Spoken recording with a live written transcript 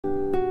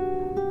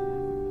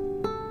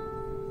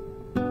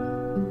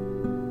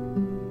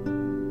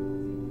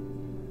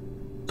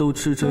都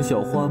吃成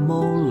小花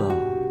猫了。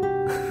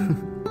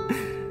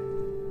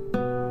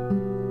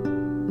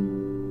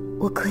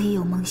我可以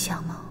有梦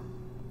想吗？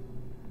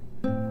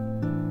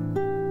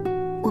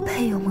我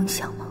配有梦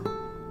想吗？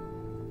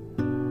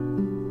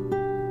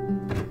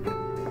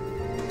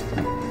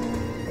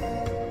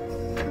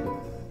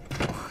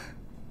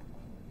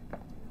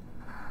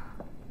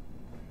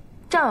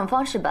张永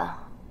芳是吧？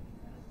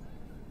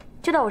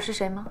知道我是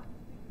谁吗？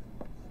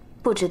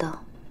不知道。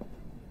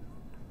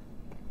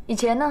以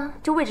前呢，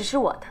这位置是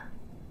我的，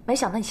没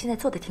想到你现在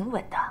坐得挺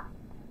稳的。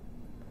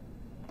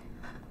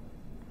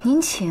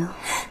您请。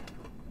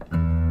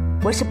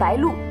我是白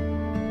露，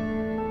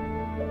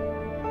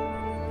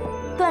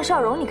段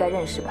少荣，你该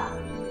认识吧？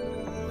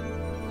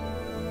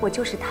我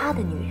就是他的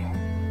女人。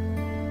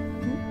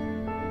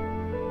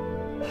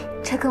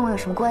这跟我有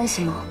什么关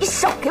系吗？你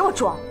少给我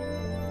装！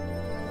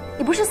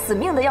你不是死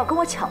命的要跟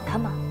我抢他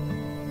吗？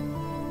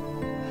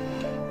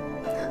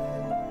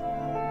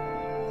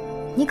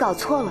你搞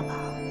错了吧？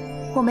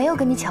我没有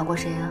跟你抢过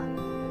谁啊？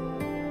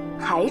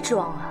还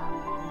装啊！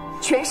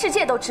全世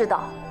界都知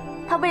道，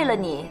他为了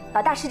你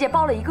把大世界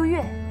包了1个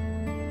月。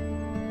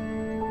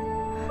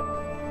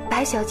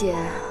白小姐，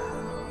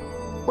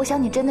我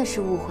想你真的是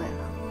误会了。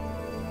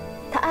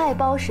他爱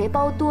包谁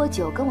包多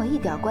久，跟我一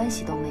点关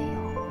系都没有。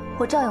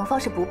我赵永芳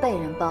是不被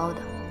人包的。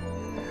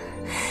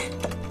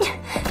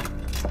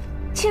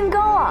清高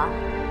啊，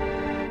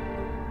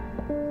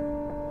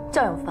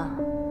赵永芳，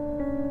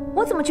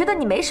我怎么觉得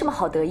你没什么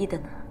好得意的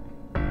呢？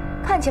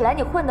看起来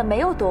你混得没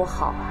有多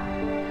好啊。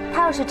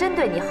他要是真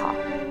对你好，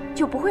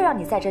就不会让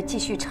你在这继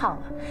续唱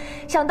了。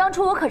想当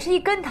初我可是一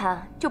跟他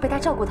就被他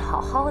照顾得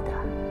好好的，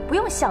不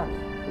用像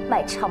你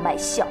卖唱卖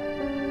笑。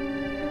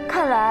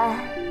看来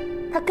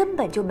他根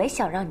本就没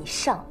想让你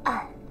上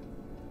岸。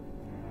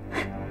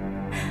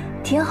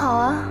挺好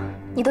啊，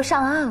你都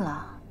上岸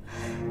了。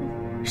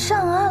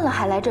上岸了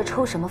还来这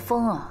抽什么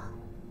风啊？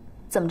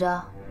怎么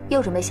着，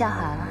又准备下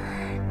海了？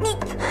你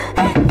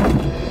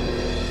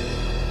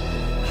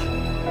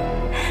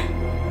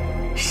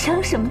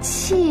生什么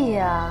气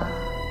呀？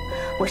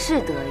我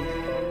是得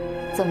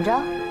意，怎么着？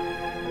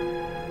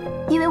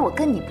因为我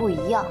跟你不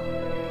一样，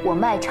我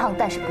卖唱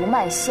但是不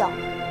卖笑。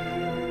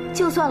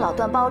就算老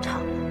段包场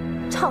了，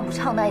唱不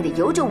唱那也得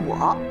由着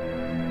我。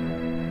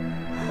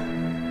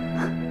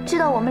知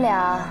道我们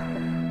俩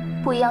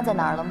不一样在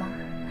哪儿了吗？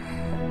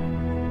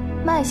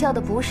卖笑的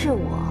不是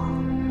我，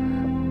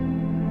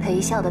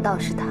陪笑的倒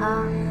是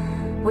他。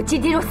我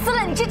今天就撕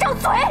了你这张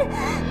嘴！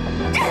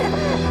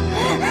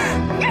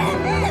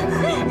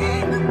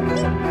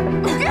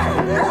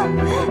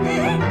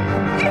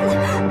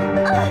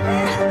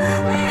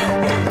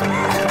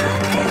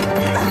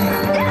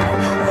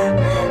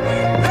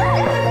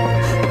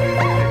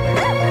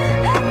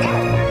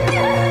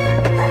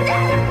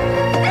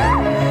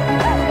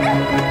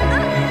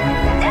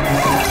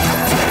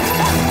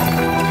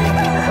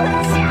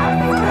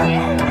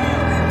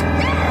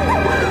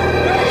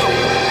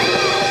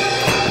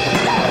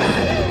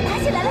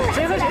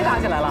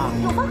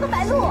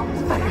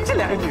这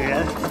两个女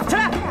人，起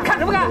来，看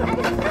什么看？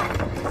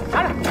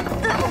拿着，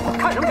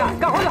看什么看？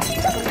干活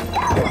去！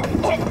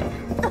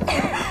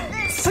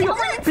哎呦，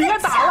别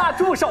打了，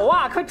住手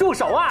啊！快住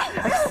手啊！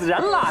死人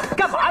了，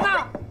干嘛呢？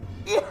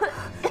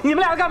你们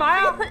俩干嘛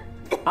呀？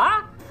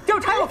啊？要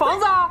拆我房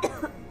子啊？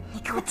你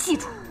给我记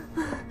住，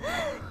你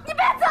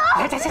别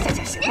走！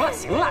行了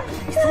行了，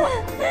你松了，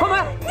关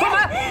门关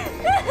门！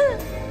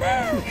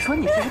你说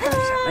你这是干什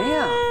么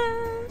呀？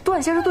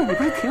段先生对你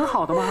不是挺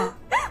好的吗？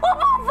我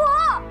不服！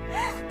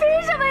凭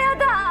什么呀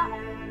他？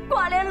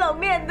挂脸冷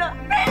面的，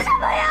凭什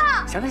么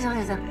呀？行，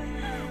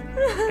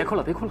别哭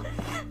了别哭了。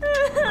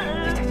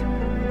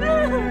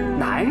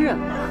男人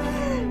嘛，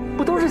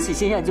不都是喜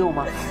新厌旧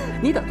吗？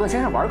你等段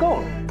先生玩够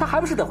了，他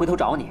还不是得回头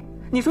找你？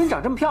你说你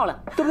长这么漂亮，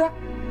对不对？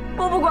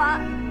我不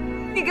管，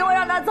你给我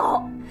让他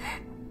走，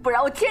不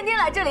然我天天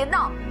来这里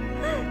闹。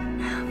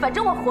反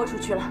正我豁出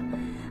去了，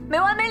没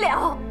完没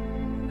了。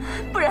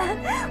不然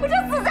我就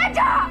死在这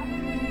儿。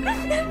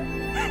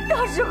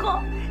到时候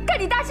看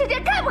你大世界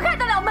开不开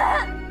得了门。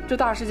这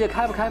大世界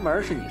开不开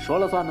门是你说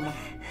了算的吗？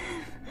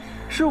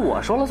是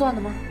我说了算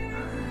的吗？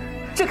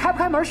这开不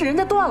开门是人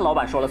家段老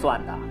板说了算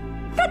的。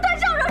他段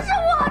少荣是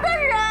我的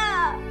人，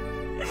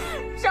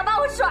想把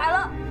我甩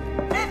了，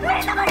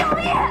没那么容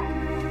易。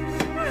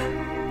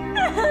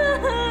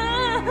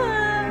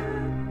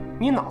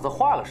你脑子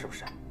坏了是不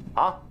是？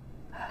啊？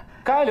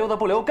该留的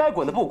不留，该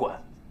滚的不滚。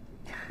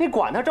你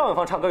管他赵永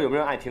芳唱歌有没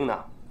有人爱听呢？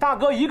大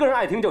哥一个人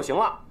爱听就行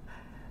了。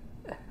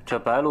这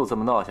白鹿这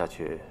么闹下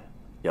去，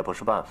也不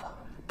是办法。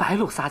白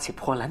鹿撒起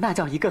泼来，那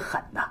叫一个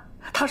狠呐！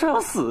他说要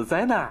死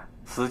在那儿，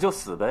死就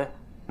死呗，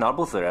哪儿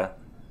不死人？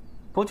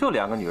不就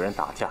两个女人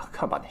打架，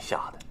看把你吓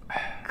的！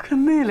可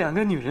那两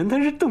个女人她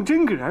是动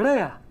真格的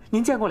呀！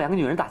您见过两个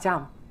女人打架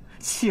吗？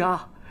掐、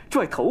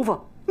拽头发、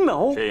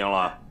挠。谁赢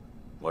了？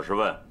我是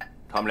问，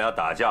他们俩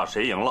打架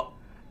谁赢了？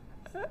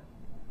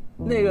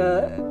那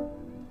个，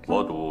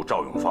我赌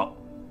赵永芳。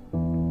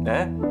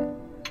哎，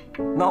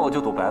那我就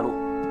赌白鹿，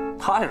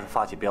她要是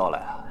发起飙来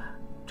啊！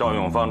赵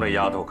永芳这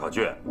丫头可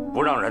倔，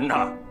不让人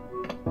打。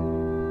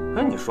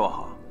哎，你说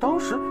哈，当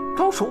时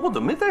我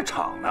怎么没在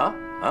场呢？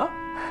啊，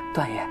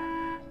段爷，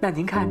那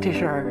您看这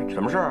事儿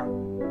什么事儿？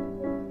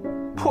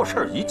破事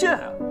儿一件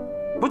啊，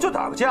不就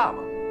打个架吗？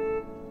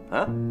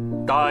啊，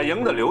打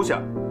赢的留下，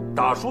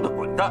打输的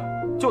滚蛋，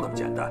就这么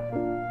简单。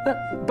那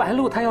白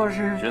鹿她要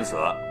是寻死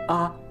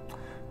啊，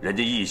人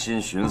家一心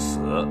寻死，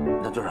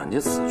那就让人家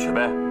死去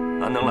呗，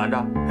啊，能拦着？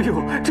哎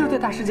呦，这对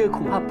大世界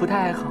恐怕不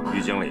太好。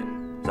于经理，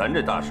咱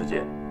这大世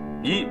界，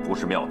一不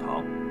是庙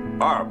堂，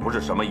二不是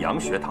什么洋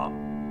学堂。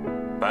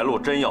白鹿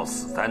真要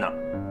死在那儿，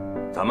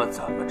咱们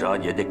怎么着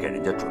也得给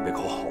人家准备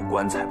口好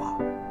棺材吧？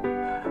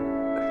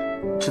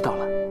知道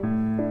了。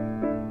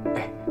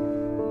哎，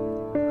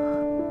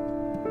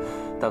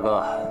大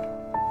哥，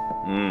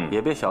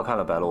也别小看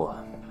了白鹿啊。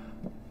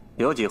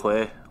有几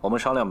回我们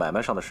商量买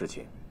卖上的事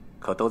情，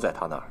可都在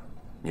他那儿。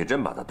你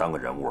真把他当个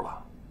人物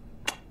了？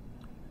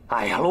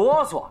哎呀，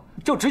啰嗦，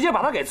就直接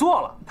把他给做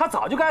了，他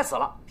早就该死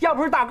了。要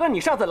不是大哥你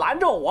上次拦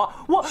着我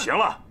行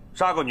了，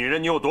杀个女人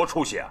你有多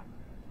出息啊？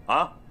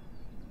啊？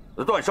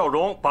段少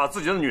荣把自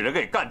己的女人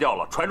给干掉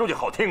了，传出去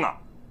好听啊？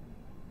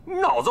你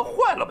脑子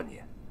坏了吧你？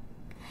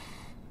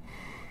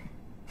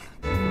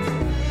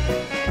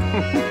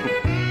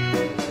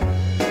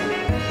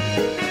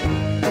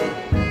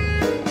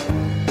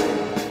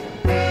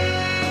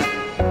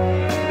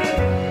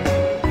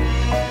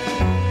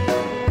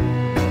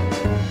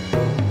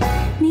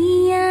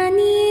你呀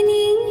你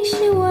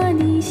是我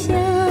的小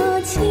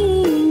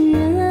情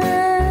人，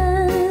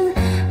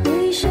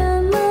为什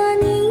么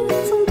你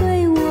总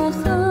对我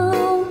好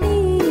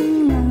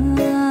冰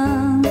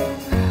冷？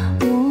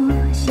我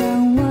想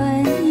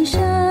问一声，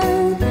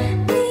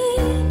你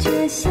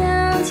这小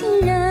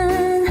情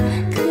人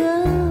可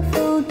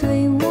否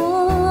对我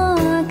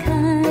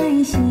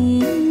开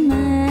心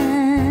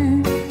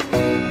门？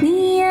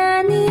你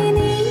呀你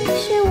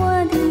是我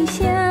的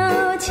小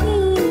情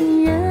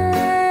人，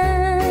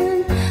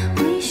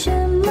为什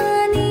么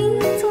你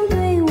总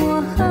对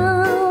我好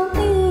冰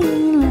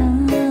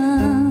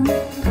冷？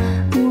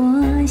我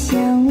想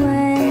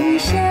问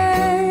声，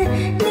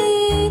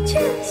你这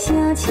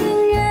小情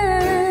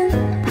人，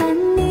盼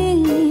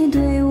你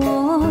对我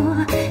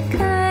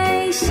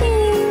开心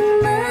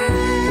门。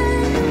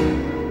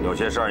有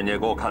些事儿你也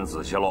给我看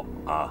仔细喽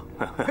啊！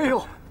哎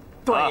呦，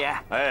段爷，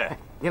哎，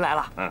您来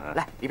了，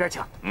来里边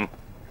请。1、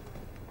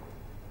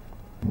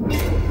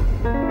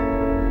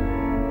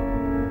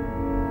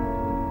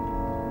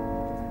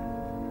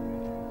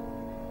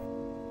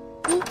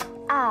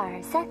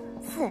2、3、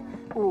4、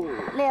5、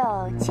6、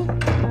7、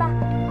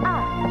8，2、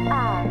2、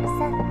3、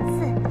4、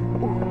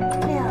5、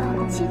6、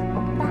7、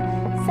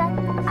8，3、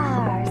2、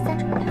3、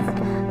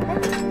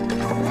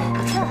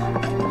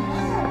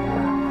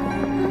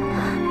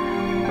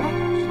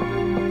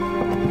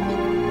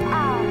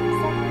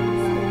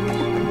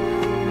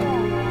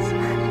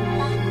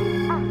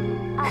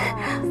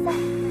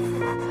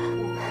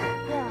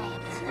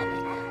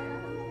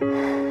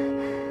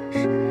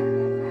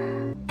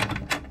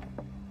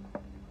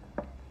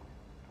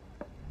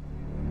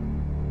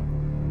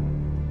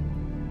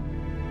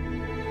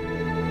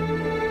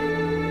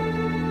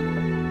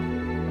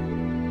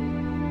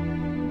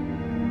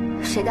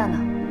谁干的？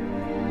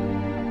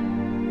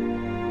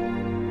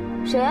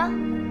谁啊？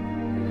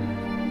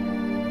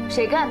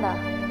谁干的？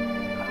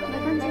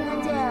没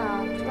看见啊，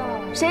不知道。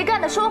谁干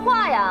的？说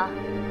话呀！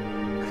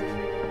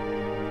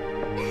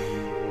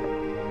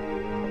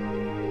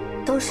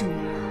都是女人，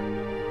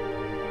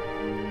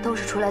都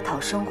是出来讨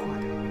生活的。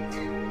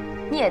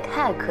你也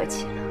太客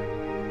气了。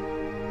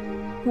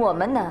我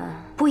们呢，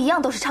不一样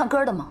都是唱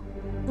歌的吗？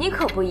你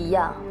可不一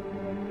样。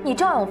你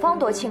赵永芳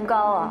多清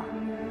高啊！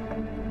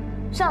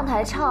上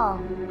台唱，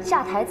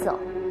下台走，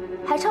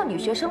还唱女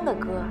学生的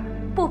歌，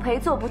不陪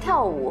坐不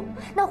跳舞，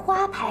那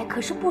花牌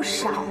可是不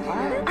少啊！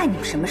碍你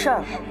们什么事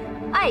儿？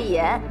碍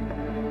眼，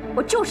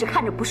我就是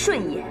看着不顺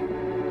眼。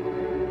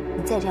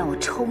你再这样，我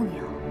抽你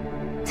啊！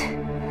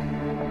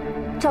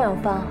赵永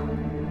芳，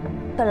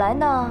本来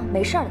呢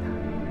没事的，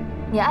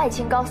你爱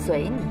清高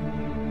随你，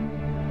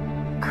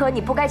可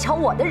你不该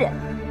抢我的人。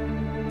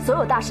所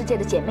有大世界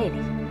的姐妹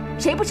里，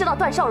谁不知道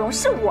段少荣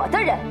是我的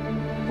人？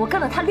我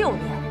跟了他6年，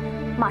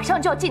马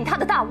上就要进他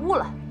的大屋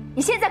了。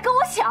你现在跟我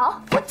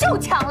抢，我就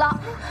抢了。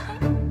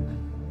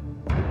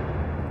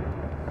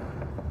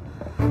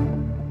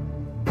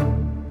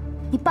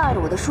你霸着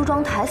我的梳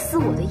妆台撕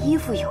我的衣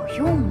服有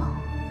用吗？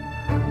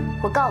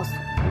我告诉你，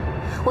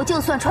我就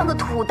算穿个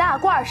土大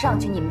褂上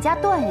去，你们家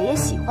段爷也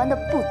喜欢的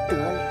不得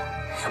了。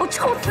我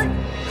抽死你！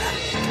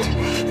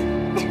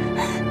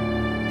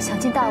想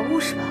进大屋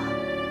是吧？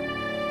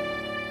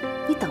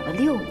你等了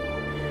6年，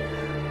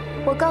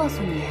我告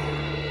诉你，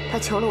他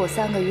求了我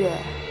3个月，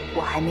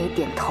我还没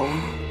点头呢。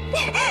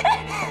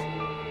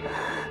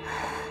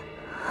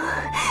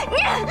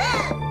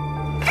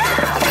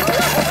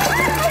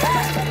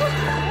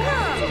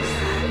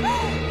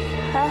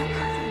哎，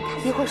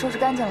一会儿收拾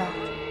干净了。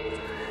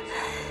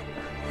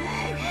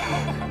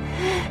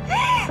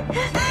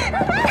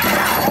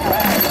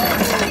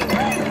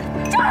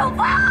赵永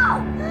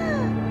芳！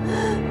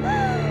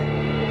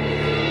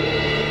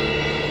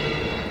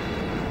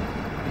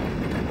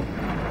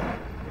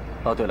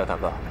哦，对了，大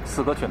哥，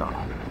四哥去哪儿了？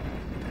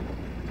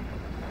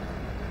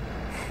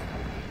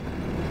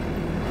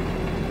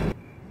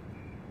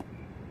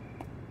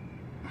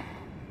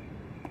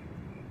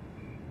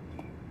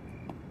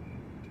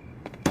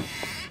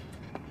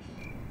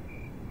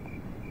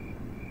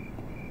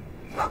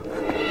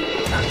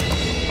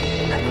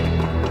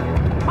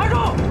二叔，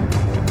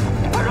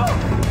二叔，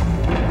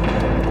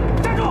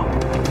站住！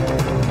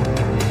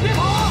别跑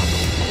啊！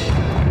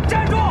站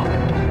住！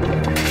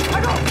二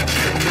叔！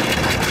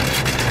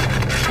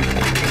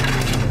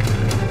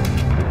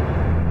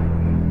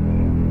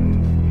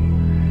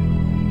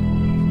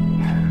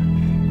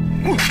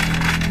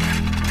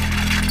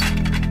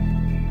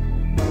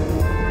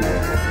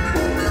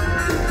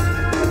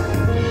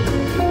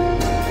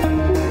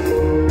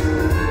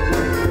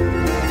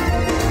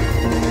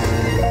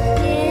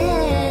天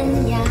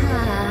涯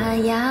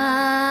呀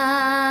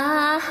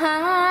海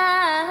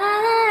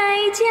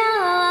角，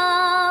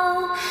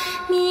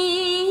你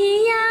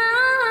呀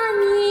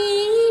你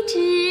知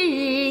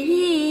音。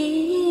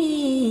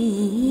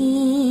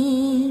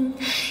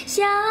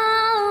小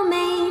妹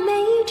妹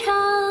唱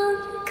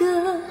歌，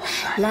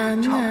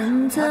郎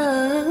朗奏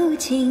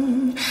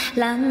琴，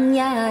郎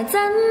呀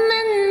咱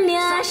们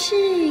俩是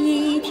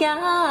一条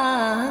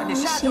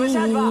心。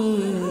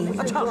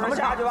唱什么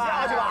下去吧？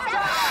下去吧！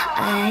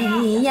哎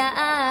呀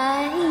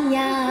哎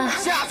呀，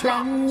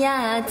郎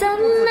呀，咱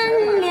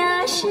们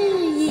俩是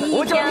一条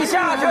我叫你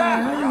下去，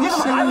你怎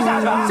么还不下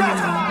去？下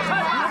去！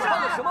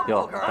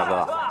哟，大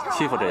哥，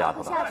欺负这丫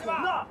头的。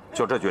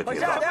就这倔蹄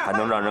子，还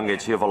能让人给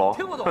欺负喽？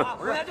哼！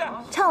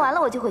唱完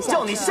了我就回下。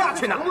叫你下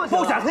去呢，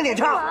不想听你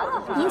唱。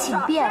您请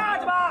便。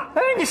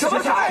哎，你什么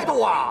态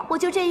度啊？我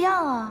就这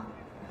样啊。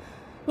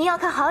您要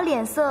看好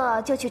脸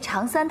色，就去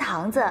长三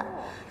堂子；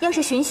要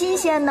是寻新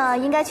鲜呢，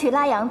应该去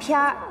拉洋片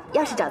儿；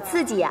要是找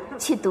刺激呀，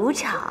去赌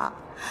场。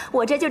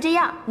我这就这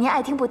样，您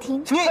爱听不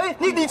听。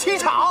你欺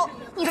场？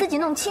你自己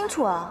弄清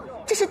楚啊！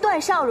这是段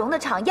少荣的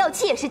场，要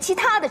气也是其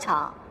他的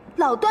场。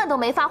老段都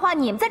没发话，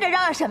你们在这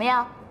嚷嚷什么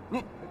呀？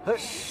你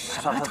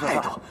什么态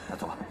度？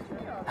走吧。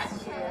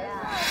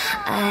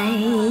哎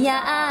呀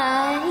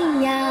哎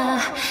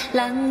呀，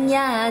郎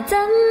呀，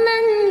咱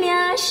们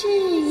俩是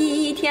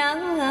一条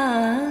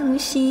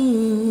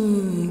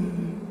心。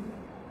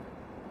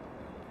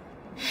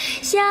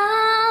小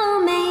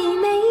妹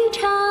妹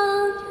唱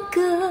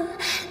歌，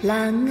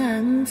郎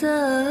朗奏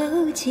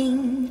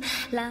琴，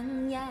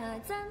郎呀，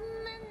咱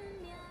们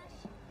俩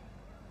是。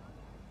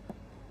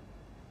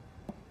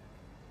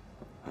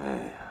哎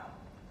呀，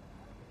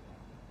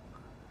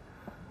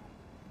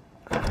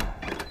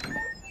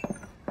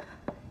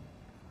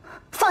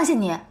放下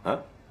你！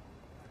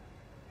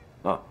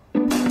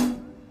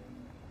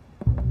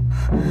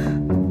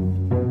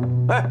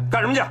哎，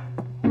干什么去？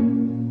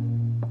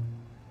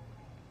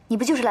你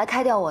不就是来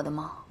开掉我的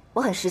吗？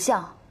我很识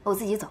相，我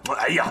自己走。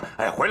哎呀，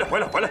哎，回来！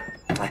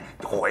哎，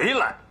回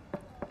来！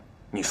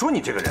你说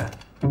你这个人，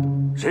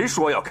谁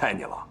说要开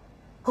你了？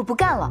我不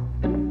干了。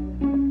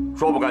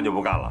说不干就不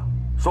干了，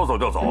说走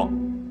就走。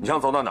你想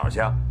走到哪儿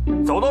去啊？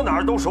走到哪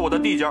儿都是我的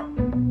地界儿。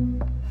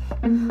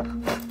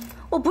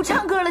我不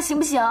唱歌了，行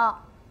不行？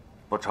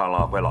不唱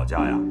了，回老家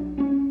呀。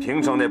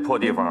平城那破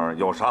地方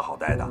有啥好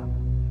待的？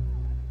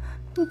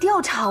你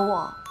调查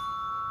我？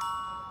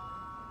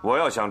我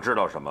要想知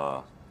道什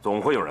么，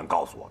总会有人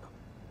告诉我的。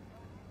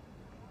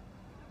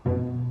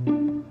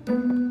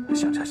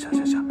行，来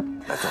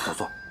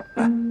坐，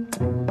来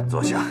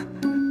坐下。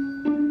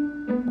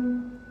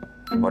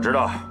我知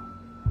道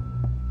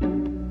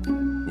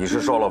你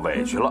是受了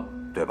委屈了，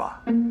对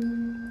吧？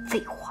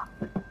废话。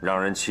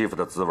让人欺负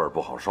的滋味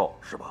不好受，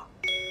是吧？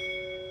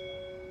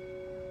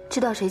知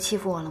道谁欺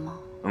负我了吗？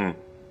嗯。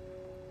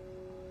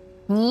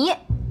你。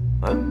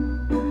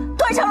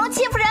段少荣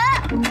欺负人。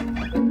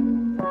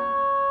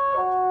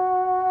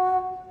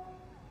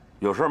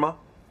有事吗？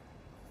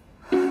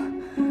不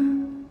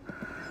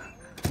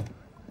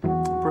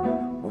是，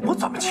我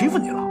怎么欺负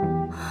你了？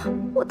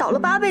我倒了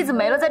8辈子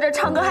霉了，在这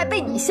唱歌还被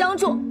你相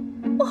中，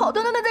我好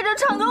端端的在这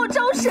唱歌，我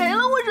招谁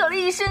了？我惹了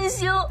一身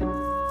腥。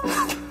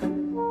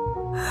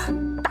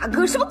大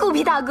哥，什么狗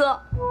屁大哥，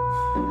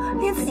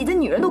连自己的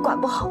女人都管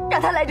不好，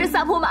让他来这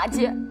撒泼马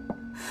街。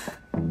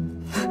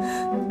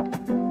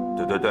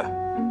对，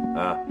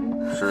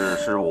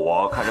是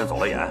我看人走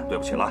了眼，对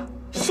不起了。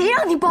谁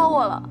让你包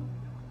我了？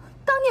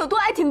当你有多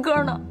爱听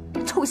歌呢？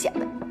臭显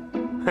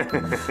摆！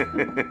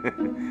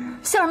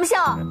笑什么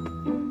笑啊？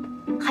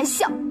还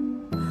笑？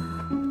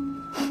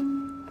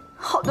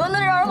好端端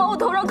的让人往我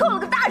头上扣了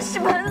个大屎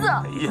盆子！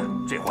哎呀，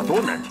这话多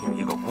难听，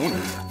一个姑娘。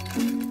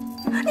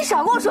你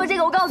少跟我说这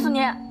个，我告诉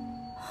你，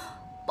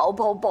包，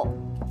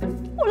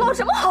我捞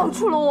什么好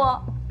处了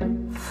我？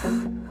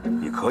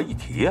你可以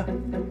提呀，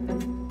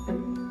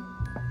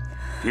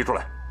提出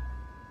来。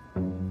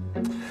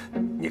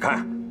你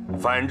看，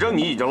反正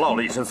你已经落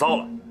了一身骚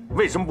了，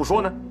为什么不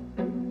说呢？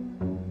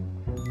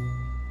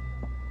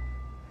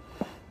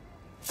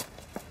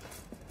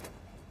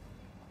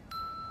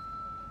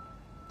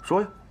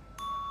说呀。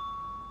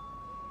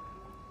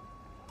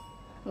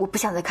我不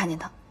想再看见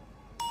他。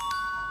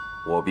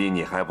我比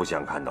你还不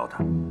想看到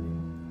他。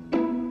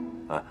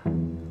啊，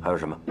还有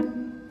什么？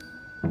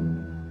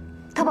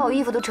他把我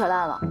衣服都扯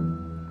烂了，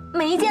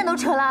每一件都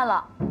扯烂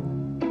了，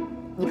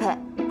你赔。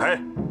赔，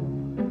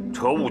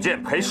扯5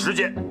件赔10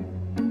件。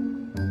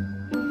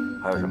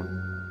还有什么？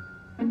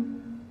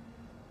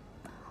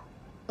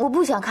我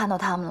不想看到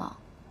他们了，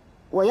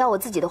我要我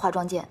自己的化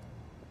妆间。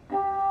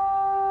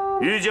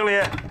于经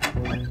理，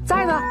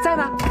在呢，在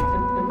呢。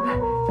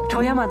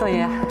抽烟吗，段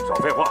爷？少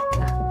废话，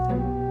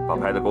把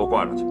牌子给我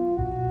挂上去。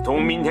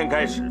从明天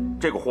开始，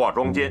这个化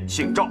妆间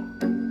姓赵，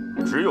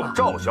只有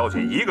赵小姐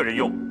一个人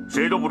用，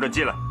谁都不准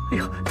进来。哎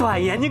呦，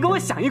段爷，您跟我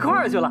想一块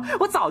儿去了，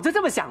我早就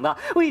这么想的，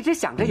我一直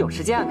想着有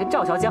时间跟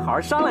赵小姐好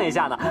好商量一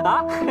下呢。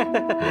啊，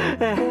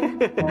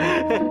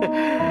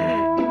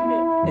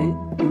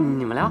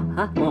你们聊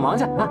啊，我忙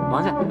去啊，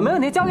忙去，没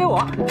问题，交给我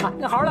啊，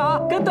好好聊啊，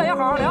跟段爷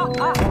好好聊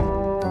啊。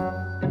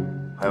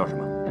还有什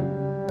么？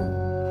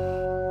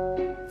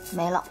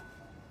没了。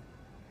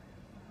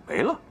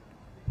没了？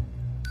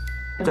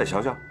再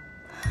想想。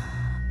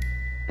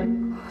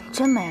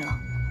真没了。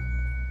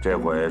这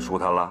回舒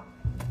坦了。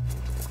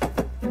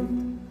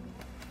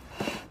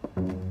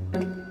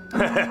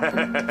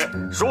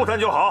舒坦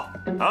就好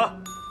啊，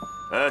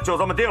就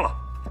这么定了。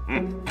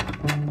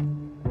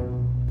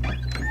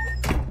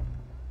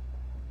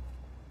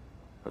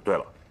对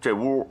了，这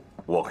屋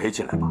我可以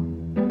进来吧？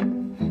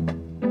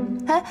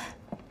哎，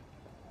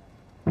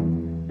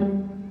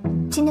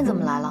今天怎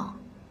么来了？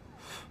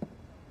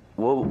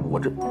我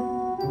这……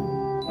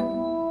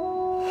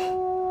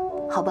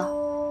好吧。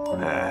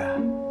哎，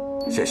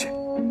谢谢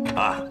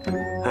啊，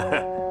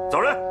走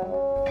人。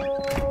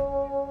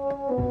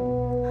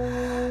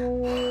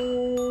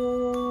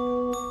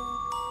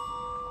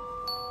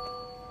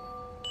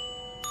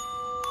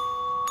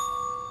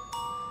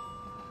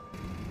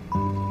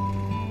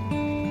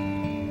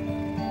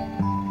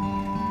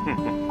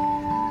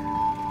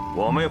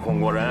我没哄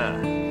过人，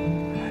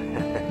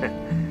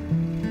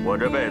我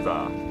这辈子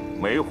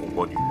没哄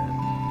过女人，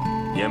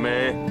也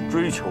没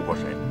追求过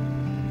谁。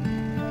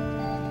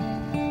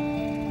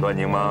段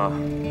宁嘛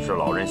是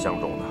老人相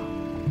中的，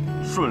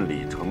顺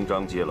理成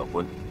章结了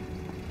婚。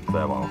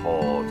再往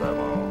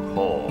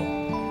后，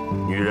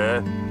女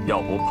人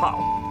要不怕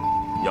我，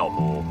要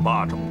不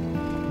巴着我，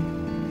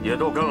也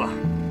都跟了。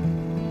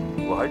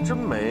我还真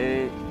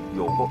没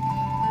有过，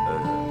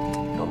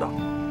等等。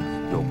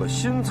有个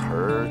新词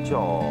儿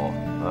叫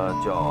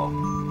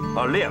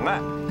恋爱。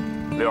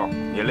六，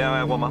你恋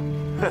爱过吗？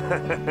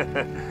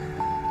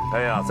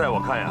哎呀，在我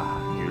看呀，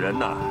女人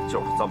呐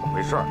就是这么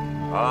回事儿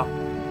啊。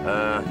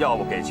要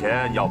不给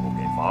钱，要不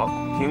给房，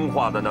听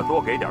话的呢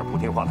多给点，不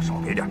听话的少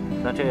给点。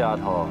那这丫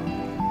头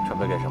准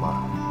备给什么？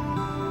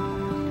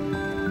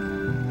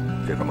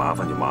这个麻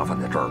烦就麻烦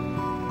在这儿，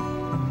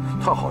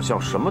她好像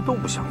什么都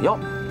不想要。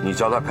你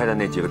叫她开的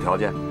那几个条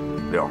件，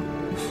六，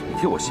你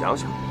替我想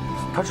想。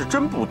他是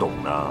真不懂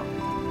呢，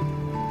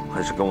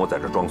还是跟我在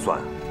这装蒜？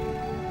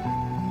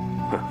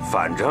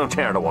反正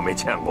这样的我没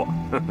见过。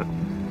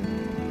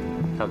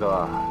大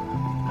哥，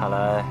看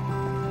来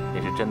你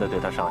是真的对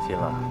他上心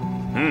了。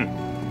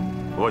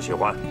我喜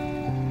欢，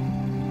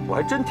我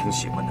还真挺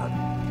喜欢他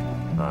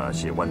的。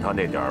喜欢他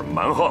那点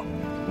蛮横，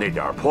那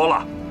点泼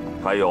辣，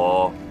还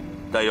有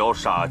带有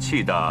傻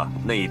气的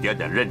那一点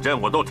点认真，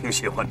我都挺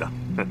喜欢的。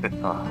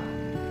啊，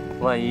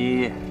万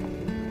一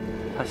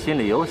他心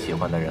里有喜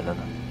欢的人了呢？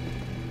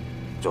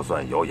就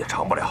算有也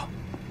长不了。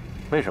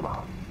为什么？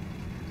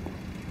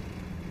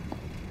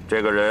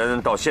这个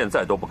人到现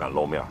在都不敢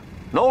露面，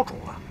孬种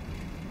了。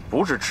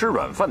不是吃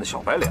软饭的小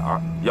白脸儿，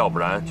要不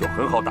然就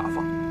很好打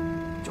发，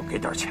就给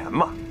点钱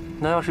嘛。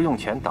那要是用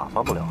钱打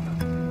发不了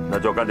呢？那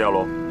就干掉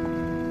喽。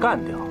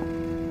干掉？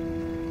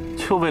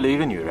就为了一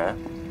个女人？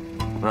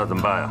那怎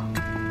么办呀？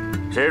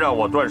谁让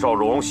我段少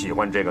荣喜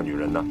欢这个女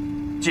人呢？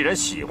既然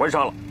喜欢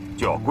上了，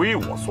就要归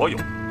我所有。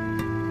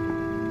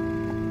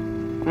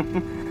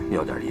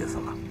有点意思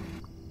了。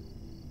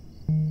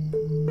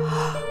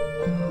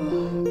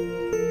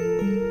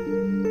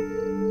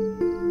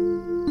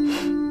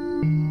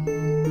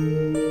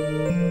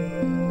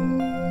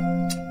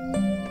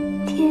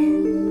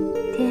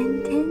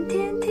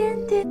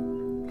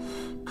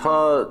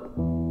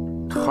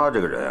他这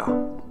个人啊，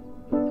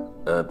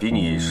比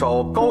你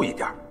稍高一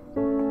点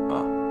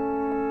啊，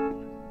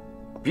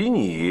比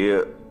你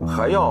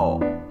还要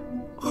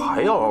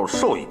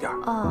瘦一点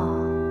啊，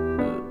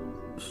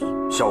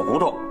小骨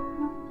头，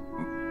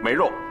没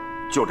肉，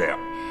就这样。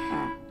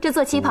这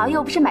做旗袍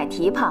又不是买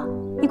蹄膀，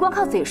你光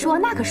靠嘴说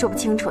那可说不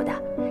清楚的。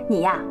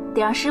你呀，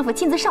得让师傅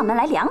亲自上门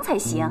来量才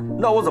行。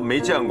那我怎么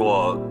没见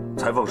过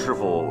裁缝师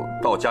傅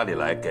到家里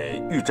来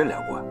给玉珍量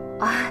过呀？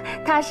啊，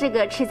她是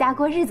个持家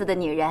过日子的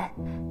女人，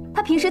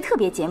她平时特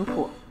别简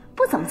朴，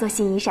不怎么做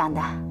新衣裳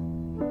的。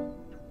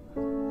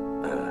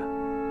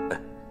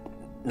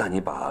那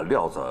你把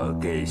料子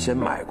给先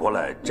买过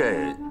来，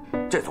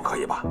这总可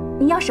以吧？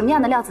你要什么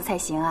样的料子才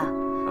行啊？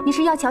你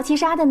是要乔其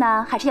纱的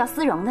呢，还是要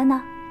丝绒的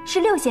呢？是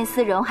6线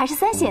丝绒还是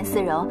3线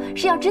丝绒？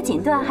是要织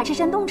锦缎还是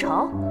山东绸？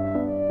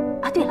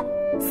啊，对了，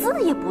丝的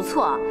也不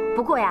错，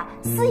不过呀，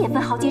丝也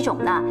分好几种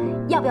呢。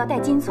要不要带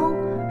金葱？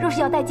若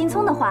是要带金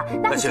葱的话，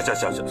那行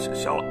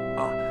了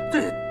啊，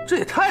这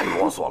也太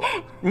啰嗦了。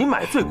你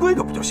买最贵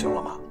的不就行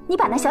了吗？你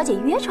把那小姐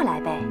约出来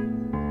呗。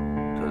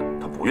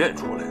她不愿意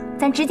出来，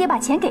咱直接把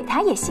钱给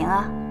她也行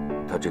啊。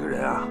她这个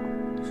人啊，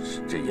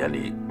这眼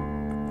里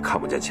看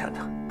不见钱的。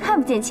看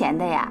不见钱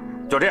的呀？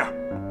就这样，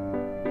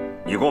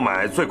你给我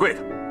买最贵的。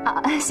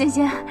啊，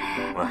行，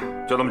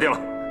就这么定了。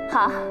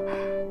好。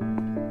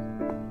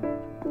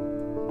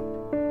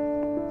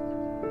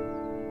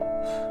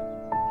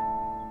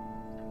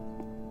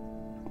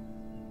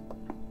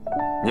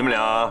你们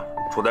俩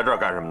处在这儿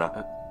干什么呢？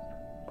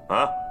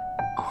啊？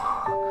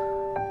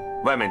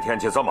外面天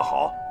气这么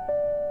好，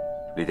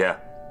李天，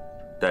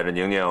带着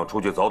宁宁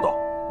出去走走，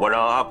我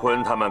让阿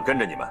坤他们跟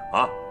着你们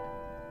啊。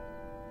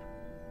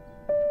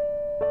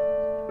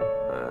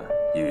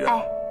一宇，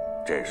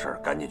这事儿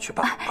赶紧去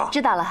办啊！知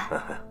道了，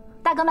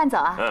大哥慢走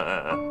啊。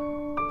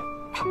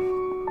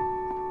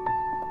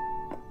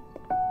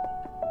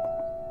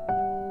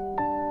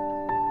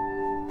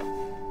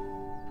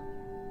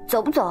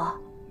走不走？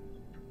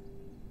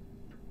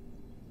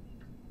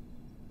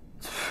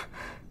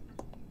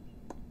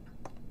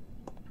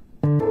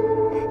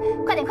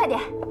快点，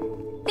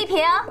丽萍，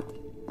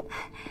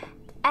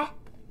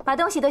把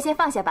东西都先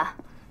放下吧。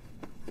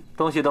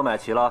东西都买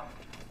齐了。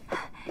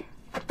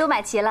都买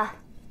齐了。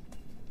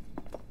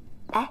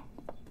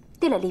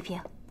对了，丽萍，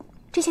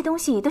这些东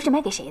西都是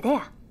买给谁的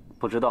呀？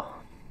不知道。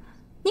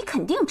你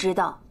肯定知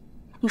道，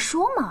你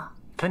说嘛。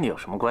跟你有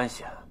什么关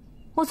系啊？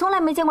我从来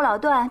没见过老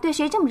段对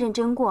谁这么认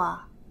真过。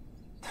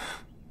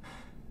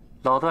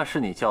老段是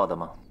你叫的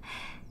吗？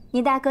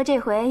你大哥这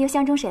回又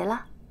相中谁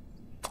了？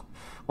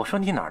我说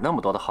你哪那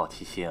么多的好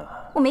奇心啊？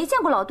我没见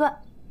过老段，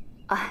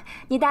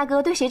你大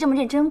哥对谁这么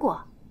认真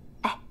过？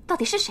到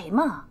底是谁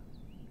嘛？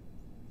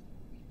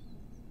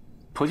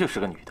不就是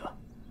个女的？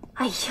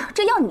哎呀，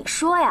这要你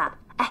说呀，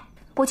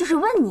我就是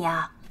问你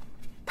啊，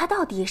他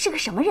到底是个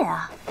什么人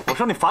啊？我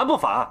说你烦不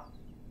烦？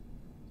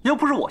又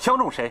不是我相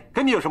中谁，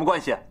跟你有什么关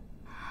系？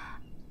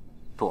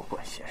多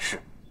管闲事。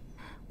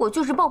我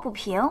就是抱不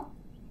平。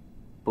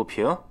不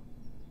平？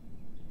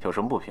有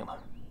什么不平的？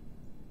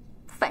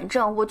反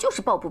正我就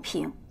是抱不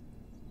平。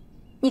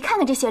你看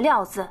看这些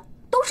料子，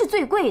都是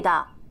最贵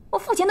的，我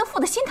付钱都付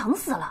得心疼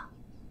死了。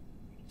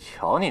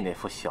瞧你那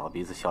副小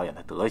鼻子小眼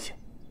的德行，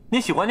你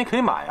喜欢你可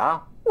以买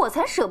啊。我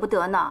才舍不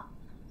得呢，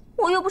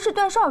我又不是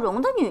段少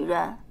荣的女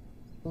人。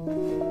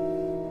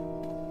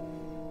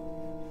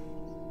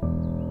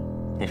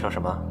你说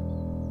什么？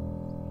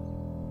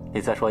你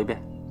再说一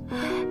遍。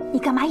你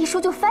干嘛一说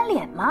就翻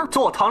脸嘛？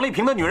做唐丽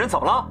萍的女人怎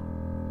么了？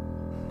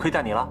亏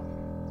待你了？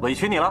委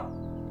屈你了？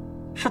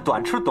是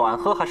短吃短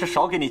喝还是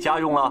少给你家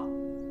用了？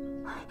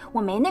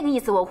我没那个意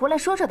思，我胡来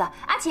说说的。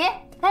阿琴，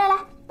来，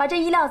把这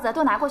衣料子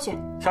都拿过去。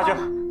下去。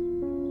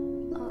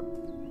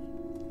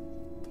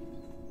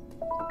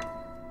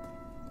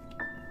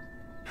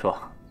说，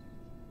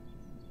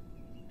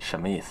什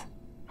么意思？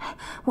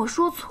我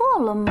说错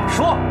了吗？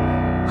说。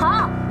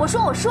好，我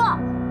说，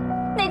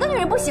哪个女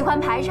人不喜欢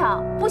排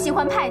场，不喜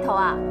欢派头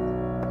啊？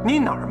你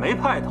哪儿没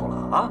派头了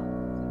啊？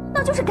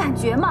那就是感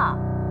觉嘛，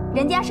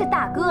人家是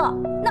大哥，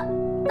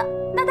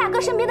那大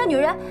哥身边的女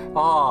人……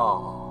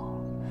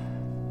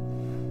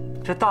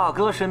这大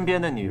哥身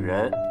边的女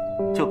人，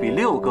就比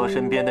六哥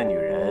身边的女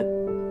人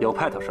有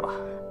派头是吧？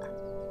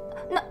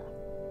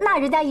那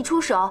人家一出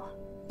手，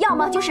要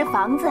么就是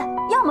房子，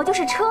要么就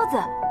是车子。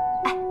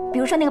比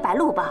如说那个白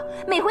鹿吧，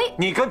每回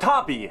你跟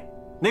他比，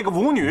那个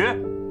舞女，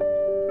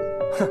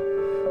哼，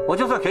我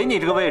就算给你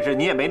这个位置，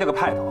你也没那个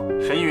派头。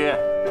沈宇，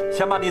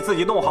先把你自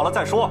己弄好了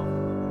再说。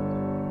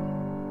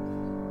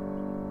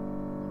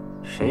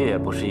谁也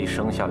不是一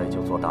生下来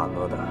就做大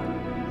哥的，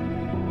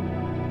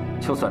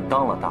就算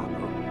当了大哥，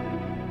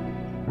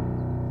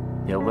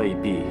也未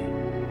必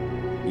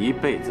一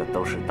辈子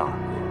都是大哥。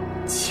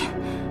切，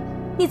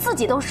你自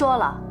己都说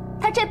了，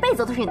他这辈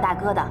子都是你大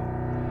哥的。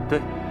对，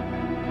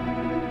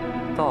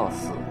到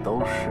死都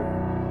是。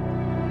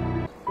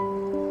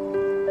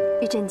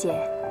玉珍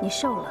姐，你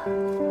瘦了，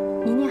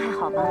宁宁还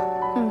好吗？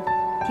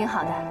挺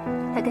好的，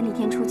她跟丽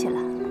天出去了。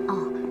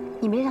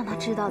你没让她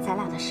知道咱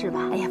俩的事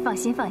吧？哎呀，放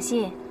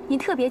心，你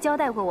特别交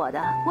代过我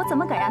的，我怎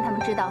么敢让他们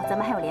知道咱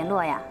们还有联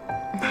络呀？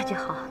那就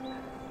好。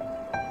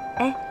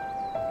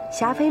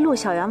霞飞路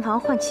小洋房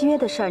换契约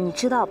的事儿你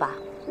知道吧？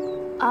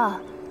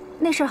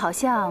那事儿好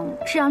像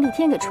是让丽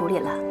天给处理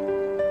了。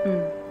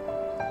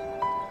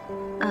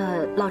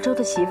老周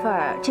的媳妇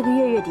儿这个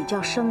月底就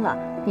要生了，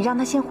你让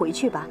她先回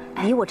去吧。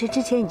离我这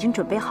之前已经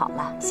准备好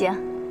了。行，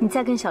你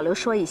再跟小刘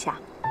说一下，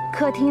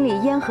客厅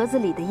里烟盒子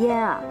里的烟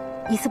啊，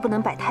一次不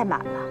能摆太满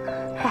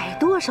了，摆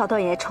多少倒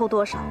也抽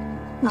多少。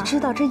你知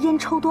道这烟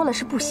抽多了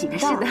是不行的。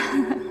是的。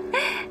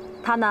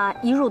他呢，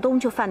一入冬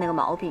就犯那个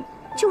毛病，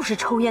就是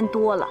抽烟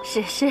多了。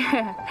是。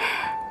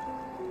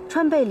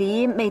川贝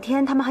梨每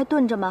天他们还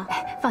炖着吗？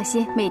放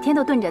心，每天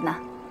都炖着呢。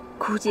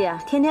估计啊，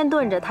天天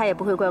炖着他也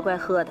不会乖乖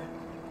喝的。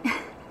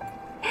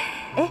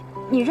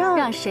你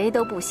让谁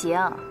都不行。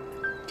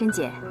珍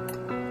姐，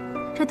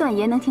这段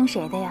爷能听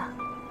谁的呀？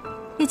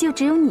也就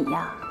只有你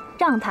呀，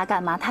让他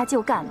干嘛他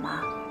就干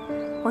嘛。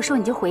我说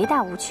你就回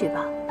大屋去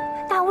吧，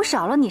大屋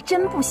少了你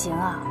真不行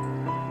啊。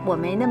我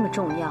没那么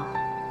重要，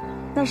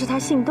那是他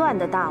姓段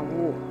的大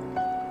屋，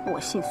我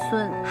姓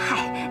孙。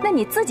嗨，那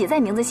你自己在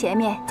名字前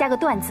面加个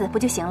段字不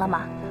就行了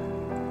吗？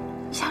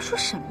瞎说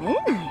什么呀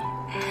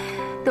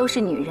你？都是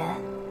女人，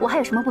我还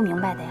有什么不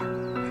明白的呀？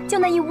就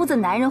那一屋子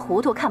男人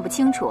糊涂看不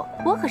清楚，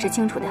我可是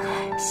清楚的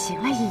很。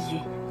行了，依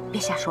云，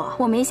别瞎说啊。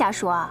我没瞎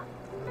说啊，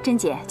珍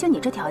姐，就你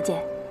这条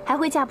件，还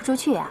会嫁不出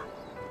去啊？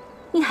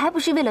你还不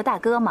是为了大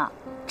哥吗？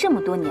这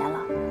么多年了，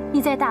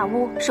你在大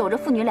屋守着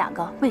父女两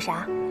个，为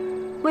啥？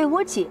为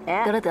我姐。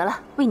得了得了，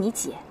为你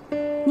姐。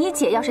你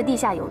姐要是地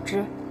下有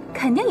知，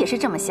肯定也是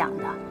这么想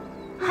的。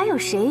还有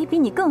谁比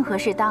你更合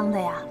适当的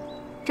呀？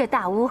这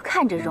大屋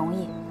看着容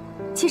易，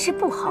其实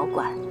不好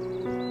管。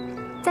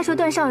再说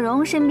段尚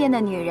荣身边的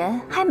女人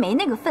还没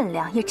那个分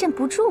量，也镇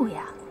不住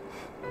呀。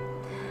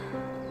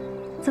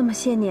这么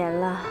些年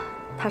了，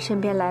他身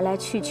边来来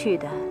去去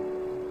的，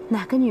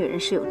哪个女人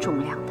是有重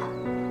量的？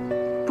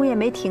不也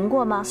没停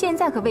过吗？现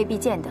在可未必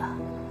见得。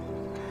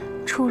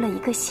出了一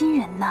个新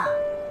人呢。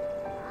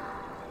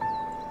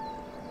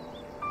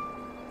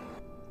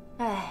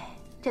哎，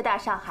这大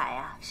上海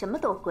呀，什么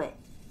都贵。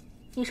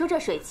你说这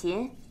水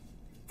芹，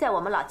在我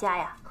们老家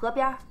呀，河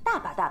边大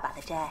把大把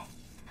的摘。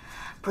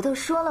不都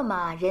说了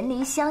吗？人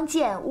离相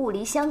见，物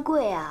离相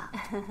贵啊。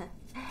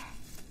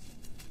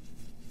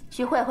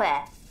徐慧慧，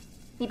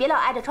你别老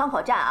挨着窗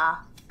口站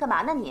啊，干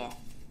嘛呢你？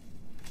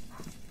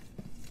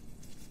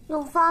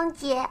永芳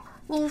姐，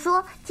你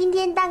说今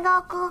天蛋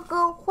糕哥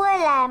哥会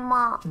来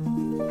吗？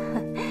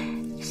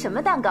什么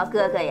蛋糕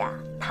哥哥呀？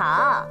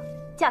糖，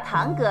叫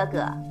糖哥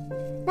哥。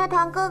那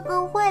糖哥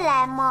哥会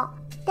来吗？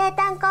带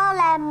蛋糕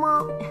来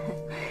吗？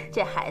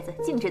这孩子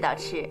净知道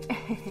吃。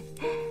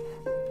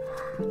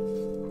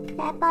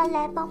来吧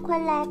来吧，快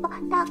来吧，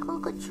大哥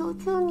哥求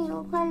求你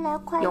了，快来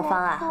快来。永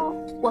芳啊，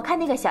我看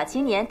那个小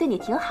青年对你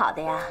挺好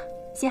的呀，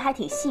心还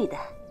挺细的。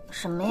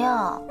什么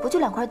呀？不就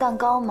2块蛋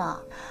糕吗？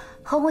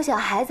哄哄小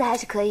孩子还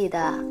是可以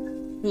的。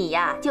你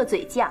呀就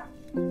嘴犟，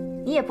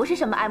你也不是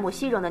什么爱慕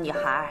虚荣的女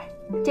孩，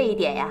这一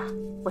点呀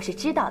我是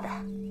知道的。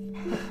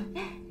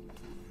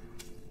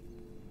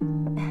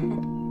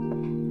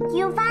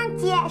永芳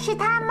姐，是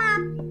他吗？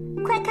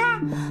快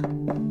看，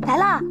来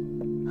啦！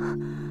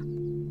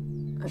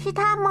是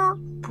他吗？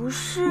不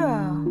是。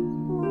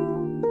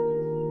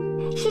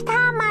是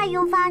他吗？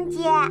永芳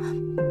姐，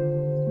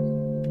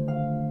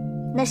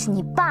那是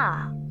你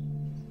爸。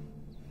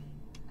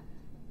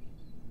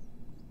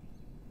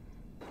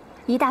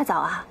一大早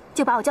啊，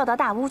就把我叫到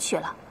大屋去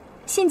了，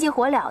心急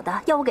火燎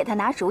的要我给他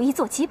拿主意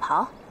做旗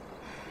袍。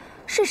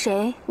是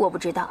谁我不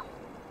知道，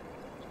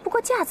不过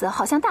架子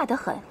好像大得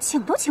很，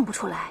请都请不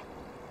出来。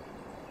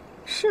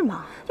是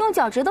吗？用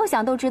脚趾头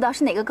想都知道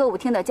是哪个歌舞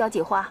厅的交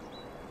际花，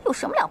有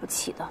什么了不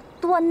起的？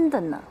端的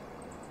呢。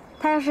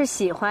他要是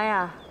喜欢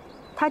呀，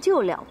他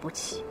就了不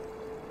起。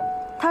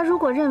他如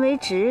果认为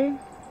值，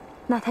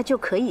那他就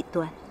可以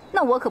端。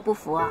那我可不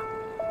服啊！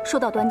说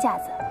到端架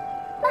子，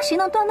那谁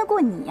能端得过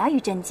你呀，玉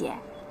珍姐？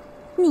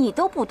你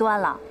都不端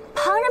了，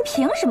旁人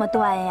凭什么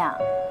端呀？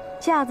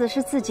架子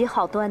是自己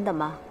好端的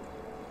吗？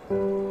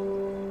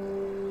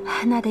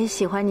那得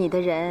喜欢你的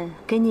人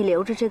给你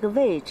留着这个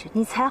位置，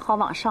你才好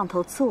往上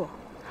头坐。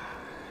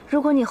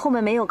如果你后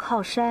面没有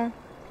靠山，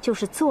就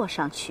是坐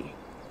上去，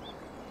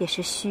也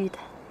是虚的。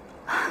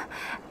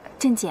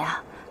珍姐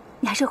啊，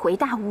你还是回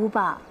大屋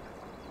吧。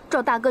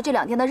照大哥这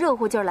2天的热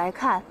乎劲儿来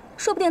看，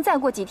说不定再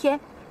过几天，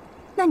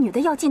那女的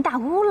要进大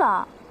屋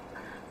了。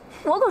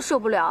我可受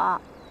不了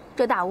啊！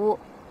这大屋，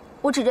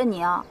我指着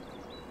你啊。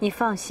你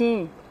放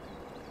心，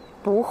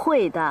不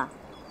会的。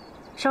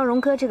少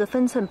荣哥这个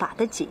分寸把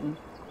得紧。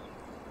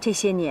这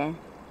些年，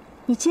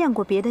你见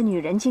过别的女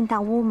人进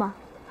大屋吗？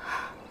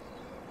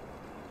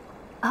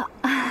啊！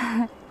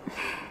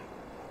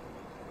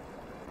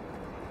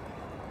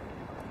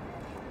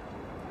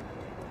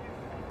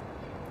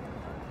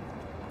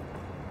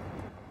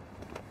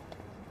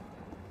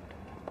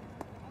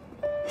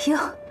哟，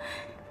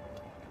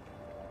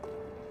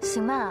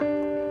行吧？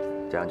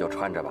这样就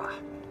穿着吧，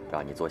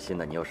让你做新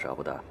的你又舍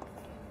不得。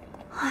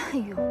哎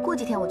呦，过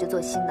几天我就做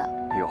新的。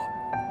哟，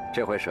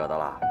这回舍得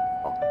了？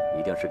哦，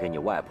一定是给你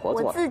外婆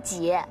做的。我自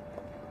己。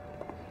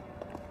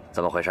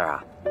怎么回事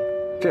啊？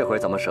这回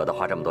怎么舍得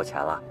花这么多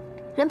钱了？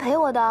人陪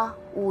我的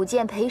，5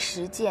件赔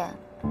10件，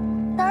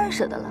当然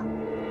舍得了。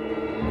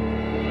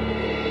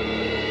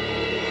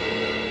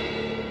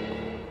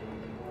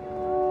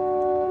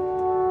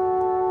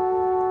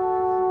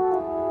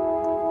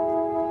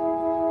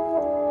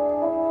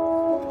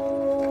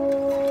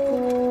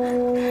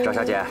赵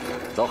小姐，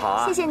走好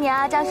啊！谢谢你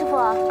啊，张师傅。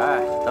哎，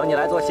等你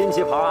来做新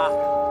旗袍啊！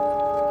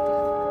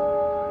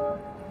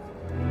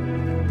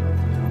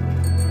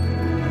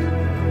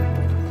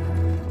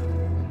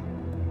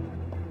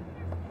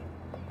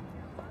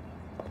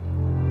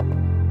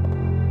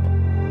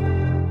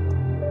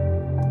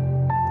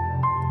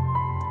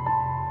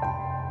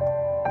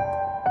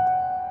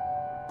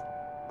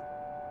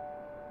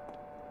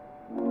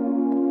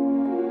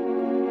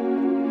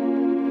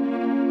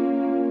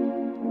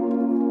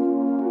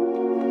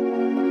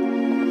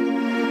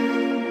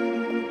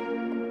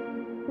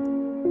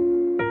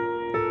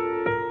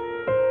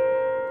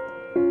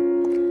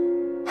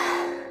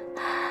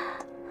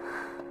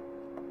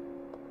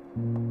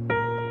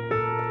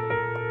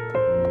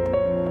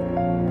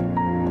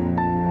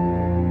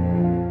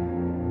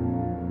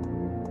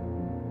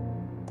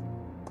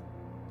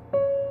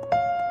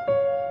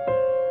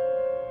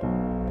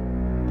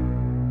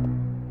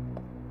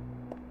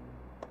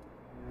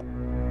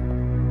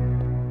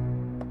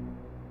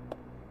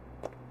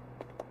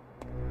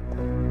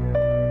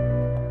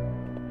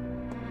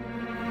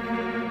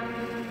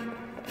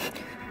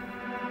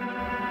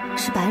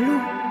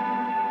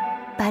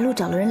白露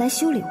找了人来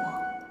修理我。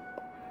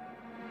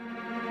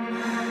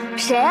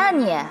谁啊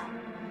你？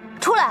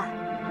出来！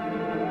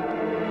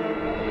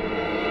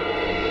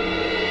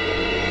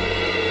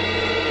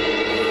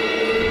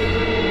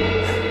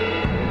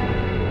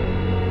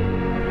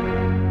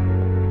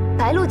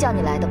白露叫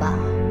你来的吧？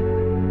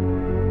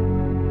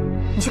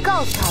你去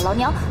告诉她，老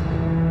娘。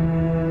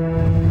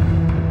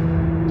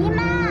姨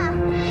妈，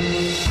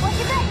我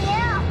是段宁，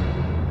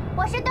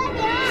我是段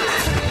宁。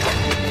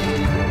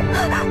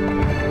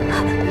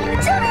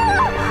救命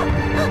啊！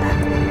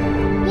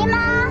姨妈，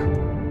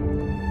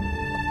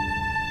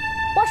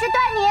我是段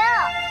宁，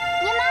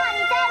姨妈你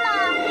在吗？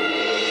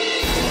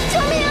救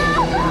命啊！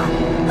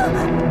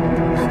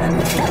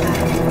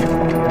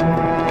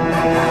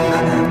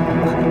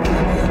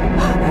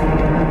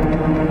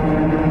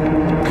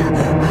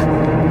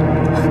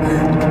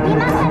姨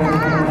妈快来啊！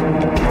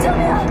救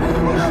命啊！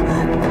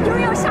有人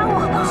要杀我！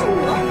是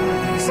你？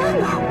杀你？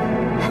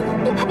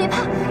别怕别怕，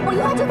我姨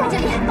妈就在这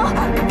里。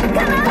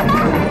干嘛？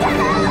干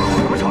嘛？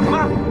你们吵什么？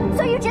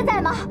孙玉芝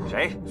在吗？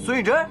谁？孙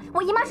玉珍？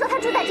我姨妈说她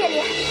住在这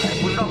里。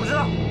不知道不知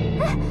道。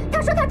哎，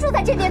她说她住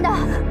在这边的。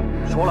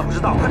说了不知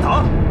道，快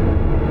走！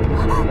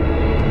快走！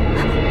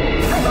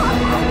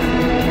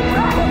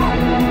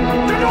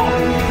站住！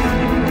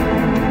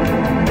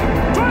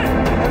追！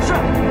是。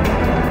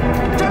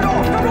站住！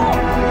站住！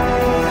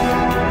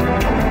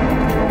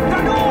站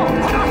住！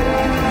快点！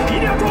一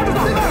定要抓住他！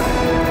对面！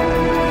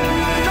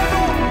站住！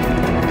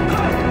快！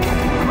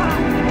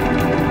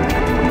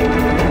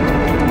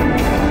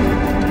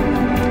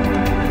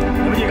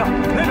你们几个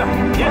那边，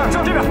你上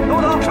这边，跟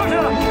我走，上去了，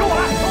跟我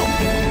来，走。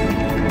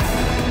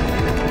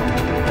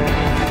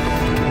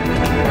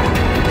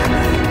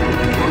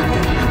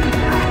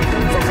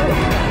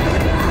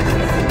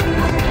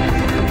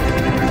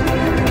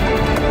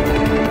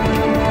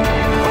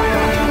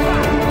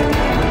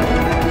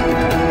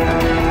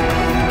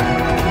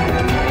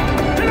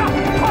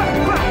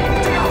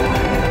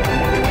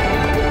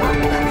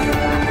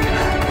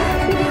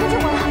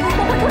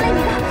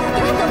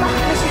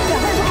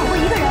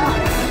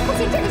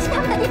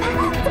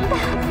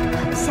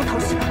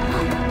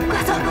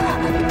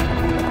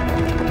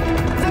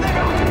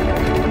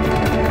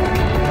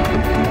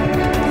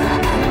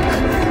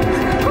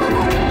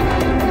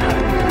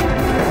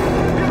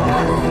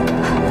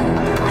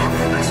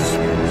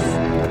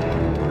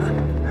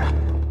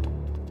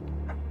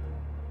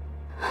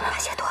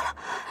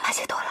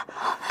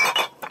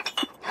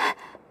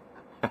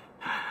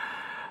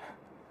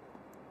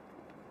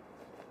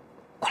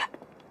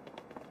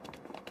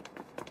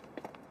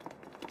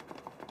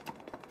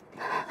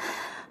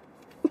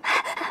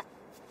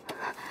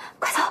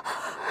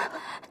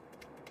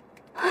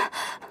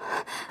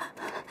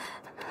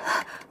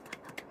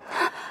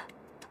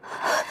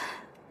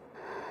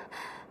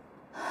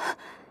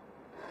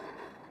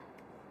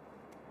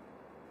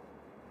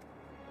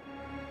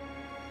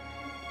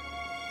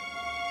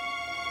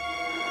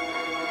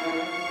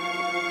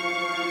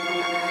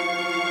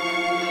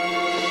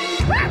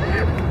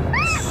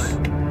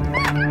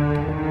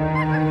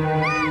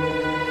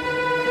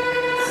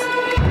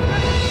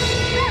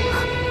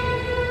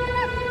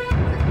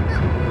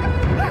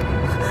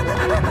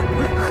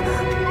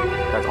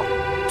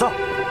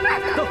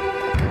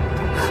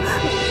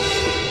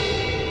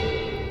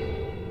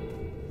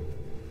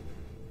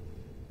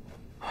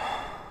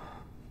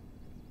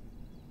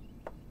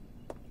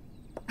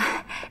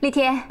丽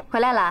天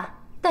回来了，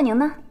段宁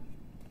呢？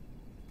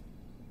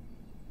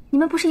你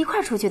们不是一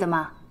块儿出去的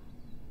吗？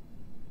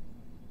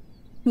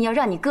你要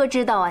让你哥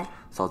知道啊！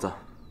嫂子，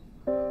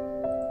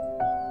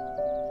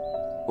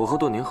我和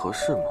段宁合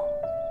适吗？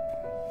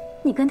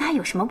你跟他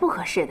有什么不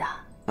合适的？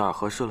哪儿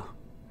合适了？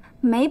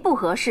没不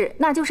合适，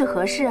那就是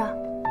合适啊。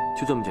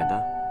就这么简单？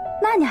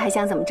那你还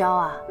想怎么着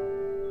啊？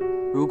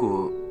如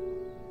果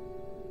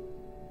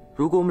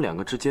我们两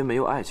个之间没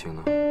有爱情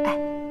呢？哎，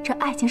这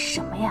爱情是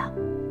什么呀？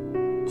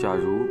假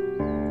如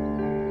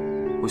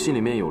我心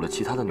里面有了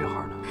其他的女孩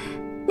呢？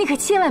你可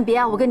千万别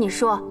啊！我跟你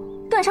说，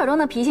段少荣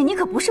的脾气你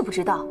可不是不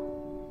知道，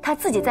他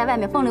自己在外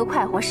面风流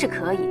快活是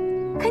可以，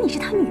可你是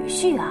他女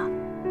婿啊，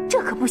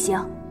这可不行。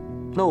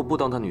那我不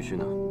当他女婿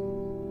呢？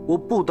我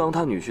不当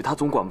他女婿，他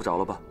总管不着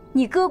了吧？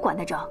你哥管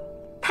得着，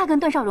他跟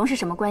段少荣是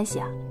什么关系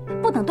啊？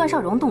不等段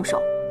少荣动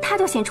手，他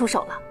就先出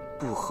手了。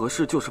不合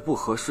适就是不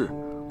合适，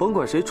甭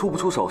管谁出不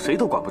出手，谁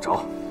都管不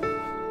着，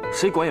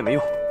谁管也没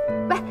用。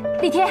喂，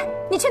李天，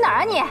你去哪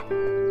儿啊你？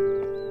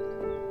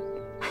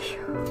哎呦，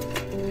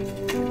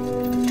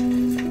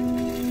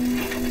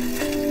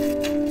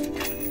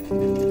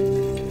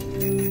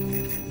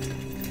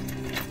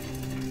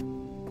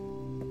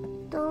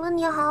等了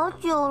你好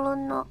久了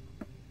呢。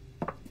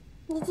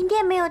你今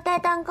天没有带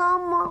蛋糕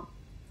吗？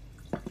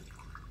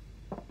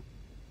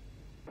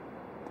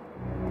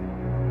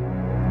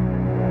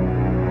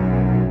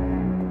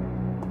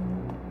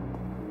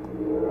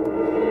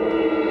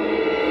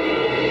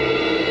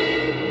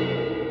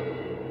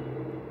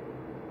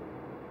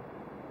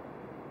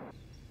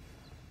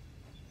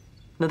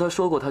那他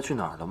说过他去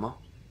哪儿了吗？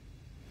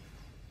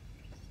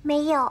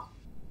没有。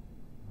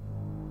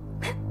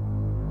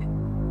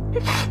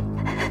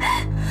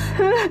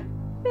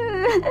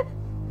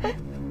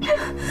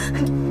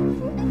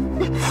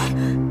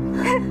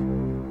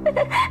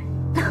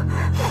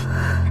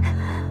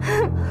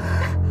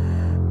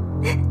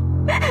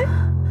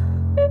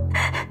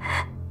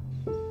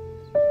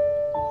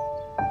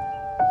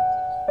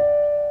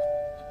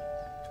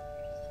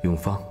永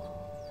芳，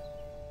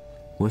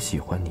我喜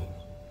欢你。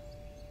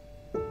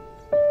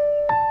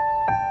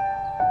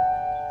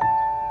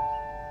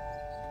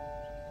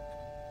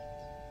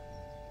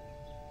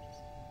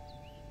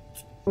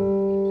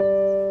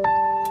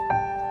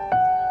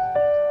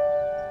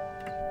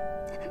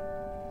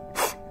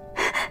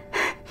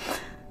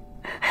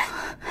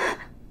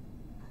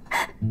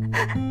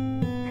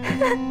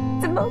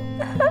怎么？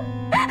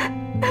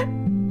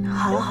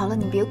好了好了，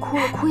你别哭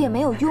了，哭也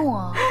没有用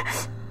啊。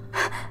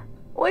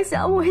我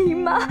想我姨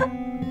妈，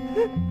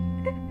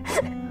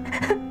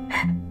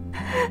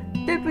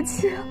对不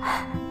起，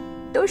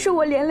都是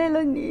我连累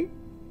了你。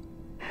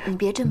你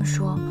别这么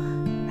说，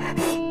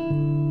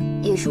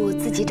也是我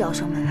自己找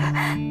上门的。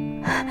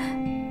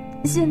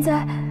现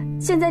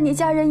在你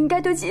家人应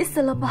该都急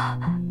死了吧？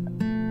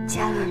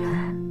家里人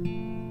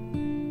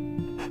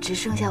只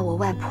剩下我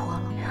外婆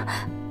了。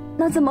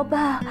那怎么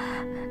办啊？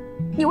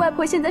你外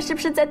婆现在是不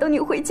是在等你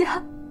回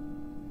家？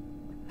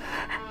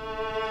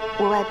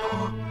我外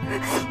婆，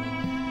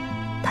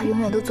她永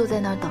远都坐在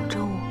那儿等着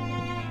我。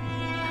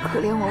可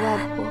怜我外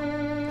婆，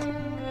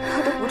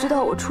她都不知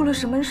道我出了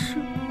什么事。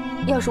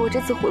要是我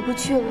这次回不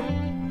去了，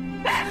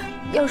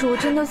要是我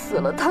真的死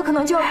了，她可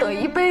能就要等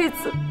一辈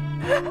子。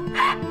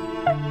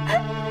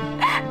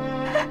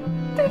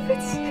对不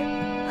起。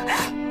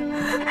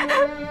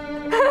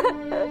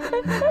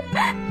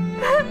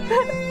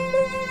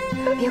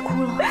别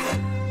哭了。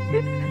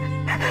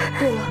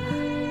对了，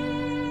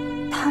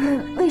他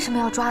们为什么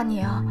要抓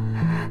你啊？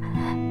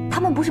他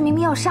们不是明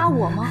明要杀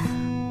我吗？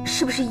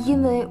是不是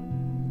因为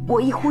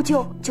我一呼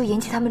救就引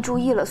起他们注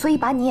意了，所以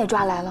把你也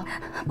抓来了？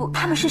不，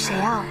他们是谁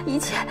啊？一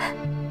切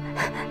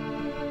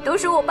都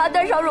是我爸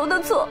段少荣的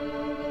错。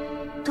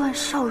段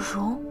少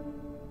荣？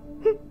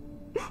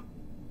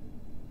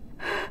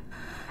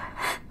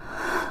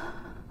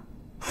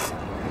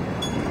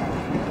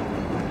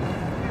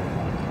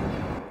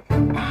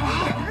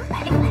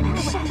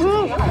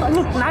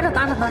拿着。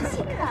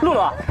露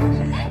露，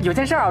有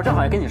件事我正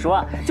好要跟你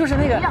说，就是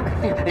那个，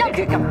让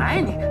开，干嘛呀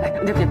你？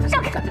别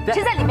让开，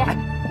谁在里面？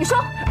你说。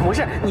不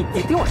是你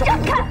听我说。让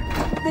开！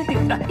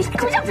你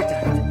给我让开！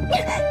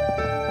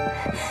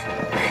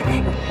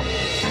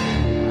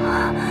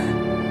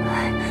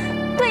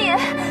段爷，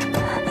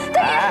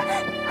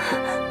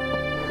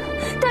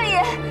段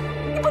爷，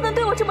你不能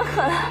对我这么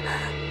狠。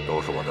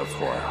都是我的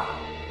错呀，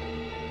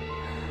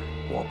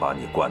我把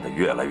你惯得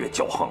越来越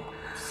骄横了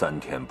，3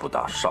天不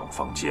打上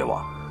房揭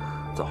瓦。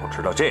早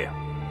知道这样，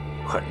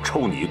狠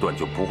抽你一顿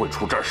就不会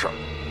出这事儿。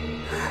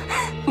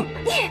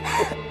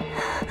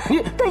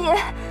你段爷，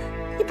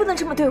你不能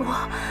这么对我，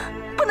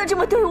不能这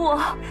么对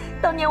我。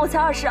当年我才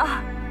22，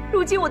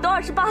如今我都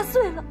28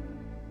岁了，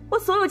我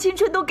所有青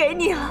春都给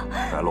你了。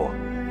白露，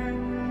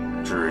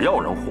只要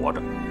人活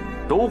着，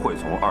都会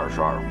从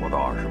22活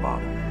到28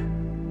的。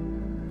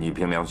你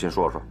凭良心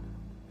说说，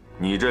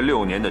你这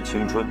6年的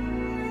青春，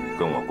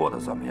跟我过得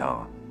怎么样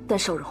啊？段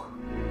少荣，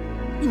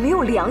你没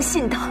有良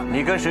心的。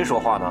你跟谁说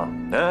话呢？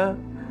哎，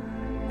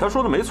他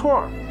说的没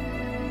错，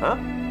啊。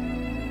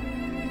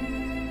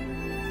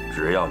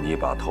只要你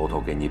把偷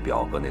偷给你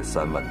表哥那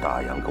3万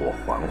大洋给我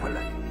还回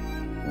来，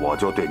我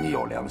就对你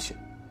有良心。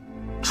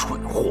蠢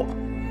货，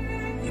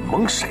你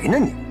蒙谁呢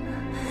你？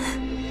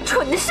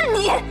蠢的是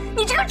你，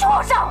你这个畜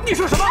生！你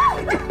说什么？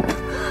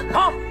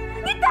啊！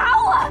你打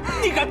我！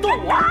你敢动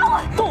我？打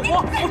我！动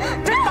我！我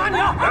真打你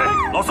啊！哎，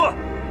老孙，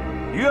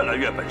你越来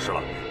越本事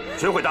了，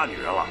学会打女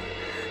人了。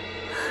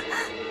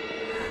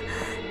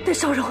段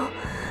少荣，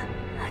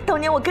当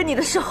年我跟你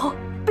的时候，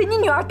比你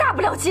女儿大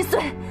不了几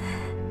岁。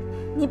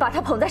你把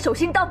她捧在手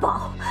心当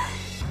宝，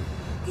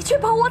你却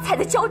把我踩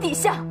在脚底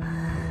下。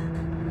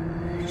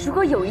如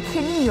果有一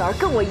天你女儿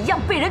跟我一样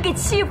被人给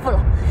欺负了，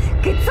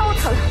给糟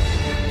蹋了，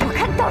我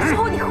看到时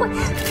候你会……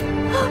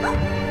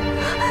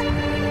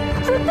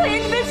段爷，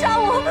你别杀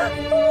我，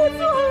我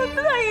错了，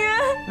段爷。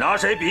拿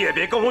谁比也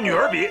别跟我女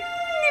儿比。你别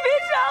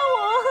杀我。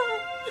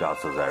下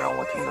次再让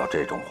我听到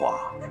这种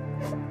话，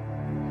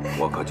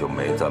我可就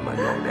没这么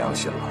有良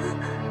心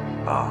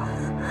了，啊！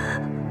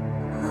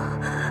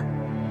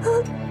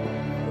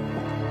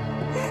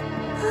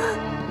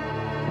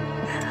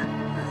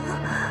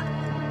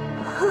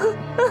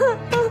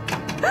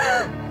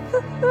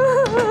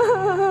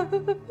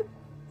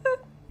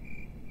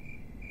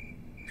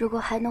如果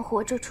还能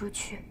活着出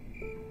去，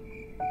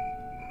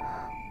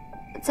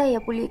再也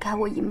不离开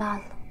我姨妈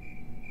了。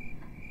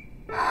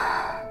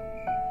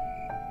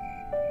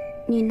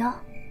你呢？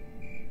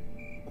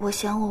我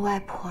想我外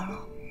婆了，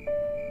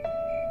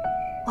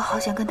我好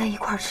想跟她一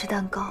块儿吃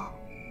蛋糕。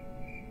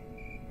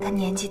她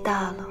年纪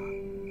大了，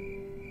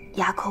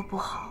牙口不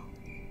好，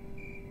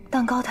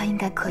蛋糕她应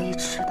该可以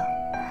吃的。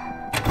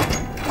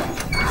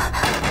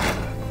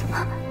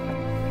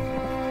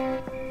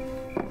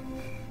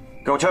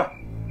给我去！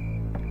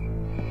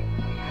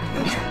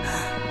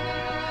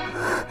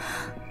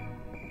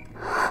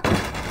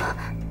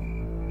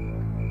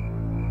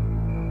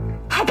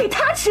还给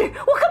他吃，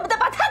我恨不得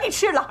把他给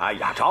吃了。哎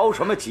呀，着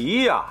什么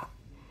急呀？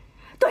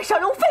段少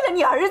荣废了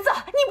你儿子，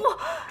你不……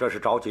这是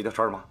着急的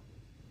事吗？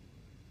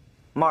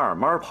慢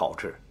慢炮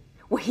制。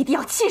我一定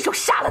要亲手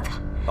杀了他。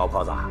老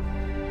婆子，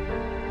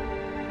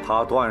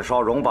他段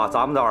少荣把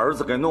咱们的儿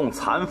子给弄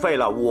残废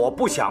了，我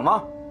不想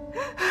吗？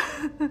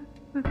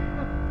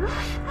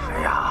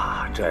哎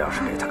呀，这要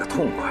是给他个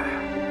痛快，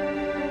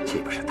岂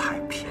不是太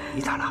便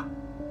宜他了？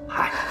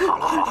哎，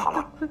好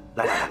了，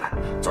来，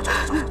走，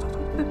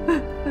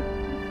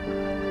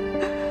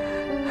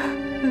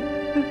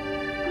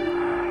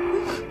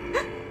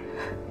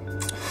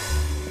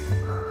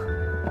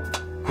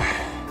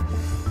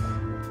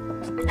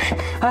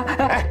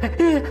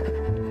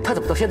他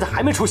怎么到现在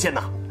还没出现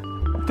呢？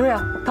对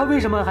啊，他为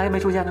什么还没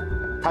出现呢？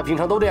他平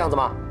常都这样子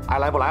吗？爱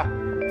来不来，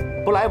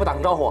不来也不打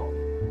声招呼。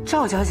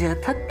赵小姐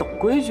她懂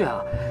规矩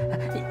啊，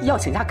要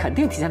请假肯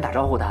定提前打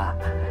招呼的。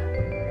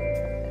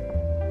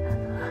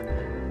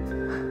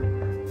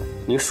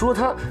你说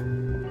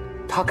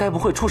他该不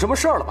会出什么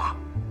事儿了吧？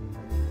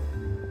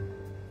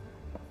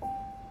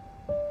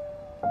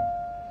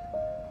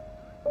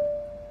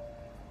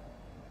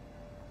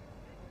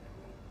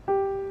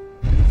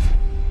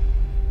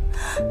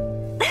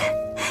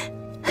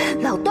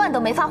老段都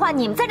没发话，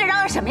你们在这嚷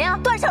嚷什么呀？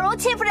段少荣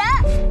欺负人！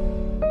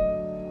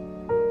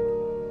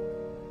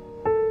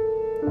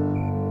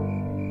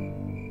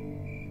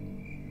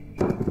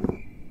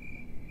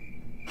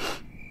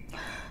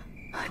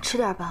吃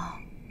点吧，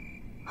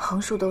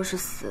横竖都是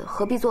死，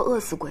何必做饿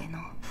死鬼呢？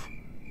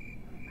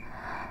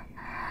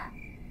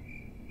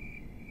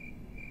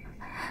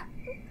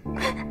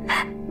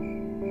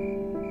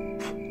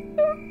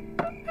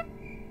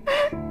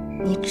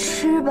你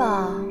吃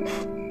吧，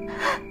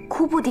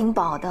哭不顶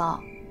饱的，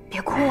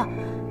别哭了，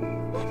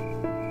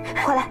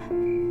快来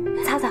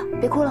擦擦，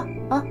别哭了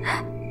啊！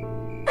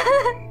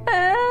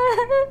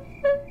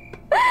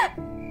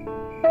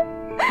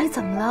你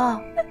怎么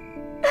了？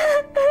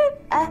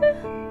哎，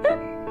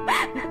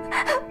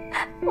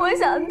我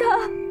想他，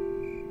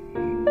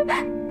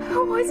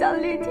我想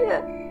李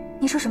天。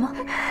你说什么？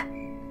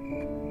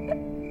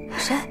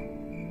谁？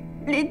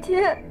李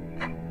天，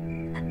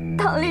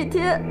唐李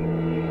天。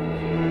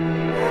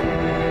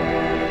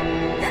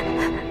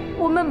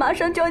我们马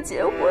上就要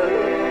结婚了，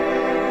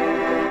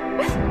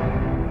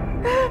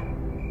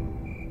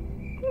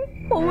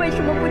我为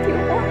什么不听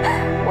话？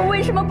我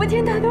为什么不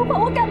听他的话？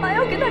我干嘛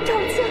要跟他吵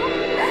架？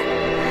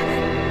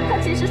他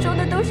其实说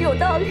的都是有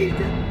道理的。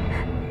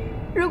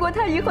如果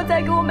他以后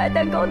再给我买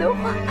蛋糕的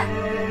话，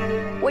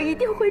我一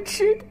定会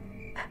吃的，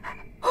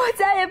我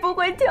再也不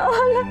会挑了。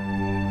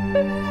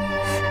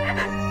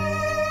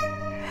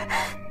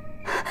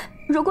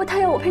如果他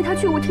要我陪他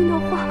去舞厅的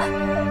话，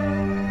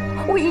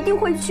我一定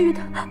会去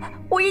的，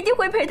我一定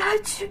会陪他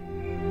去。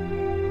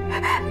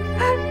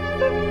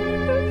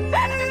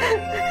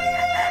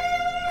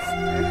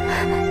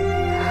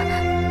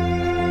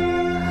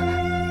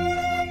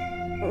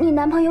你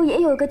男朋友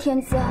也有一个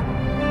天资啊？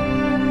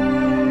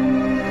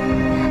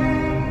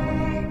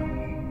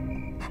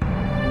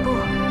不，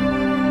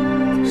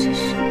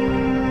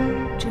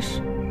这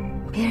是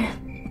别人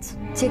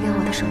借给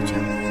我的手绢。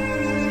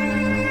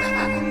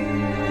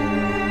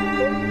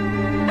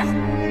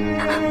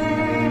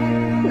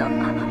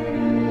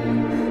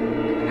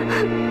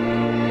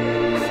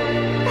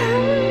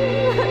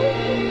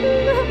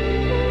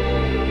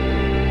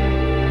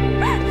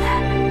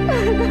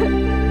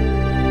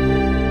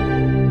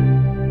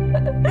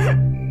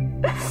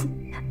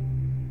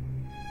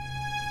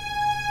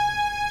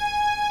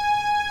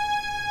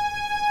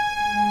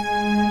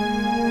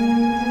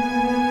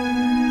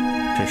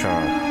这事儿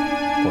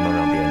不能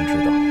让别人知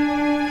道。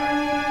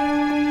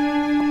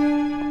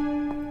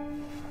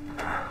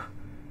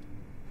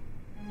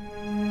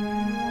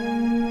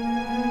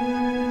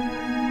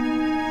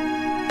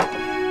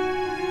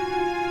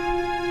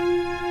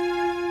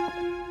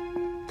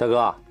大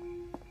哥，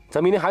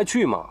咱明天还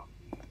去吗？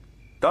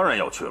当然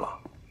要去了。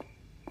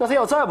那他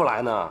要再不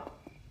来呢？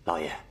老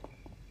爷，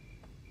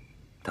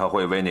他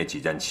会为那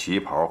几件旗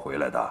袍回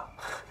来的。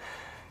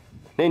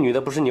那女的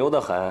不是牛得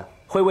很，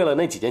会为了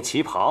那几件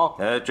旗袍？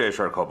哎，这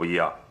事儿可不一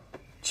样。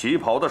旗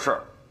袍的事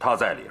儿她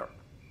在理儿，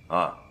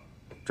啊，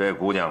这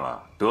姑娘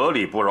啊得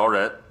理不饶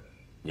人，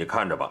你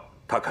看着吧，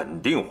她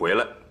肯定回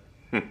来。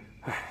哼，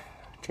哎，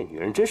这女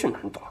人真是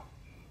难懂。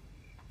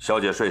小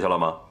姐睡下了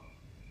吗？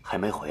还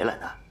没回来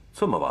呢。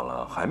这么晚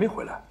了还没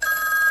回来？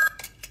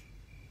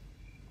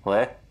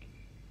喂，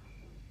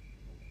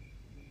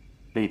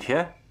李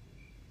天，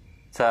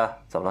在啊？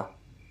怎么了？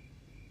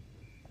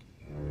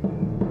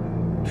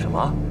什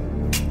么？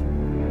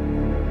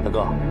大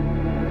哥，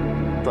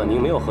段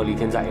宁没有和李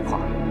天在一块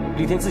儿，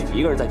李天自己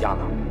一个人在家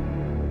呢。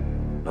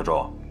老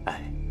周，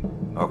哎，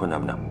二坤他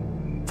们呢？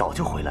早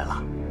就回来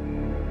了。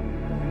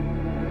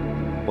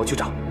我去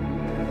找。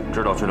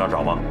知道去哪儿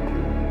找吗？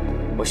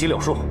我西柳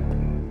树。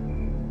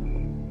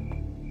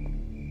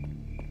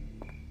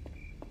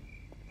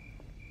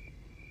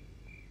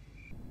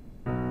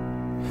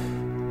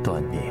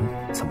段宁？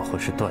怎么会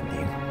是段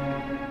宁？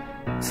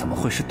怎么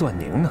会是段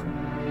宁呢？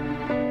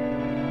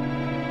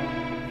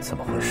怎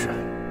么回事？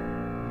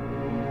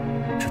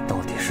这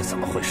到底是怎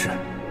么回事？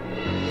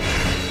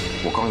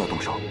我刚要动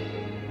手，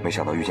没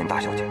想到遇见大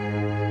小姐。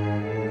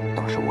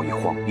当时我一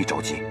慌一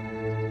着急，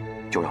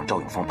就让赵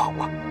永芳跑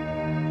了。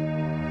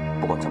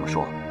不管怎么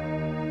说，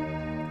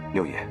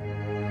六爷，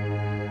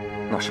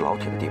那是老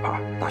铁的地盘，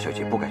大小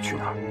姐不该去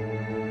那儿。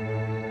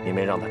你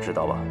没让他知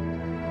道吧？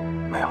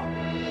没有。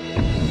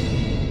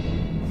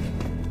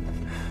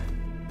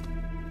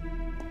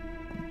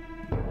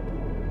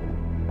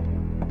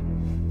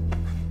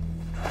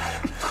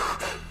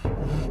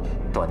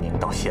段宁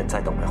到现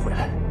在都没回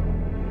来。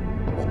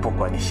我不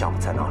管你项目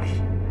在哪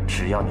里，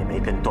只要你没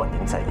跟段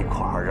宁在一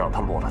块儿，让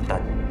他落了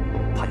单，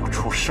他要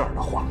出事儿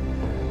的话，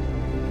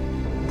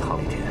唐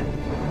立天，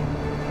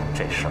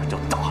这事儿就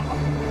大了。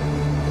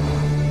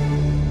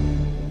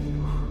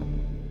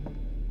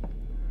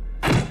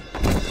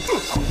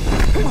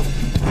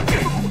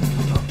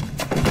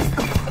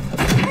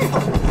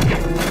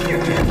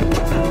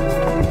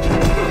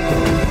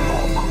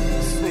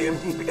四爷，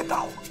你别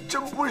打我，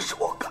真不是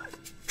我干的。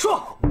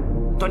说，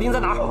段宁在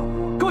哪儿？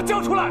给我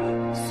交出来！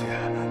四爷，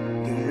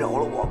你饶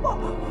了我吧。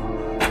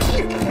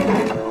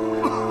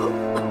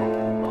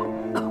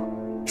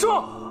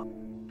说。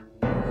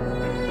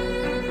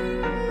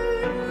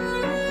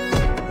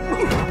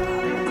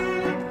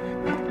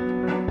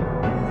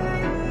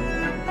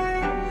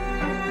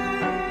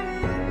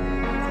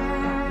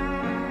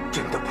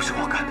真的不是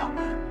我干的。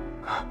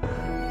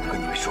我跟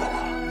你们说过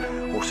了，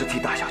我是替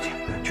大小姐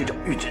去找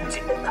玉珍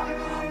姐的。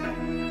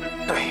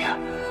对呀，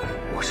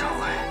我上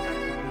回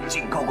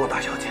警告过大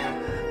小姐，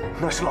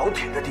那是老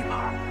铁的地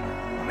盘。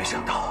我没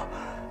想到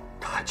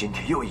她今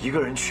天又一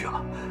个人去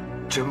了，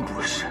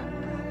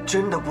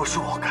真的不是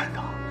我干的，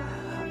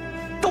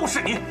都是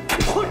你，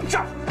混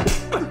账！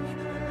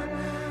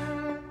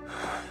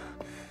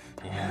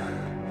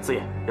四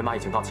爷，人马已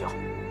经到齐了。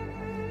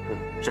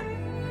是。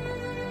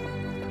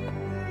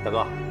大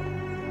哥。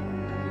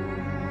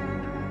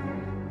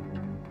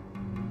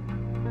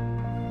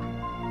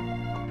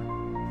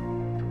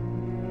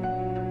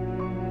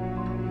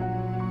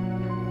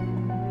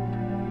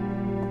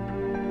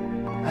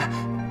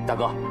大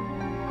哥，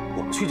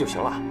我们去就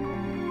行了。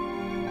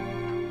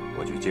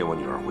我去接我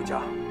女儿回家。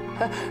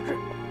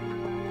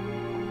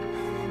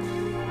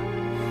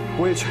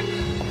我也去。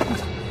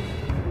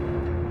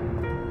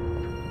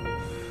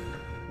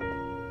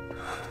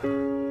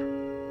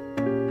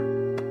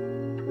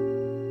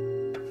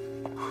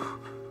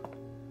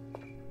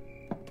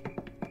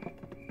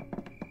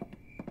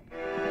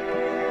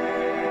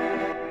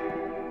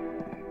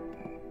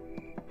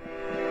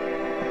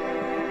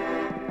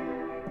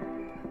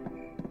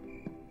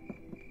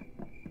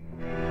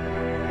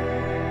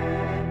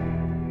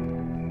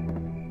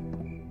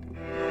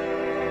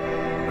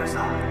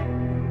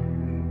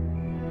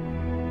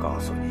告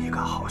诉你一个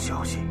好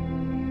消息，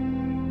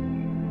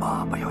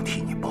爸爸要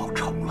替你报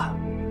仇了。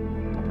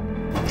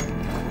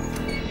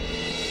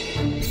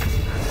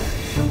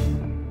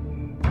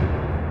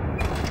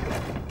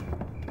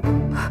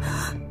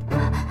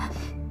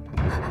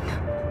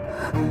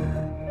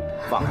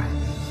放开！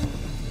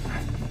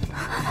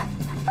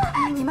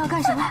你们要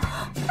干什么？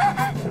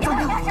放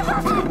开我！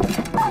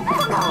放开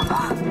我！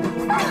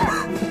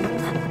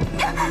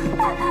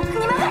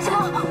你们干什么？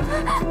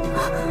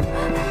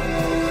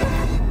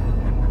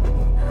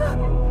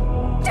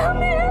救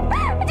命！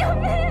救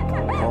命！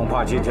恐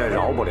怕今天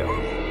饶不了你。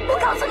我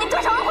告诉你，多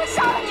少人会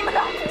杀了你们的！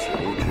求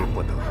之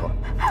不得。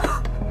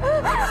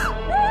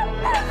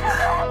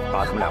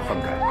把他们俩分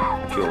开，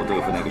就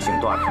对付那个姓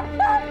段的。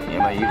你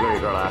们一个一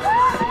个来。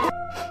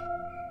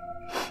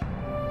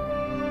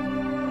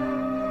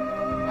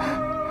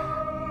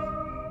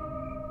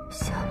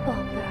小宝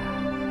贝儿，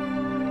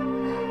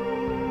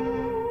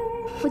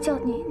我叫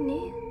妮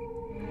妮，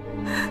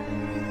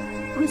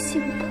我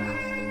姓段。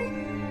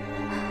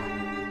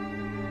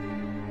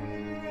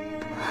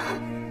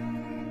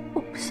我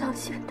不想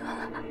姓段，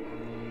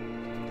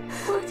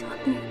我叫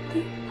妮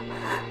妮。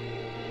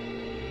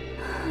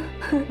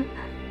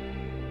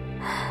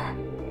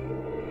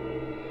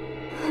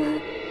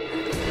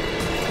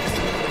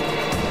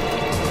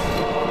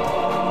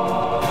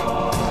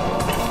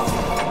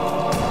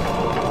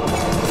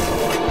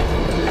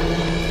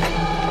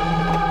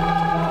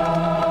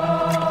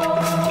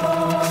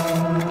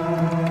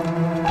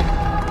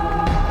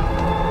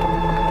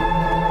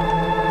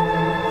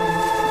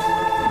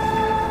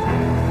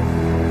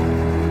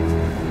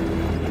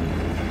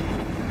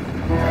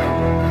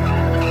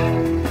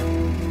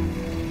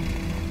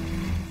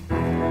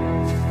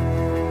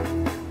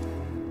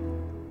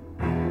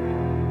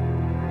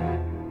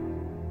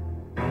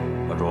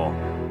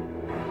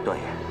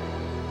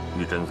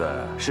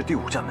是第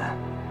5站门，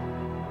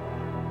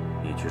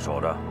你去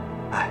守着。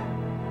哎，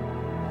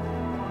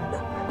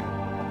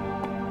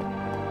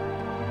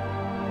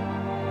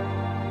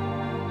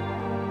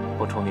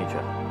我冲进去，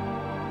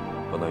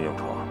不能硬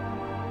闯，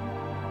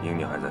宁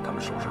宁还在他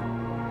们手上。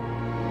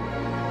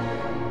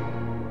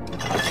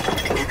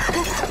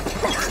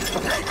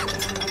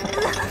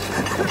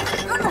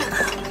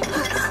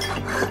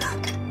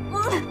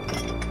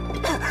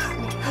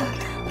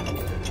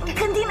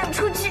肯定能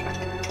出去，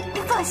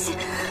你放心。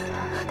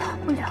逃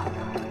不了了，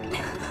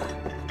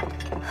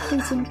已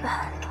经晚了。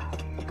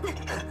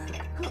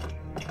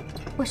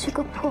我是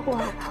个破娃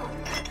娃。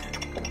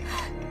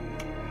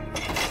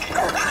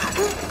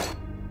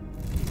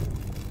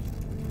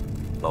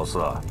老四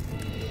啊，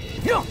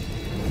哟！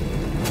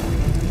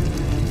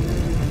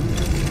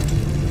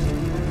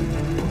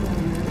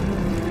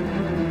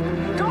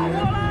着火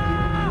了！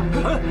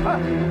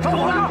着火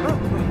了！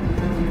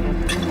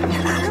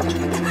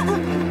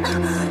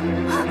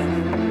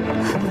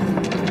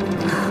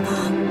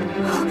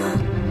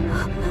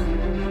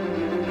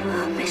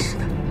没事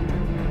的，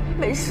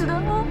没事的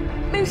啊，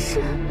没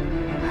事，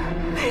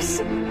没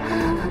事。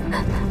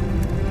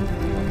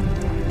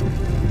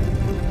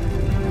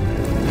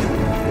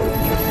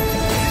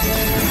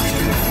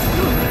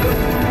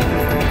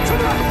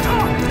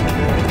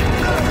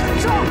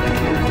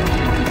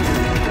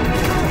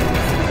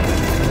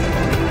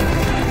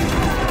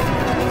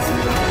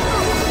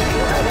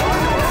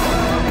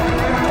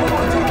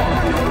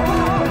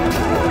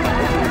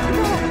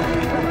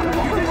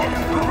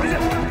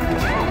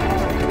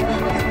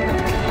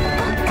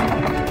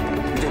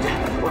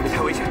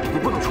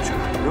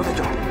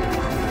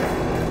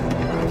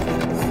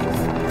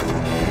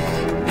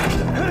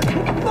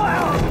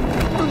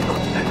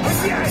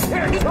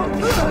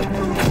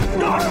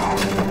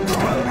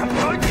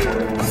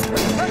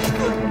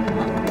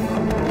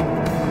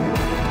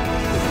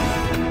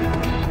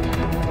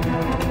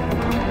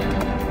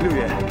六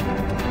爷，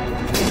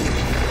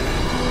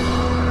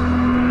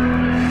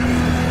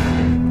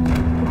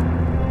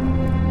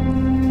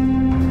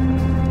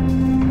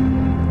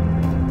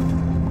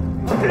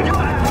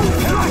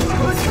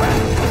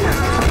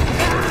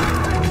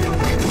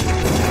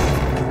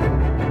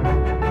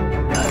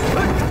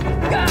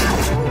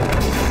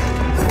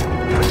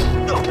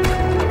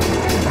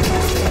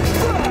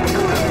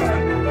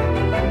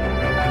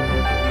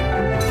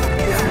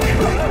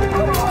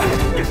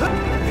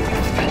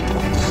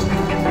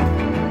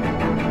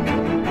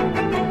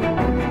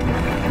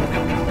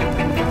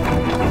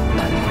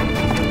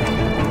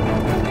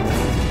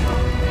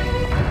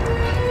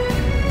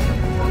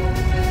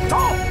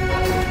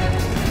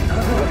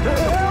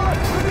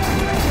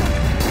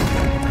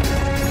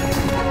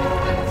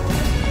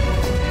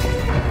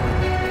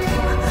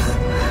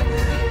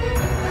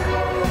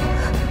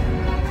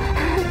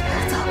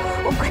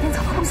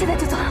现在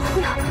就走，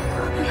不要带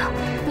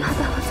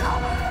我走，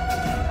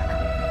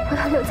我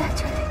要留在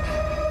这里，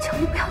求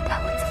你不要带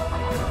我走。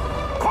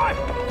快！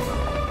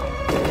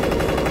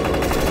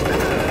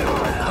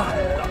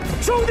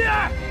兄弟！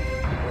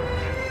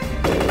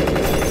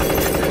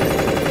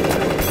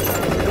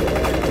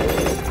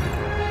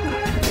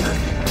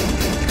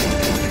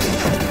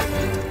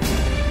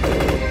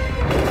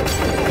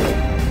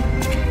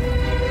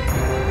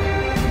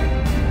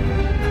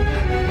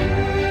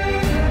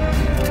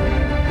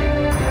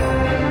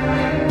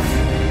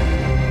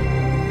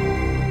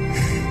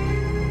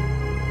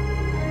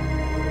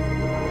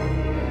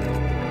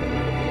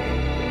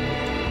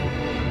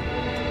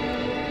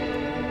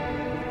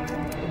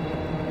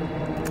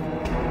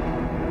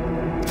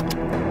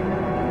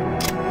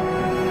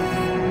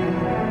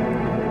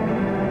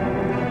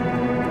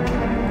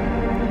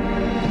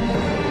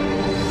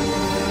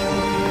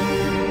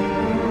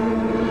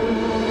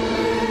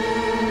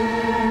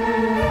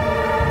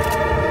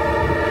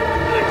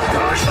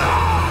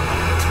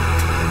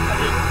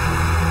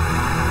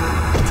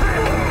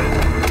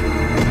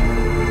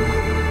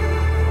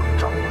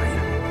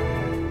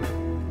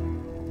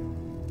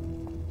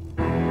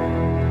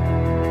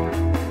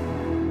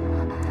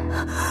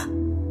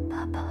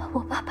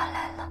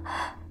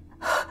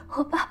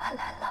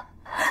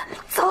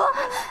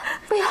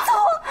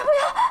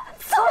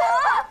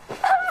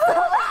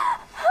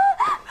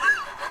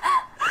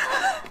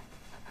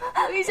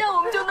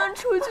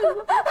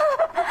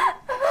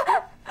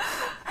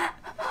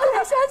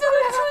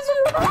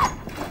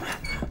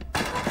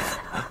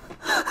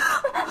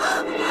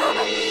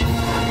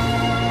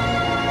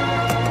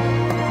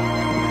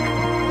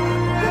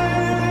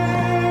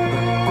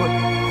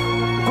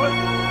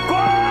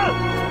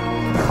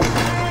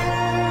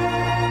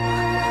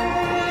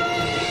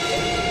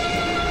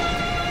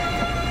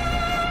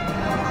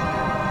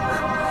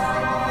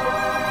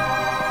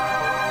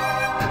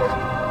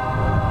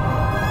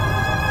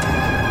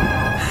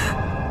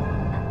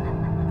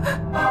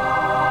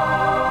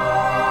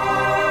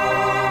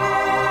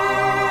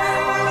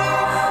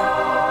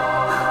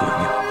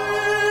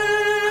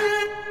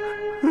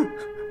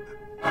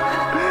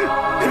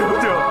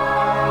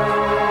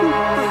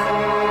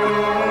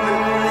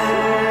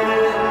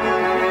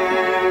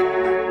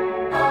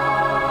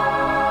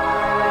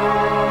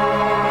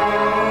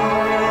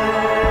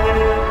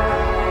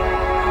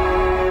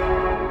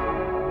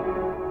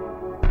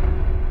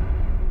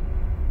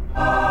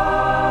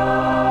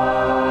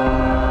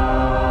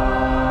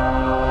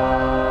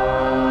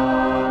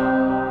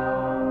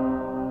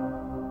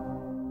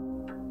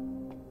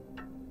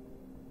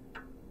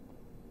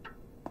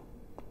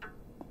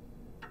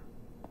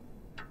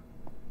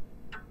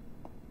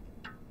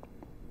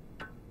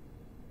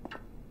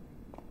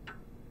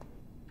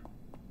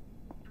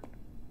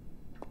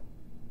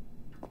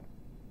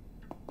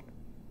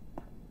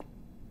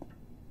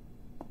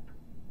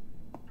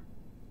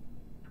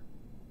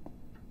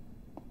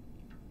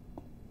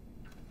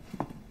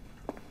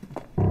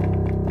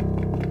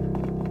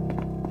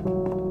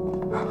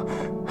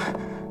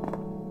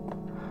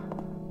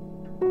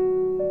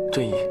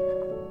振义，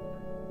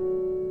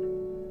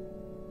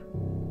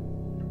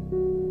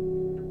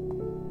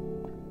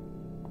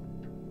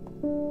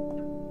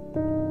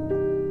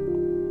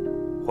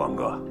黄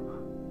哥，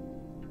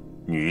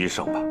女医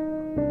生吧。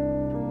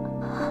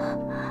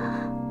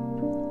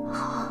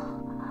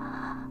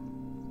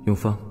永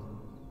芳，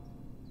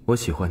我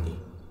喜欢你，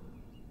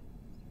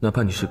哪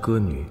怕你是歌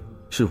女，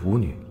是舞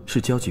女，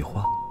是交际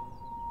花，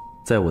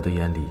在我的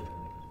眼里，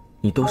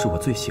你都是我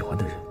最喜欢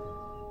的人。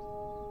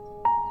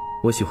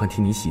我喜欢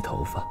替你洗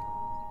头发，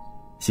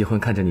喜欢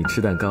看着你吃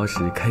蛋糕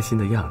时开心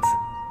的样子。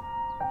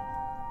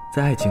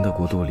在爱情的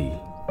国度里，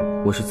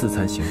我是自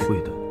惭形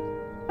秽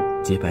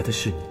的，洁白的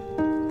是你。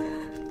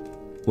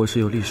我是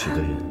有历史的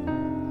人，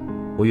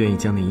我愿意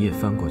将那一页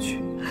翻过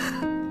去，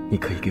你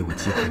可以给我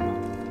机会吗？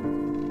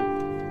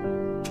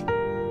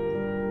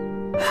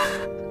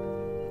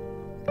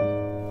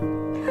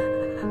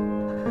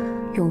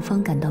永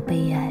芳感到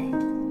悲哀，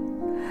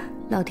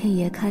老天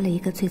爷开了一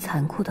个最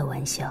残酷的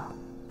玩笑，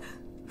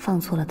放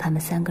错了他们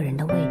3个人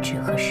的位置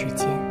和时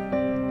间。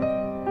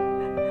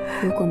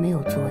如果没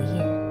有昨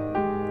夜，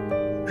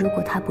如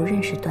果他不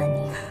认识段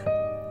宁，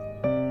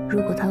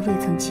如果他未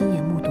曾亲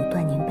眼目睹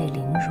段宁被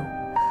凌辱，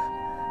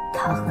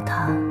他和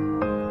他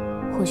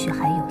或许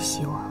还有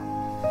希望。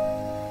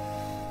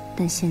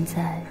但现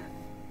在，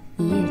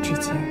一夜之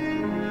间，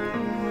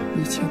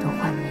一切都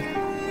幻灭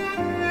了。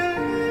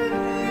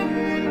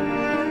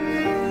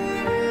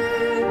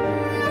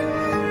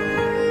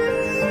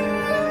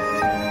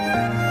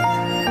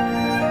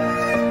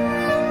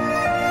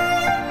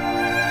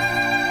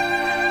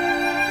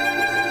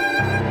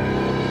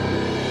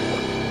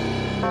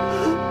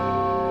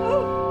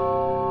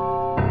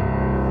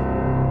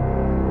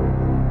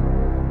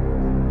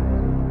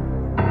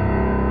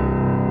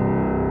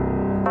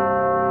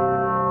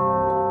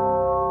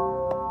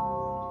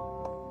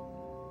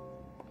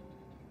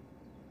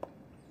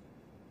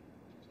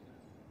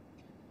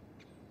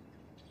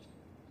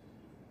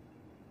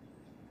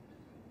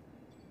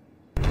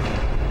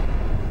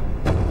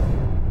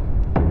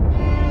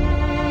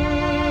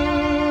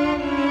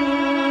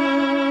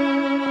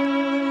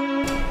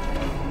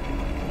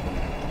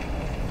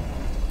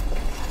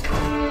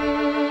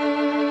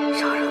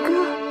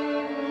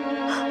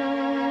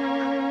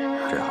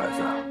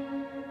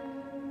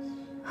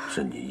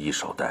是你一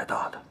手带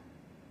大的，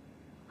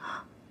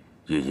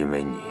也因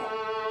为你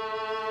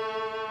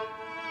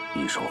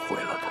一手毁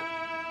了他。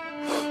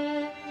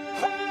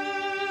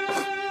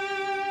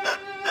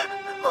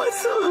我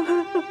错了，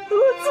我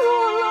错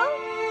了，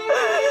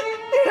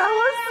你让我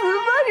死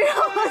吧，你让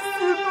我死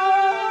吧！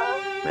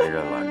没人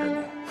拦着你，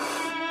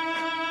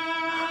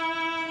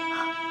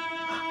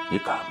你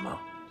敢吗？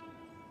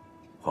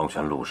黄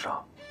泉路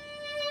上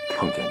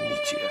碰见你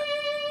姐，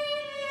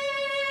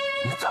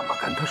你怎么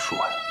跟她说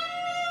呀？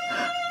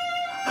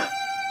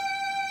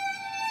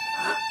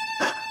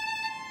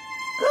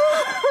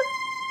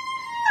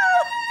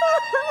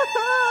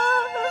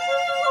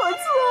我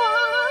错了，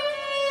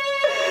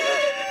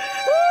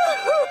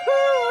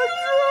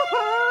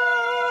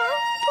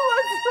我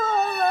错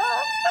了。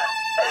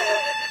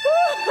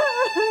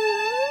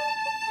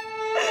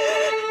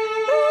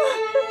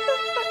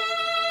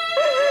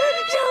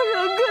少荣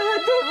哥，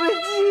对不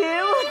起，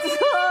我错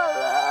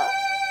了，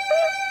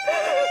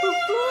我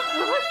错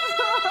了。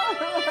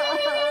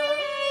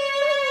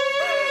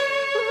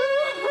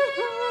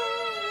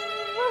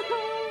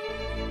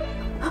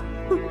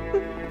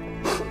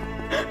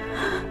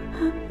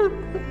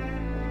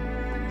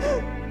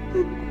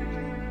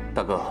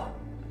大哥，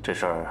这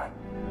事儿，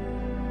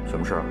什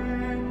么事儿？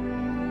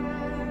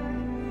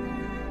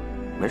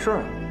没事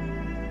啊。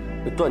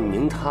段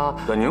宁他，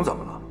段宁怎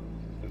么了？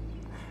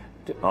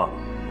啊，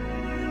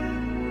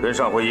跟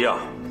上回一样，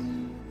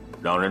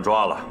让人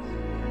抓了。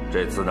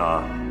这次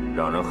呢，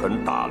让人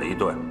狠打了一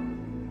顿。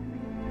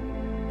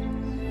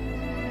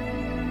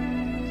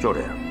就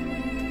这样，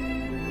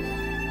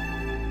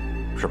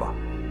是吧？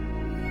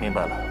明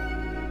白了。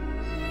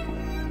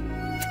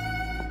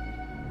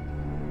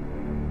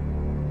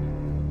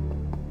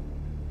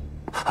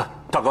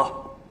大哥，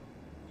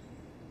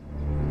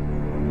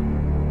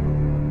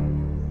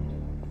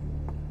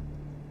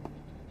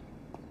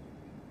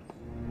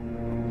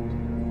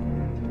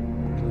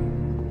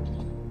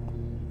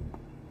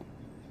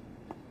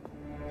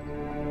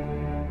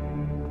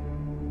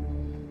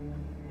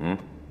嗯，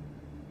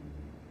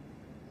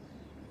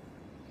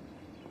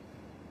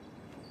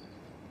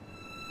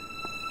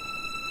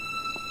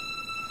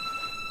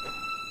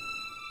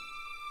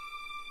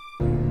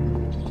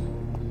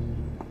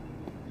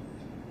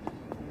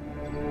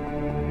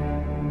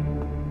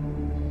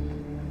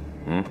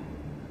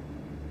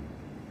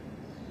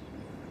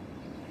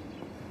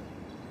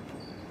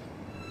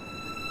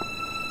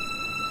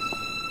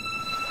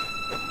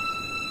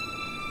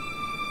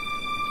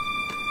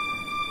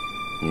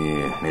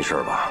你没事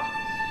吧？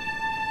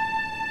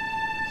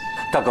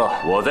大哥，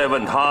我在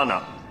问他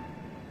呢。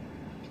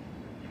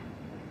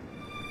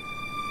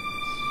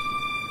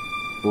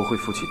我会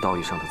负起道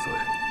义上的责任。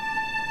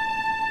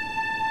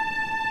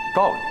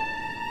道义？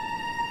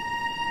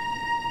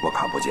我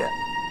看不见。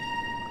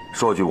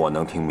说句我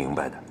能听明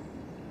白的。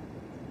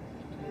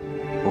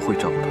我会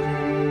照顾他。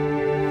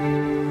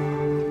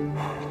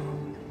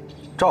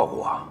照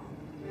顾啊？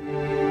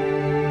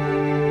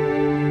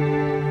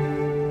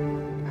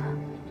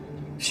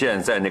现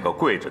在那个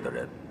跪着的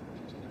人，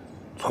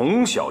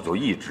从小就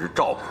一直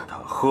照顾他、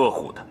呵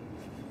护他。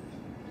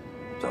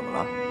怎么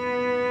了？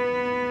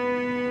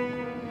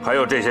还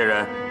有这些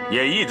人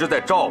也一直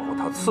在照顾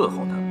他、伺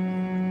候他。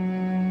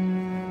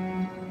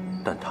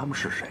但他们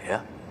是谁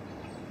呀？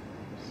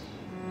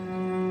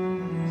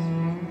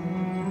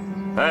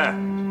哎，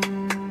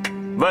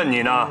问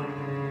你呢，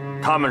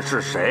他们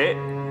是谁？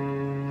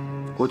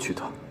我娶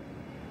她，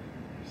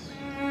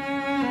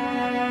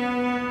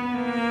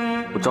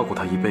我照顾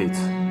她一辈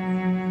子，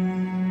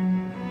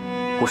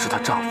我是她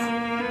丈夫。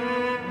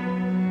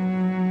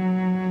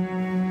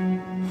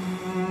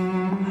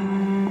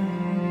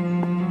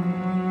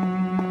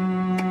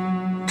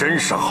真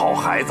是好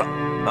孩子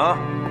啊！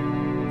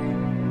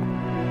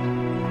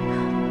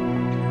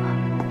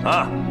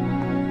啊，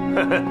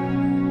呵呵。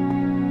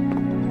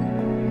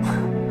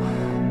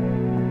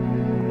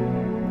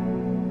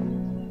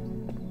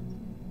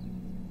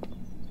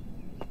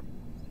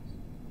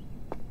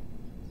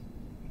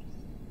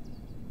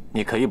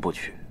你可以不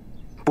娶，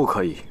不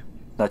可以。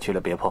那娶了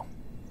别碰。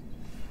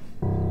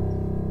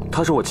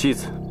她是我妻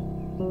子，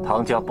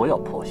唐家不要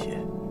破鞋。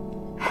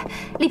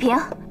丽萍，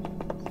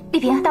丽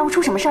萍，大屋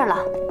出什么事儿了？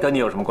跟你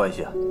有什么关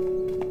系啊？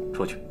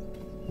出去。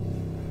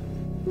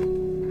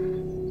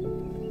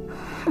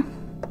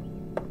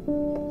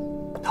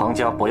唐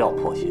家不要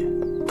破鞋。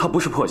她不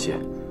是破鞋，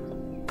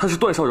她是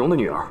段少荣的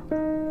女儿，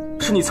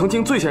是你曾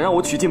经最想让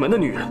我娶进门的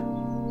女人。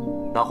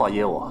拿话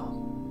噎我。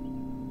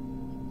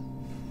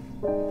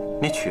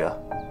你娶啊！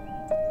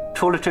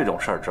出了这种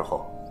事儿之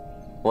后，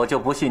我就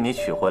不信你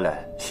娶回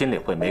来心里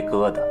会没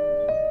疙瘩。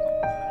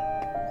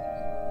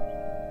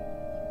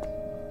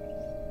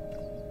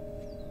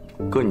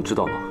哥，你知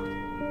道吗？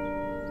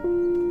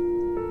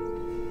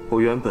我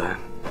原本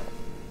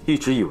一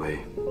直以为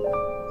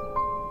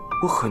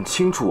我很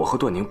清楚我和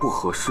段宁不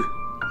合适，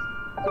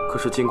可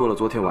是经过了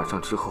昨天晚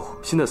上之后，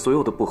现在所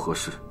有的不合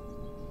适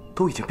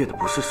都已经变得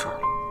不是事儿了。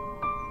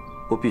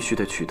我必须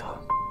得娶她，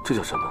这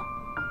叫什么？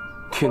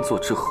天作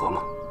之合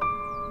吗？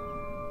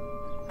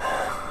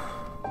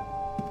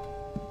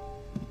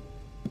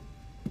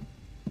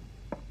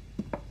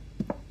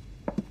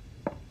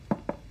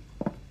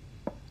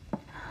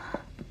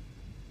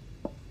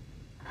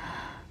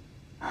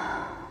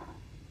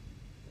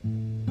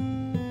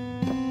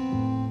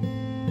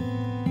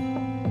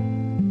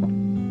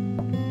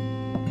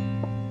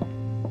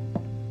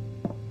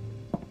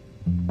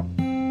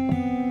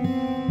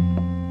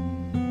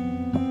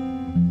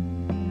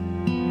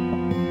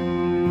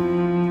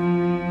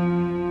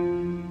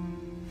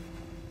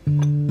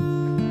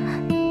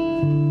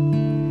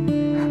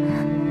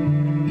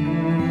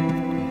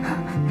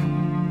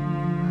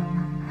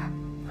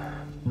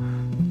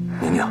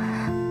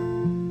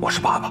我是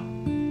爸爸，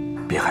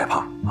别害怕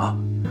啊！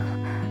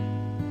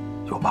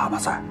有爸爸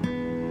在，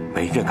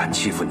没人敢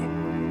欺负你。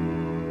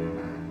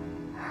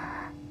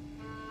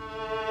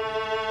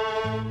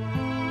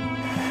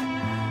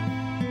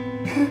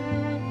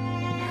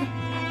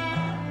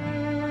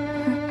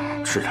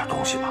吃点东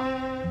西吧。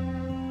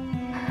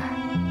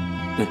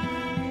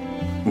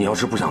你要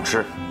是不想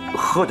吃，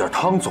喝点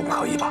汤总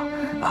可以吧？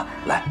啊，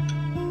来，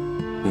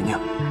宁宁，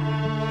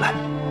来。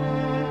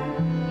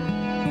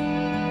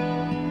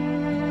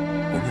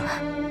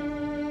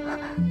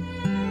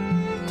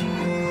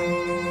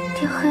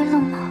天黑了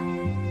吗？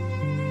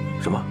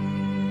什么？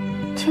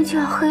天就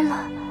要黑了。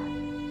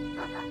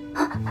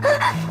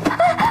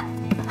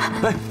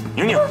哎，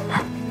宁宁，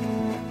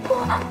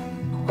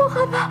我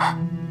害怕，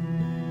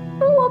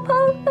我怕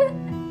黑。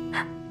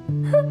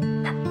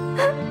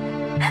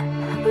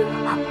不要。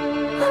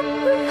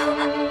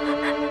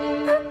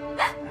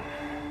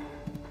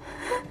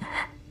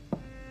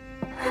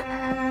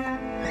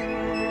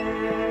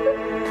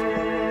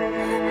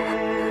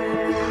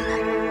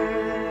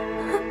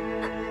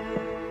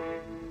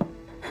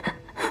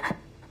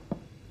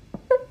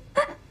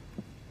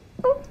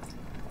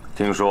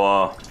听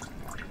说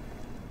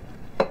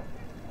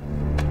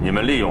你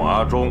们利用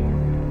阿忠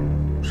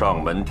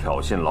上门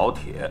挑衅老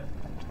铁，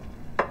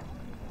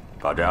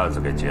把这案子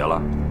给结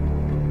了。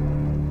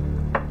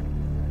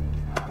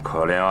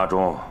可怜阿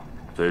忠，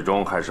最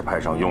终还是派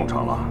上用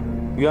场了。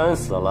冤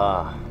死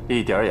了，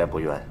一点也不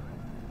冤。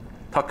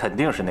他肯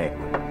定是内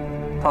鬼，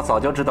他早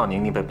就知道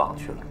宁宁被绑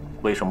去了，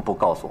为什么不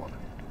告诉我呢？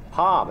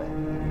怕呗。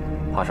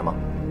怕什么？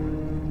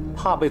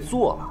怕被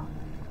做了。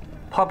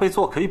怕被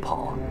做可以跑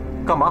啊。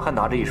干嘛还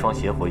拿着一双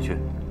鞋回去？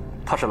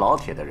他是老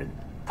铁的人，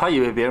他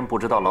以为别人不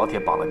知道老铁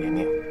绑了宁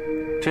宁。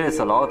这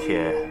次老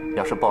铁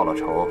要是报了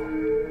仇，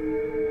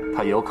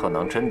他有可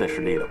能真的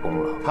是立了功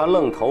了。他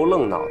愣头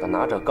愣脑的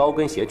拿着高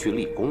跟鞋去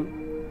立功，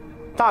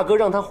大哥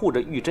让他护着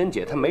玉珍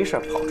姐，他没事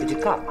跑出去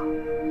干嘛？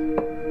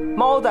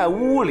猫在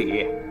屋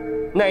里，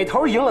哪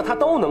头赢了他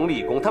都能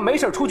立功，他没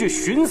事出去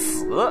寻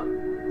死。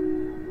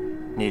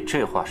你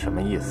这话什么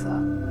意思啊？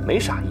没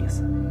啥意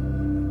思。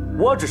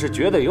我只是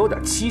觉得有点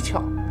蹊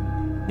跷。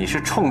你是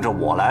冲着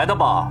我来的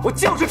吧？我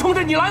就是冲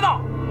着你来的。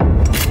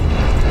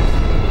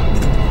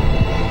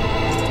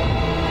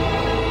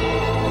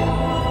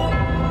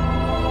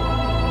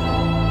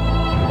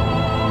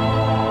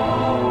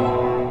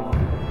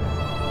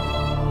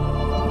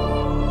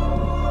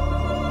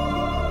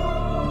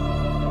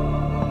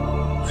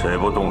谁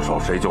不动手，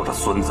谁就是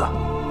孙子。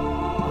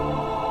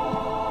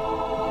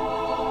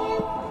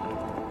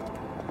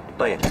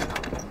段爷，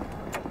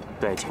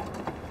段爷请。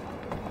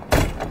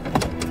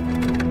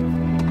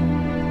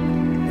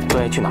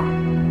段爷去哪儿？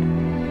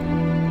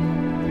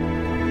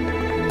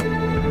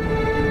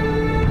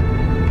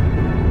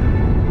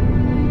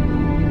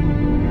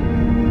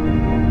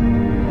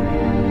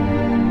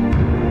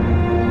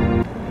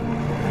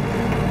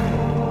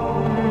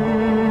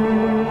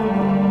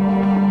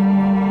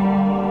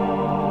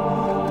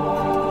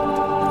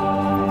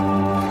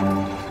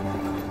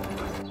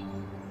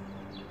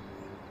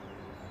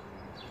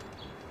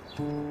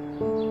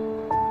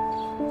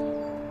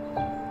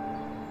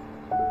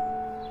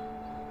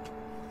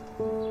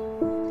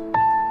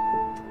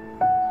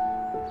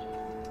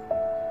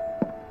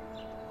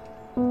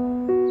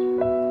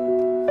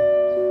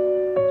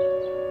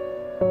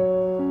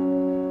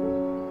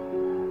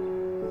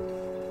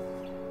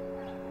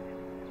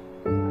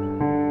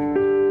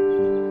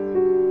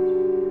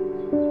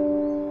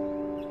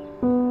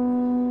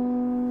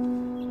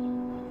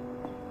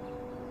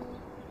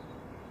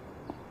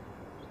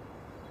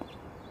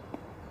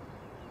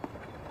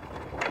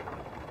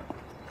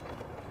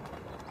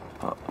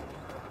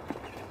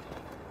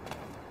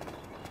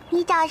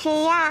你找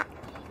谁呀？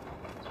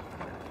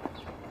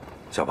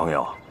小朋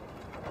友，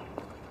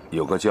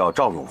有个叫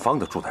赵永芳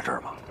的住在这儿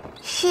吗？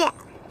是。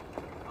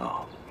啊，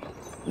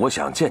我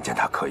想见见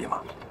他，可以吗？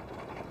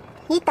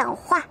你等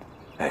会儿。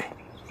哎，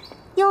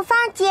永芳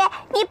姐，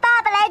你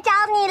爸爸来找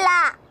你了。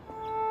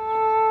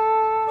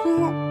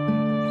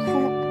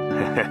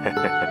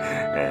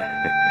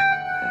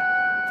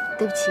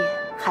对不起，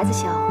孩子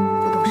小，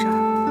不懂事儿。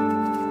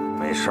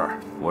没事儿，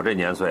我这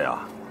年岁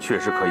啊，确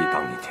实可以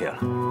当你爹了。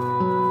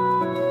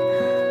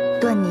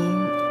段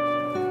宁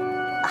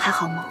还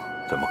好吗？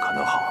怎么可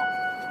能好？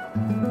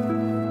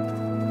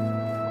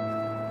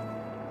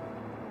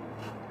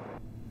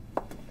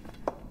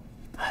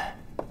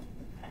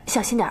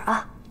小心点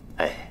啊！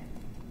哎，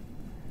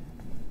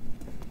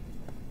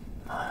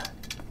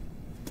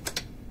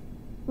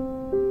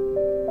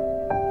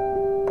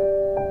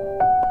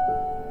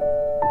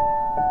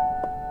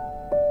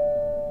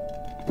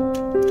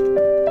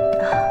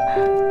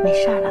没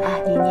事了啊，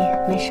妮妮，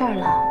没事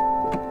了。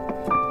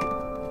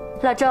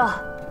老周，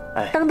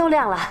灯都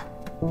亮了。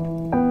妮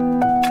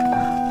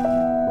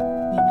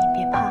妮，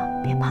别怕，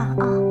别怕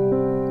啊！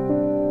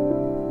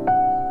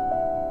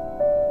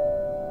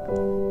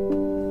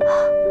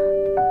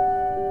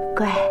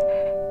乖，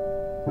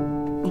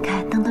你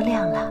看灯都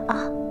亮了啊，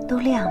都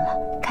亮了，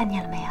看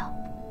见了没有？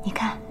你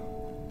看，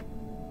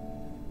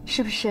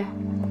是不是？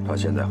他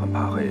现在很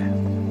怕黑，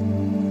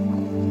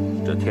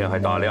这天还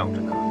大亮着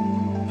呢，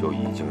就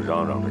已经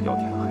嚷嚷着要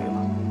天黑了。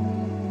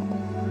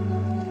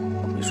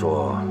你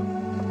说，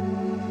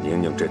宁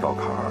宁这道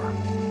坎儿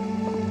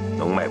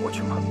能迈过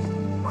去吗？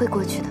会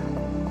过去的。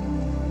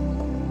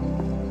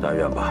但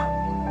愿吧。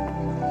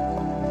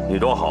你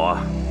多好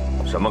啊，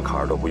什么坎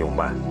儿都不用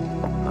迈，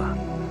啊。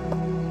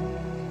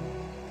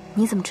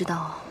你怎么知道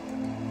啊？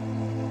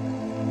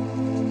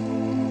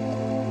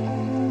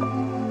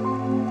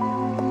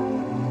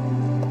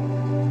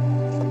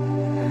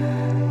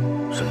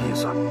什么意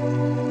思啊？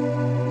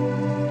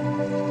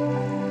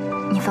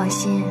你放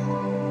心，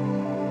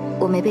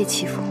我没被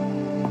欺负。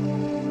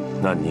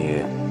那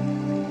你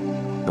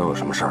能有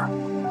什么事儿？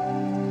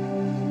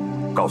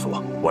告诉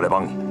我，我来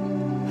帮你。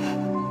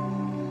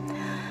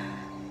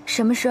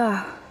什么事儿，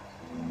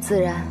自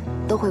然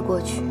都会过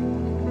去，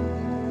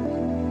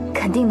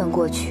肯定能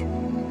过去，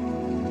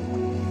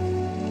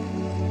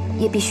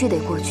也必须得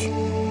过去，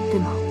对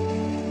吗？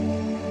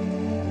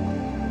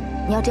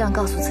你要这样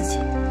告诉自己，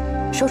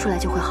说出来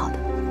就会好的。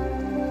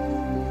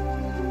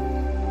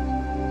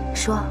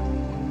说。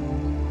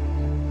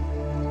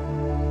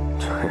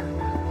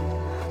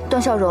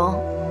段少荣，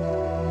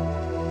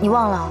你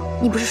忘了？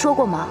你不是说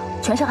过吗？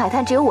全上海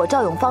滩只有我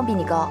赵永芳比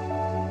你高，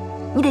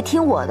你得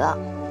听我的。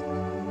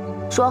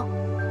说，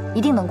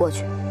一定能过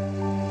去。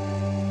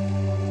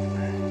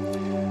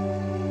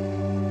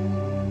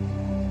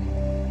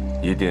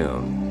一定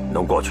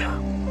能过去。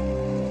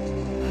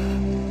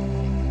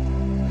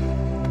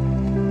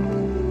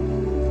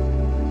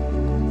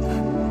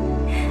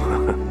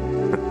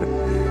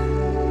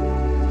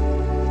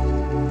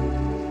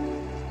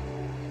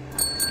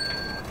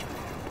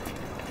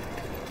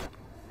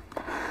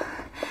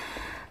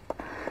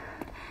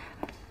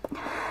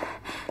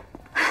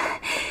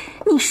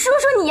你说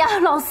说你呀，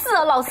老四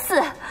啊，老四，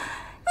你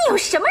有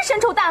什么深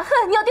仇大恨？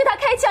你要对他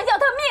开枪要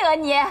他命啊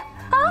你！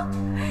啊，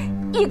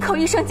一口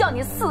一声叫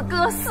你四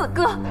哥四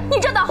哥，你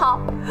这倒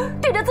好，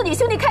对着自己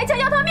兄弟开枪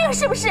要他命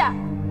是不是？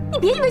你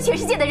别以为全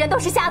世界的人都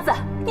是瞎子，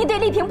你对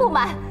丽萍不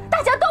满，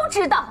大家都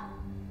知道。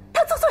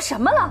他做错什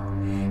么了？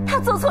他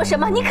做错什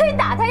么？你可以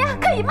打他呀，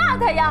可以骂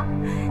他呀。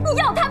你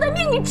要他的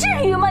命，你至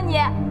于吗你？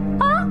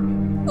啊？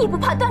你不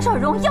怕段少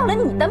荣要了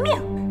你的命？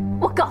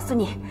我告诉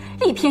你，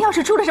丽萍要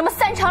是出了什么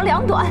三长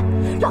两短，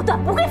老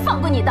段不会放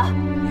过你的，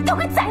他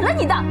会宰了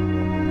你的。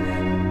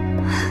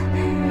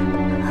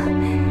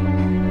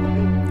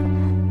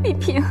丽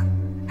萍，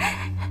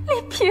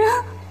丽萍，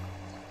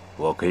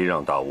我可以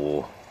让大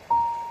屋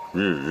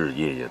日日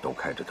夜夜都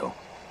开着灯，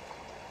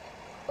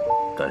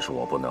但是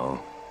我不能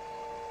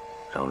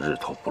让日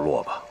头不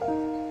落吧？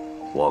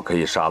我可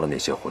以杀了那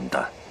些混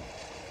蛋，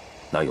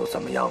那又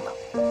怎么样呢？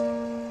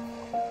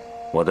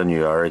我的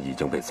女儿已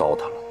经被糟蹋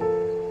了，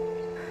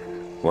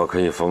我可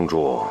以封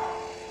住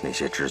那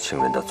些知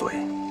情人的嘴，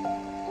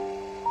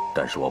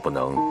但是我不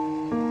能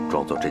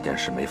装作这件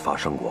事没发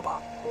生过吧？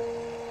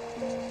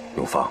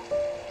永芳，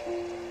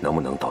能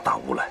不能到大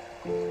屋来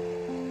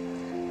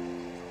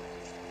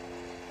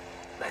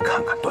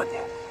看看段宁？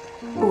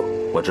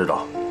我知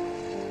道，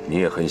你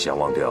也很想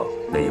忘掉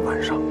那一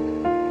晚上。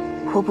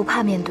我不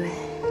怕面对，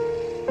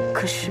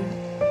可是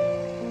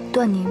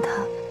段宁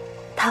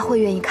他会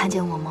愿意看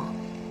见我吗？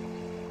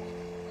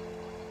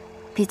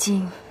毕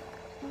竟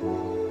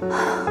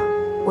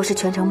我是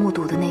全程目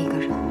睹的那一个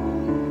人。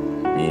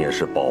你也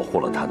是保护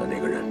了他的那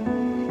个人。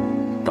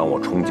当我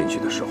冲进去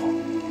的时候，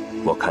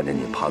我看见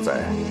你趴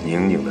在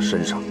宁宁的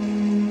身上，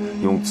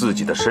用自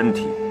己的身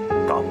体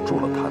挡住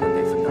了他的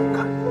那份难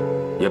堪，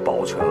也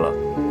保全了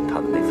他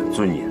的那份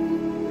尊严。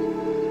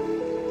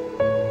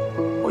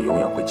我永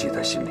远会记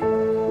在心里。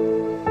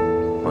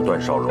我段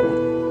少荣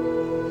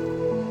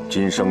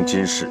今生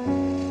今世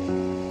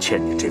欠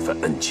你这份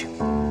恩情。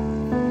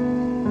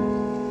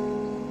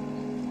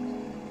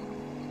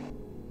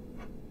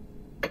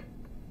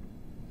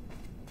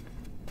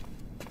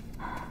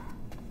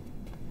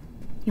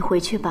你回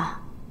去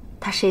吧，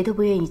他谁都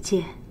不愿意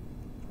见。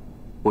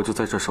我就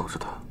在这守着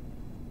他，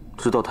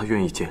直到他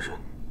愿意见人。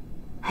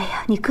哎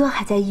呀，你哥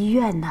还在医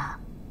院呢。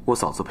我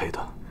嫂子陪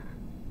他。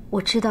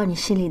我知道你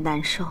心里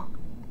难受，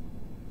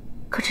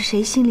可是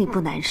谁心里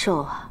不难受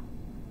啊？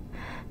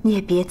你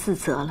也别自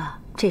责了，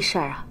这事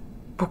儿啊，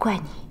不怪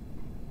你，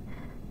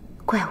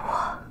怪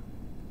我。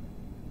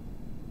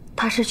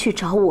他是去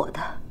找我的，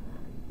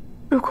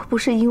如果不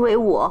是因为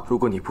我，如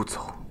果你不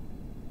走，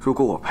如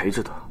果我陪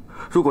着他，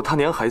如果他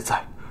娘还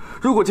在，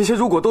如果这些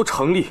如果都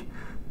成立，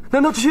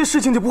难道这些事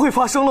情就不会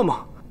发生了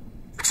吗？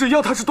只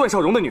要她是段少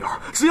荣的女儿，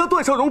只要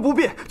段少荣不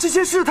变，这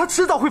些事她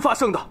迟早会发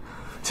生的。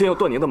先有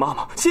段宁的妈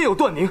妈，先有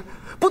段宁，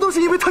不都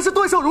是因为她是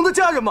段少荣的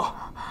家人吗？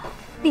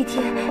丽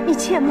天，你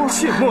切莫，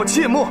切莫，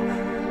切莫！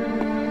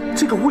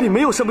这个屋里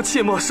没有什么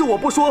切莫，是我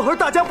不说，而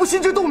大家不心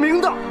知肚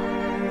明的。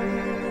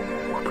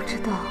我不知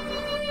道，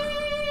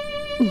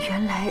你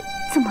原来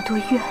这么多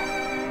怨。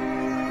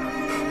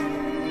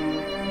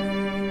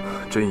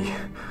真义，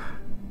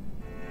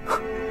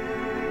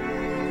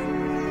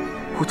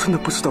我真的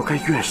不知道该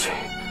怨谁。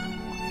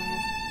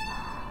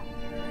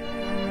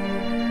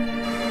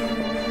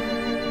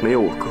没有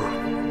我哥，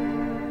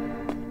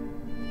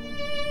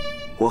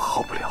我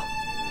好不了；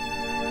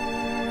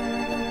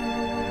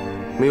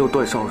没有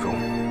段少荣，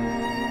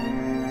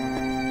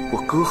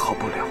我哥好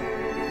不了。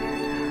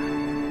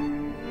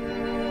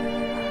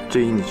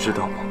真义，你知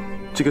道吗？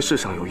这个世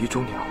上有一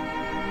种鸟，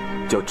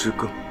叫知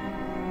更。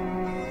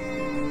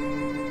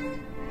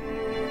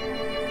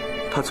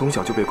他从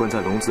小就被关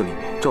在笼子里面，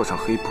罩上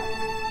黑布，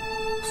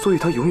所以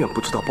他永远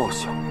不知道报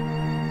晓，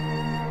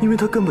因为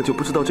他根本就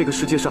不知道这个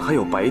世界上还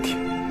有白天。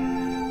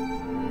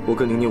我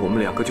跟宁宁，我们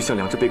两个就像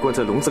两只被关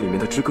在笼子里面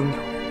的知更鸟，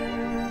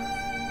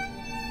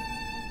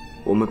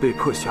我们被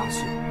迫相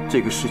信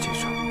这个世界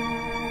上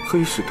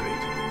黑是对的，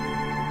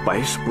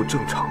白是不正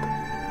常的。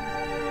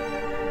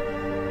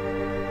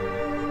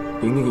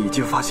宁宁已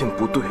经发现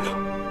不对了，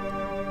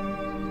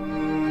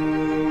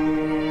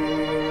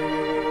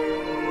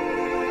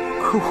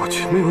可我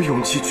却没有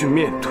勇气去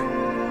面对。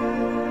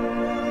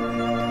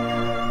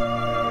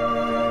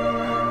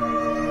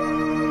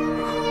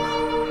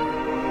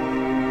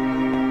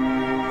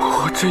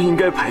我真应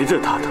该陪着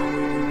他的，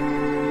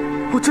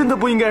我真的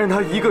不应该让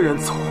他一个人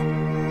走。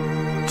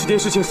这件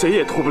事情谁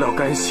也脱不了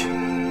干系，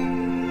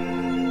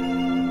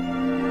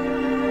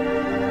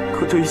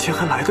可这一切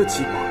还来得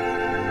及吗？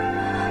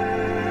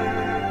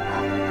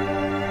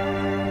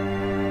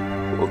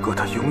我哥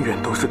他永远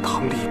都是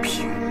唐丽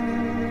萍。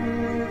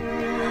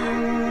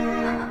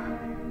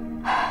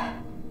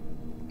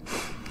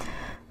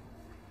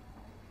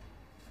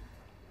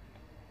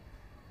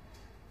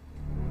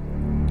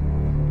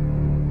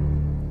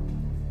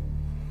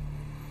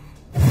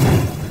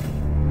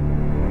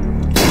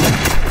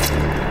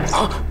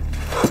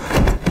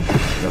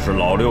要是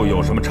老六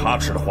有什么差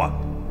池的话，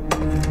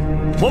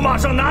我马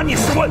上拿你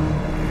试问。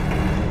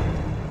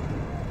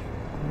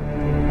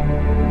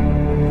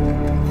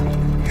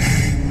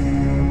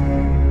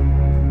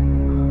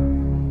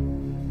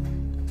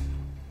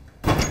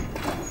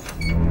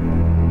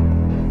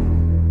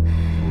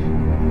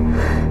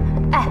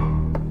哎，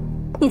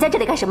你在这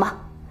里干什么？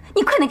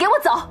你快点给我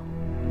走！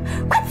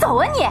快走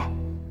啊你！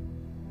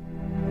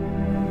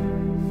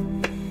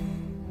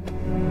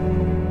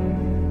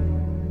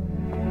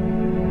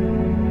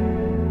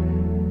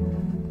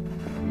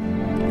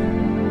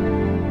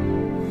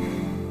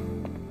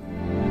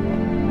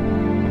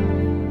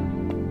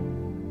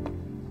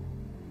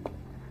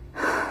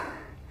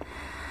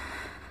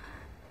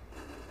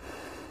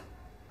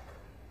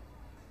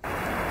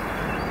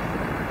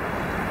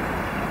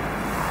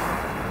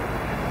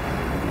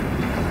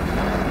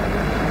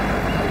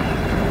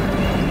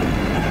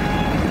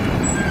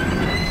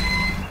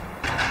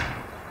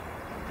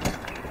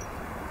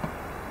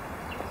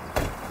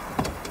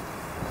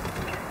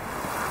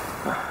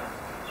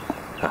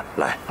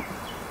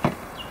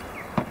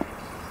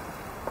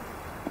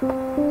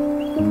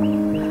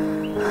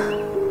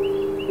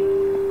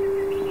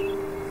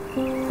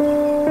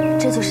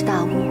这就是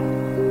大屋。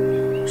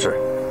是，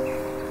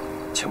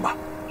请吧。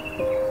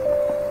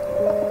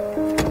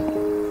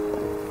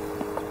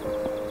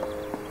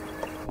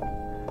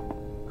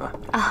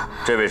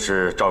这位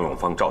是赵永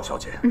芳赵小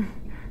姐。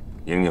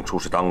宁宁出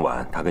事当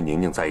晚，她跟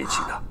宁宁在一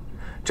起的。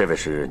这位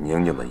是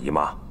宁宁的姨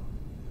妈。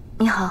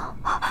你好，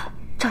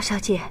赵小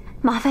姐，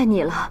麻烦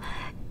你了。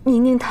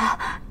宁宁她……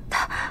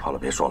好了，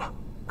别说了，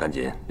赶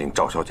紧领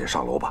赵小姐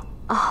上楼吧。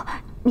哦，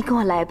你跟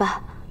我来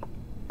吧。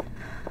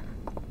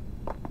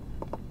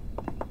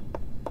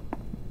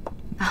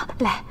啊，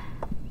来。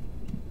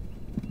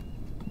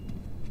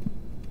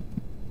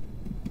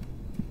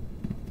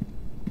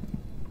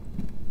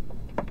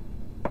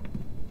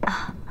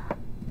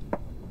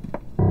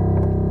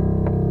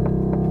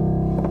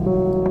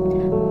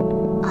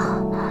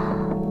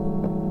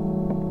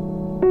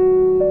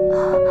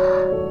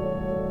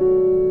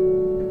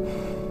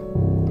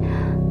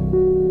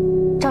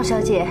赵小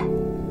姐，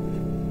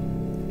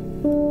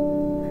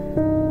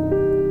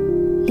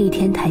厉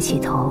天抬起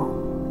头，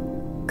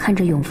看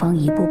着永芳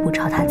一步步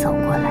朝他走过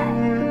来，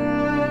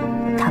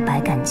他百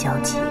感交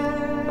集，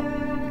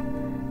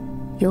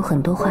有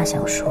很多话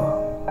想说，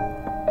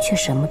却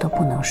什么都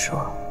不能说。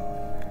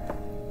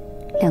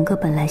两个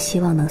本来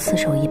希望能厮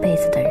守一辈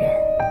子的人，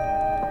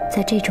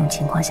在这种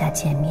情况下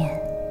见面，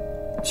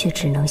却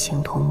只能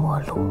形同陌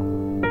路。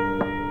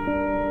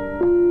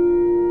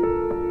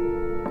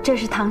这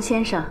是唐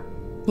先生，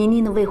宁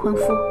宁的未婚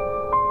夫。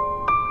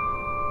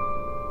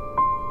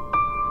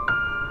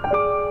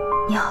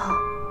你好。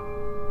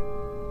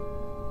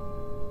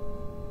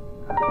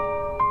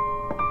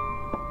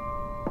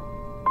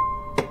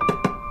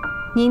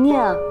宁宁，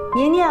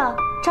宁宁，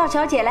赵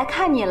小姐来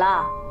看你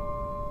了。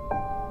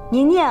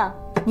宁宁，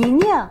宁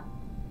宁，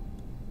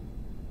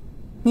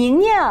宁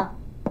宁，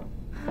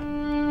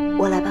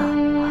我来吧。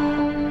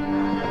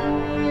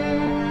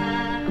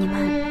你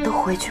们都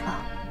回去吧。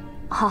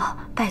好，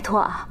拜托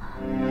啊。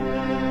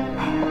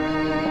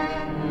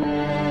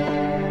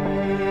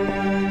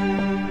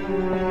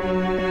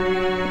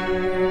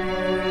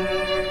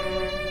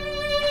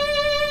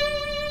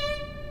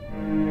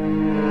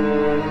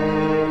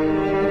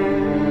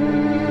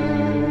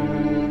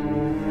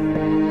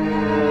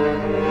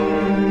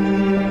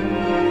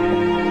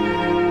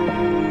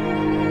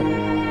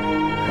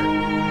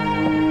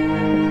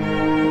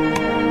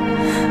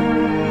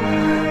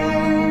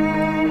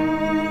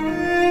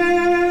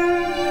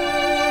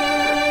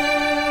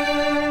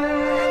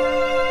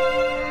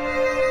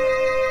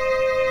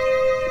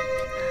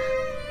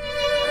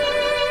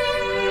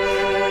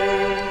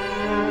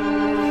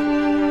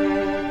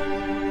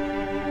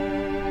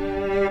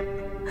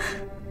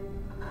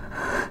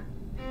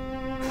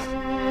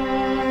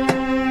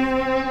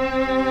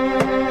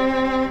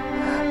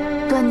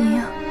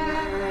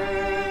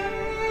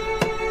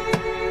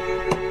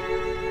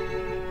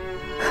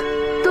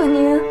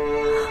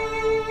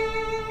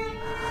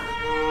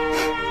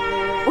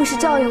我是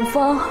赵永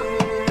芳，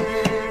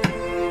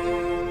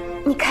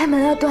你开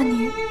门啊，段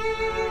宁。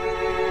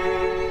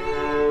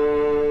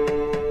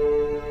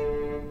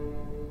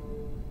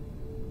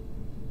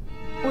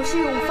我是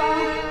永芳，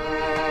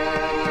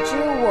只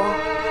有我，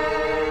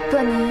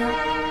段宁，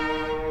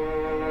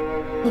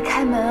你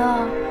开门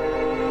啊！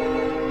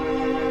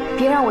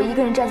别让我一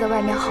个人站在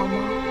外面好吗？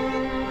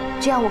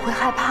这样我会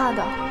害怕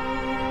的。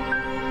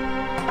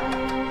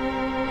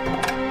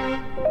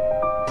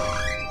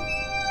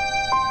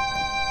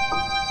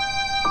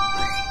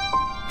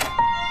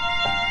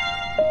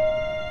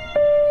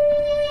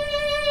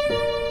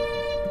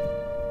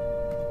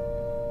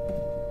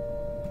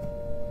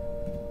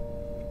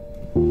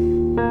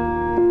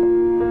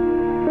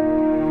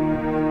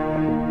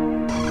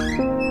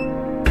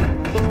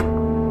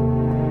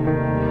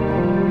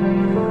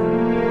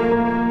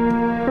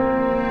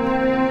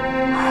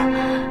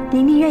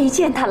宁宁愿意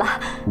见他了，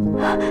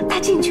他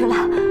进去了。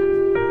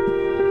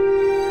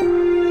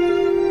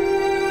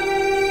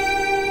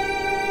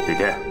李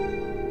天，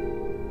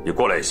你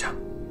过来一下，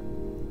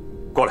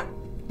过来。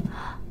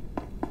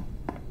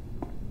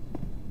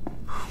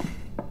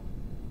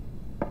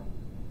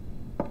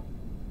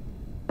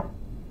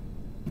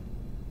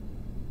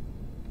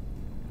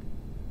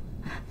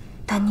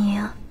段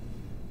宁。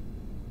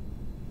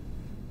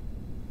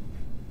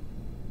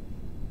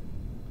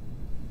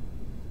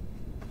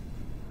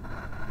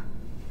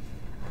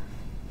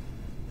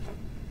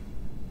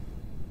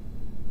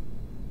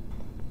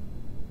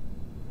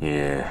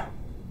你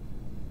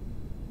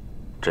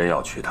真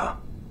要娶她？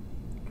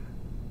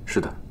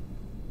是的。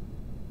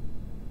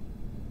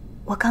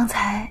我刚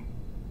才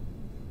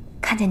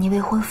看见你未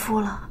婚夫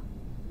了，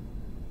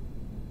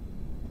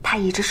他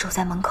一直守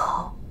在门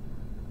口。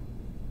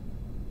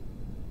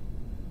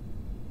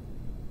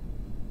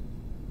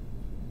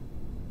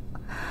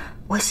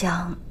我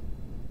想，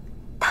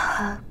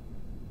他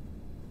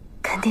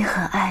肯定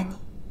很爱你。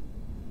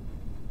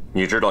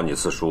你知道你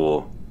四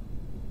叔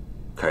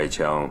开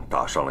枪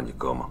打伤了你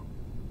哥吗？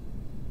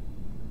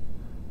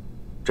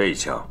这一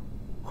枪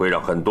会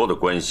让很多的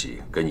关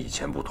系跟以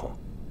前不同，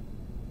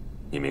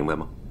你明白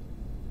吗？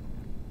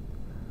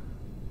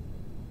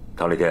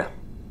唐立天，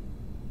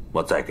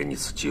我再给你一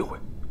次机会，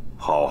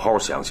好好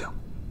想想。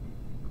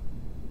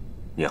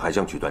你还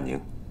想娶段宁？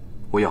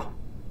我要。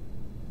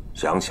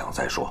想想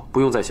再说。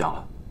不用再想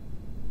了。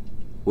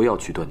我要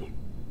娶段宁。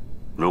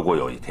如果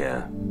有一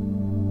天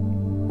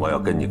我要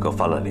跟你哥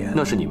翻了脸，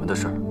那是你们的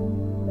事儿。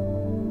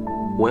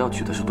我要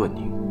娶的是段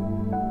宁。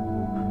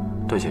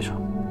段先生，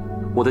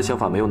我的想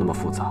法没有那么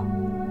复杂。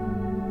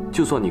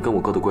就算你跟我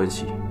哥的关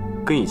系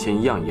跟以前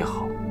一样也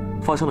好，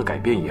发生了改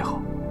变也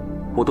好，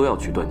我都要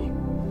娶段宁。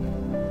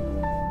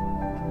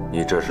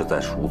你这是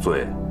在赎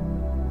罪，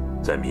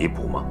在弥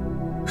补吗？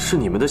是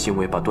你们的行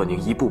为把段宁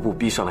一步步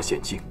逼上了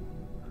险境。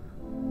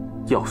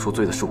要赎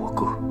罪的是我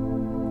哥，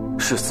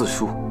是四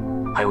叔，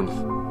还有你。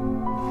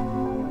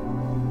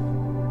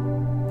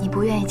你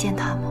不愿意见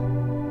他吗？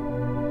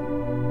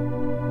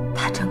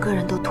他整个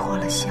人都脱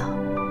了相，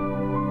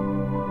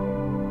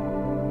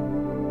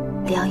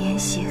两眼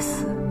血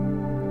丝，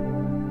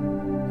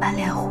满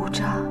脸胡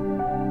渣。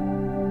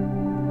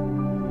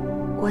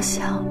我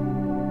想，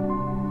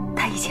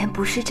他以前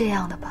不是这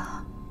样的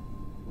吧？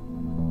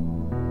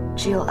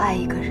只有爱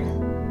一个人，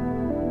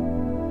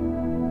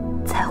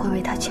才会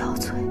为他憔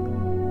悴。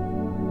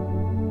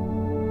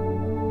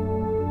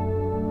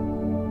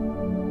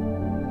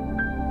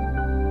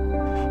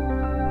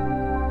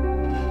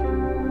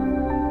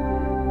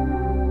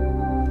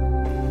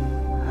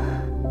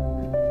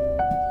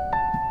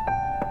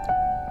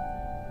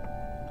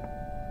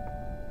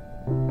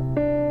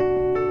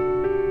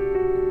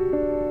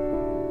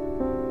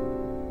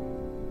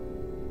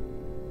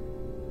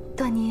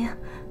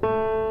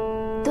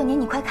段宁，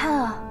你快看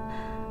啊！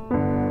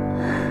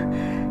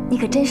你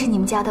可真是你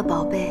们家的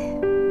宝贝，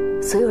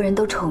所有人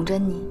都宠着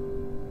你，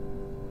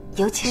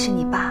尤其是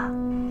你爸，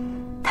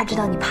他知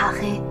道你怕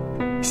黑，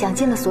想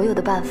尽了所有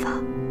的办法，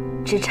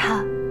只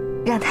差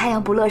让太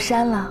阳不落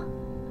山了。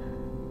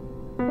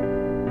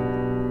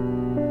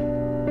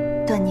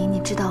段宁，你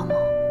知道吗？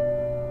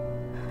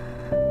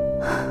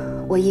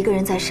我一个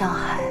人在上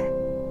海，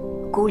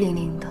孤零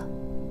零的，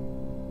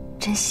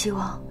真希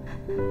望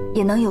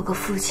也能有个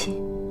父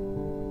亲，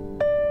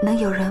能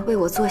有人为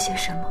我做些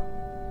什么，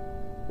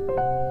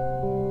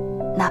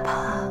哪怕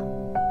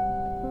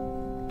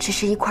只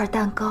是一块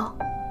蛋糕，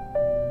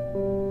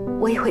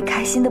我也会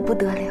开心的不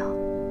得了。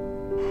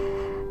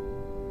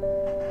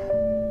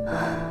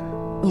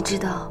你知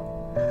道，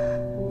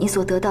你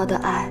所得到的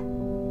爱，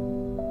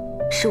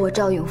是我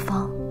赵永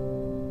芳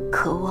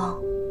渴望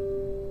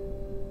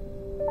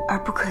而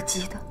不可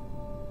及的。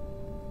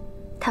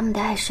他们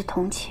的爱是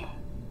同情，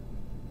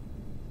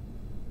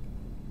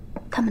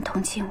他们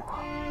同情我，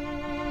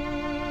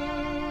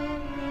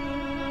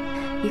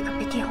一个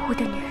被玷污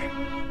的女人。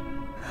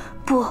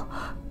不，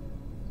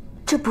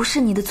这不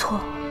是你的错，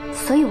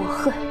所以我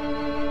恨。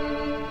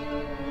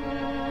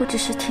我只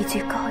是替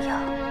罪羔羊，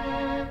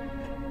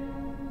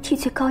替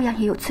罪羔羊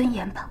也有尊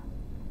严吧？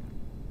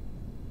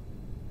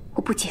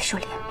我不接受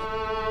怜悯，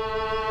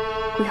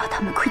我要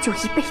他们愧疚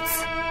一辈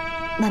子。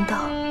难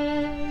道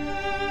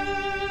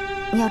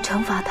你要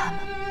惩罚他们？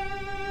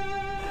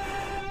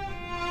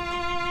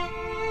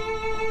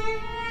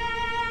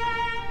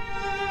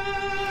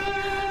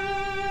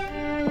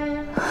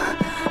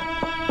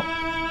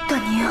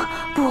段宁，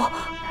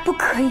不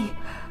可以。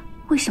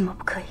为什么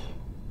不可以？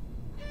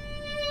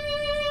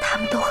他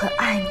们都很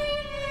爱你。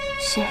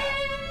谁？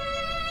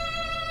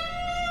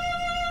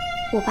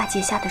我爸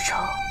结下的仇，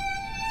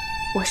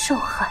我受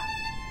害，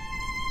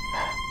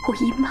我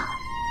一骂，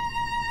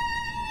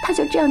他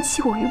就这样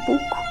弃我于不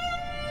顾。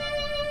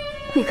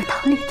那个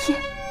唐立天，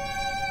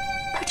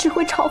他只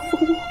会嘲讽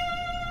我。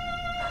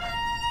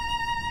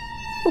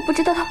我不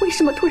知道他为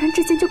什么突然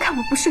之间就看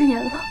我不顺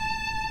眼了。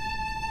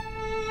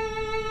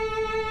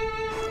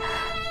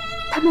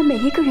他们每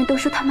一个人都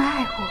说他们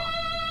爱我，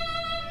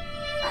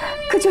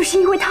可就是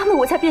因为他们，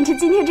我才变成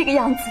今天这个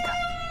样子的。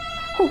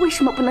我为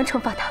什么不能惩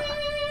罚他们？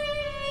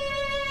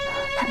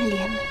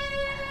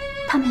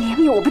他们怜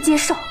悯，我不接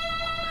受。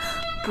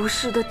不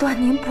是的，段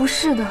宁，不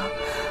是的。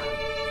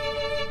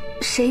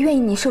谁愿意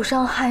你受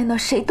伤害呢？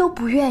谁都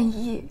不愿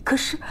意。可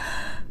是，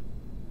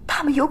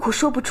他们有苦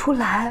说不出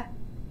来，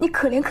你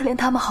可怜可怜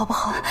他们好不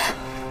好？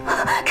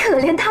可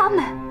怜他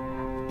们？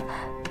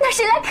那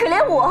谁来可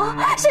怜我？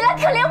谁来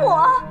可怜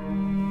我？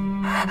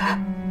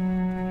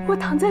我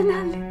躺在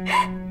那里，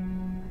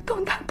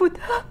动弹不得。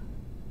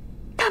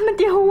他们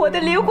玷污我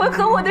的灵魂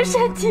和我的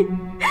身体。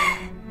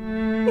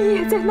你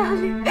也在那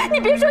里，你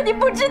别说你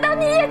不知道，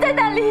你也在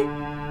那里。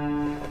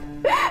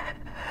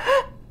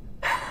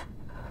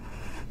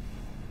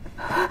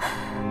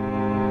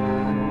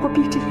我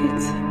闭着眼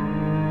睛，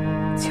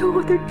救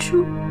我的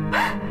主，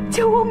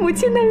救我母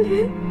亲的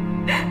灵。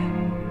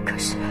可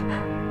是，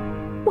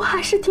我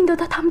还是听得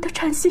到他们的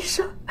喘息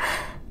声，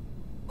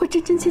我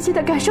真真切切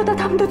地感受到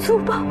他们的粗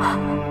暴，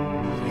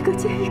一个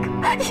接一个，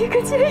一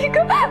个接一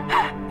个，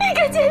一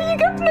个接一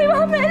个，没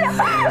完没了，没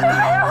完没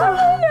了。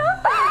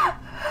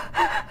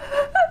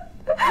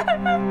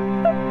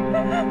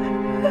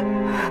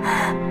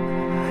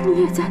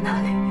你也在那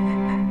里，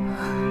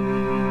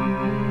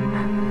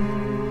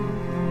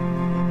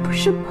不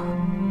是吗？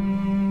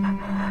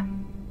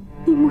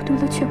目睹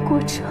了全过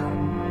程，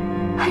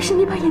还是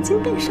你把眼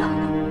睛闭上了？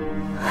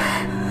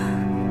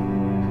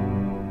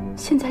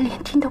现在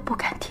连听都不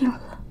敢听了，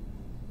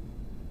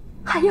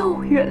还要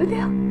我原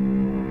谅？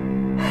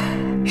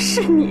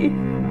是你，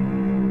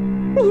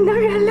你能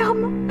原谅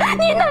吗？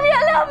你能原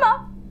谅吗？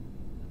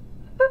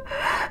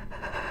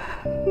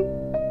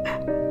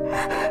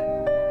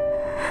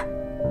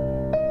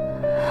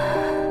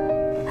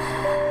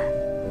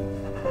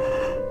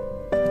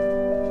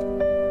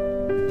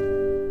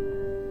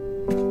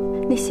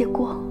那些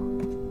光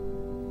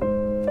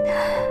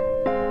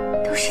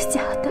都是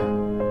假的。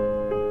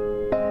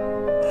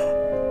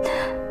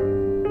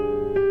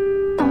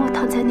当我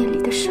躺在那里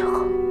的时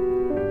候，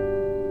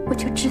我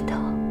就知道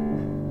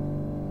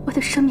我的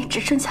生命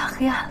只剩下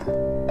黑暗了。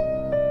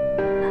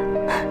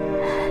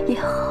也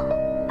好，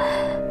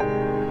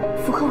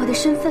符合我的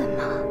身份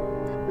嘛，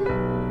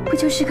不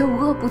就是个无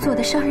恶不作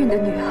的商人的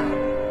女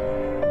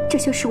儿？这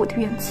就是我的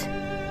原罪，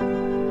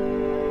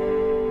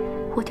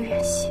我的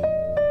原型。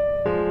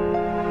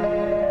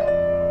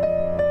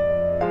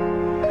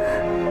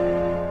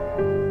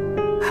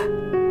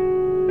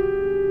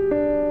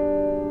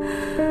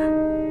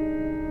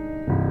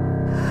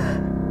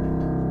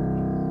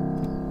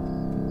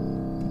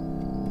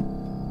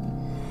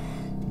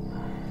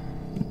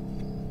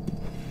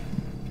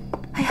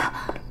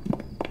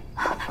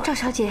赵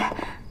小姐，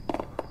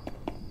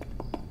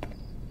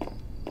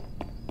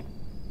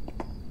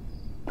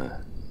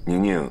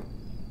宁宁，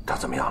她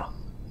怎么样了？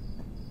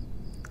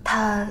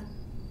她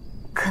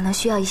可能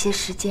需要一些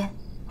时间。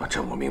啊，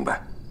这我明白。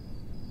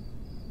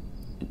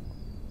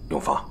永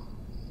芳，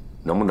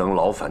能不能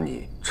劳烦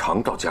你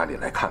常到家里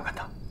来看看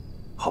她，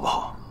好不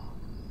好？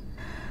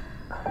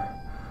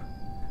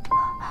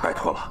拜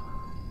托了，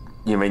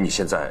因为你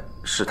现在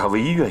是她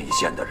唯一愿意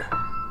见的人。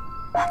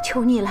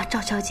求你了，赵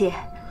小姐。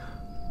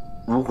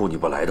如果你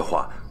不来的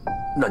话，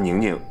那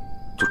宁宁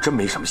就真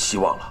没什么希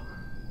望了。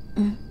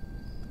嗯，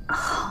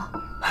好。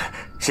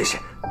谢谢，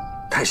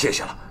太谢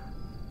谢了。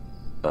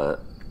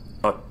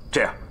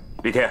这样，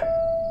李天，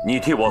你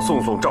替我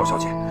送送赵小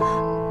姐。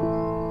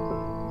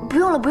不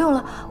用了，不用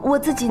了，我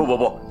自己。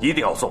不，一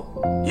定要送，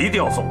一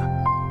定要送的。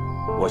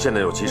我现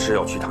在有急事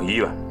要去趟医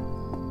院。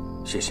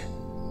谢谢，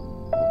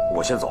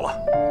我先走了。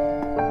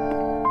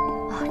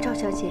啊，赵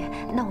小姐，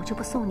那我就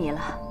不送你了。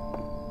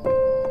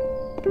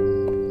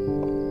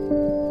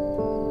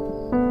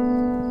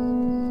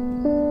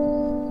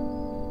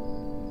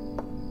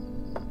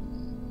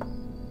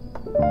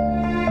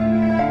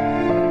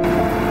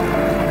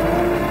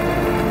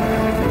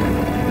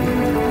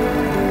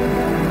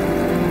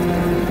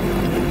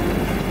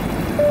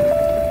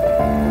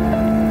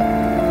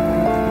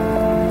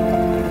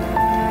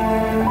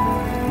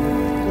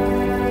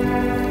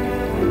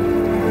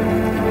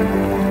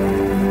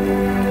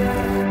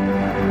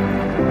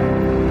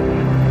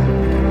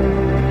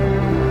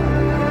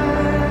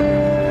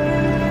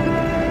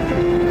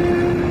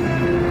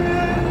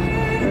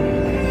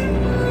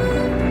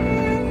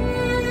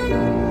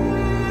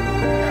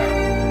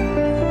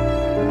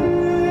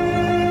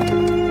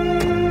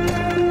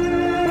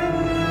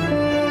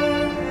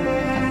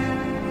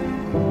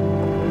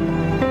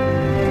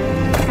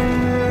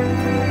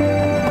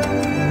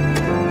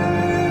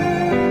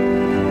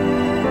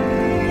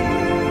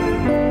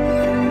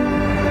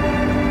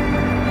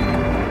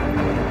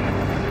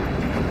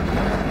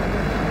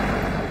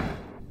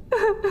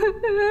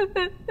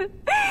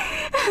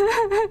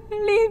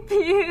丽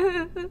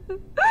萍，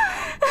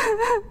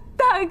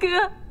大哥，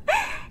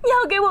你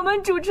要给我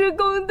们主持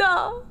公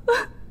道。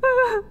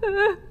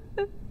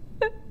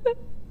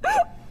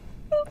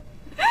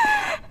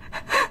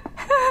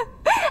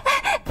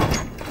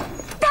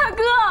大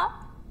哥，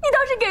你倒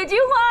是给句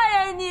话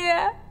呀你！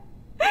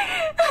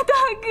大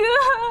哥，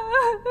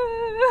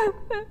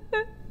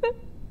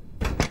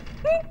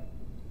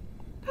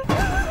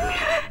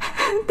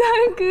大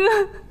哥，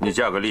你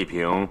嫁给丽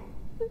萍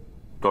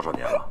多少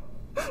年了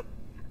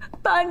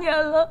？8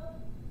年了。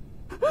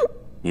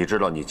你知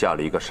道你嫁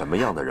了一个什么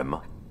样的人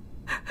吗？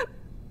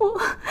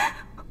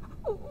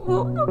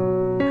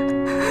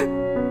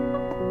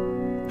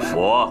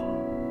我、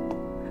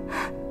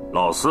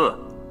老四，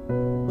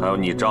还有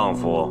你丈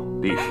夫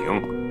丽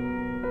萍，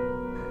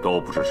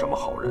都不是什么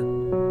好人，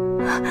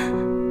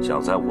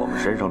想在我们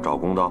身上找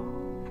公道。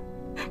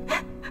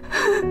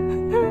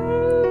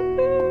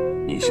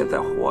你现在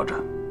活着，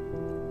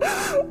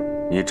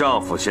你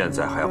丈夫现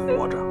在还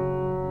活着，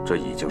这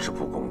已经是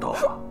不公道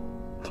了。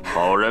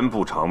好人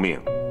不长命，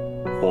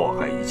祸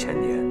害1000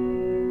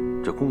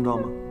年，这公道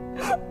吗？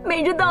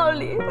没这道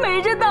理，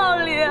没这道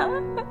理。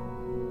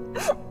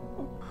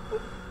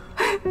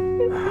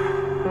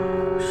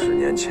10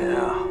年前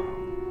啊，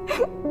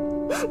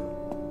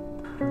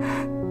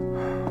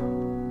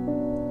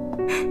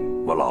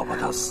我老婆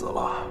她死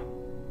了，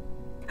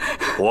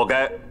活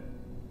该，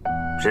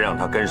谁让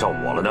她跟上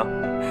我了呢？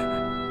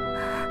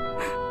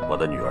我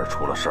的女儿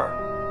出了事儿，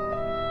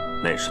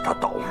那是她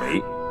倒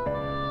霉，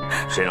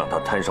谁让她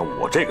摊上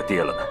我这个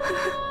爹了呢？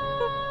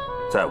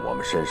在我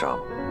们身上，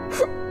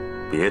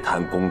别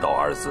谈公道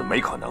2字，没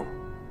可能。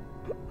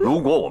如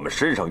果我们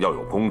身上要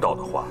有公道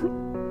的话，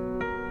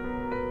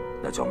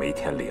那就没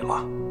天理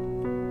了。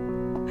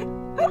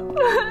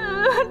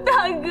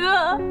大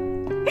哥，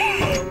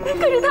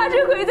可是他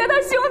是毁在他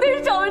兄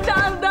弟手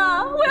上的，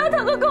我要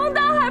讨个公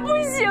道还不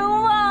行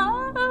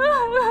吗？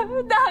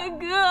大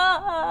哥。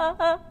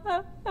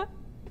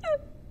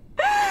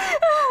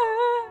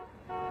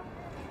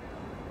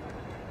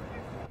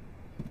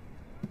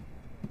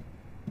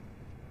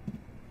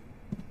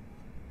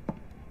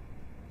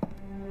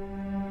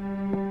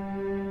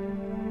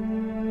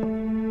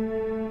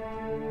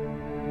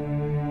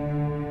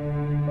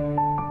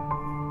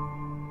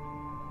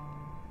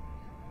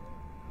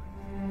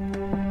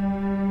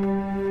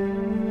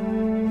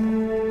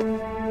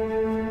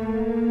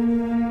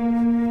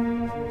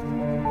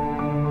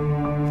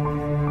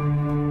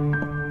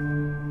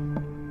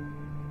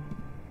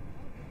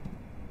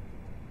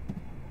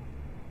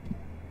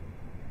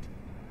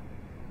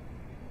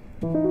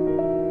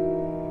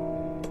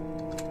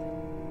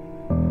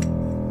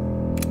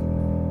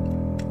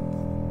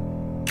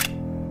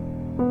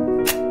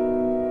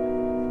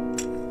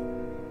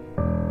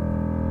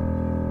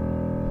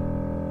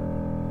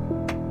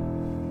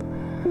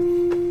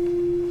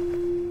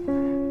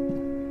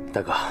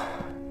大哥，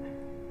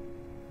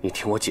你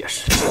听我解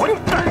释。混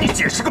蛋！你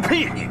解释个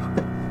屁！你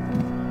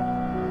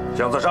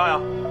想自杀呀？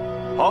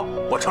好，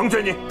我成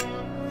全你。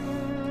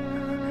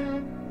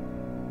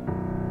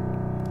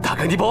大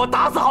哥，你把我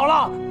打死好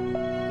了。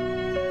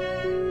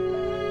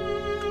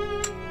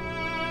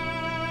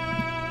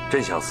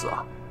真想死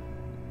啊？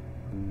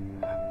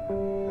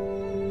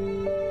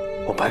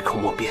我百口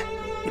莫辩。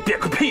你辩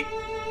个屁！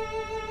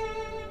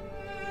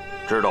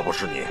知道不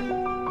是你，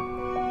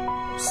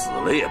死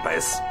了也白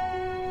死。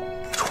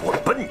我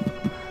笨你！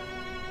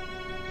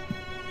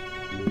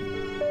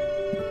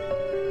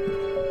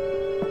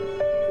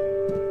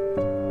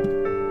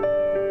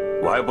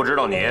我还不知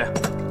道你。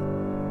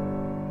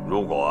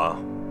如果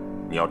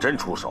你要真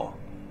出手，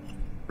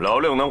老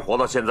六能活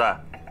到现在？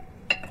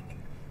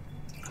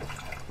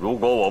如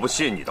果我不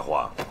信你的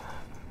话，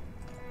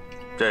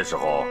这时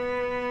候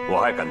我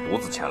还敢独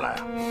自前来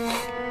啊？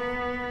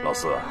老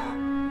四，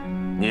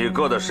你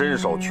哥的身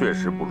手确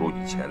实不如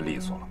以前利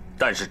索了，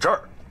但是这儿。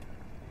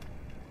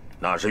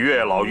那是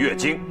越老越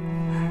精，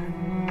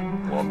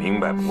我明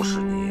白不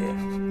是你，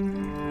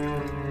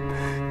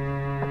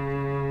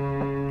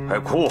还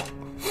哭？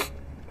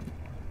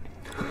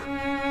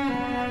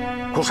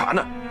哭啥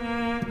呢？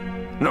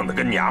弄得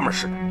跟娘们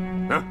似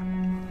的，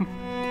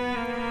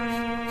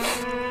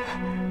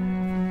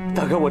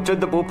大哥，我真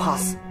的不怕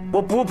死，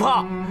我不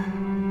怕，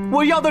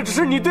我要的只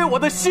是你对我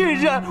的信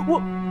任，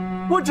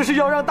我只是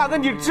要让大哥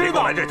你知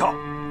道。别来这套，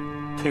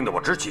听得我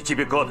直起鸡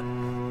皮疙瘩。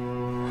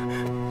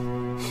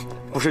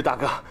不是大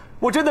哥，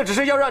我真的只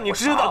是要让你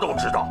知道。我啥都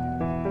知道，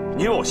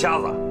你有瞎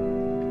子。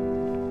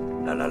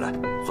来，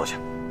坐下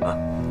啊。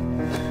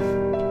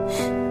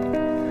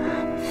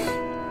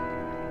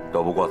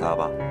斗不过他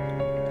吧？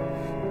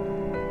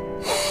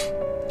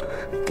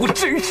不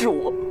真是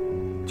我，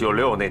就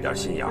六那点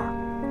心眼儿，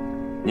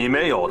你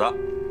没有的，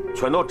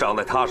全都长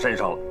在他身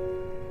上了。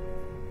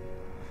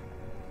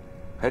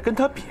还跟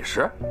他比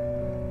试，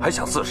还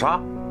想自杀？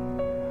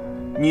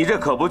你这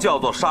可不叫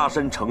做杀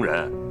身成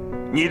仁。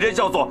你这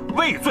叫做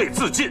畏罪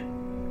自尽。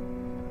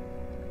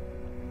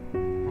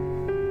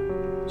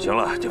行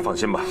了，就放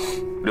心吧，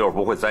六儿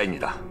不会栽你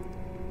的。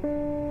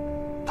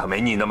他没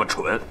你那么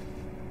蠢，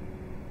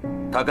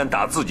他敢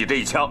打自己这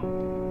一枪，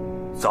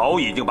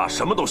早已经把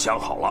什么都想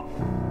好了。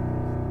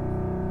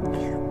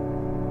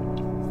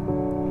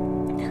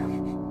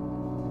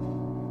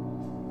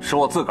是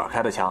我自个儿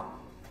开的枪。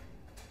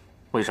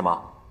为什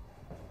么？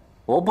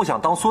我不想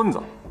当孙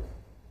子。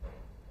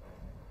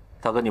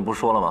大哥，你不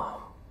说了吗？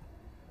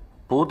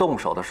不动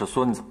手的是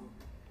孙子，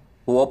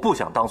我不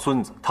想当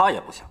孙子，他也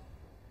不想。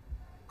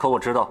可我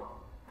知道，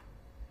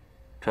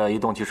这一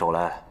动起手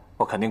来，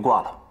我肯定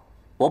挂了。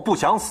我不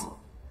想死，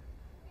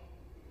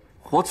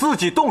我自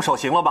己动手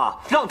行了吧？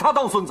让他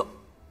当孙子。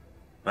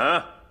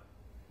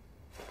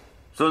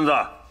孙子。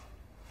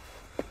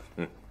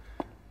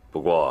不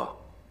过，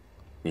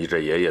你这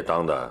爷爷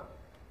当的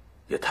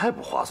也太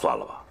不划算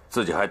了吧？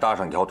自己还搭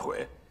上一条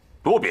腿，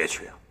多憋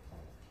屈啊！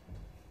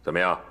怎么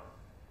样？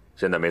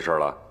现在没事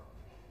了？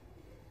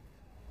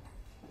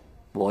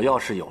我要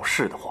是有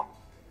事的话，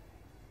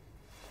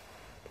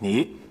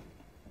你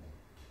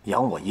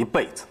养我一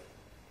辈子，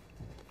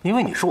因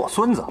为你是我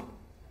孙子。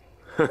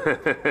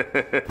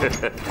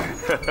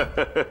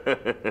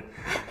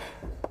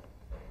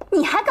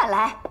你还敢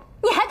来？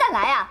你还敢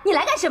来呀？你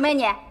来干什么呀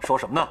你？说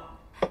什么呢？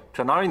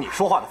这哪有你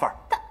说话的份儿？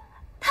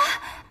他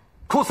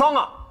哭丧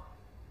啊！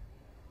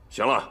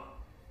行了，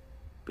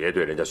别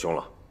对人家凶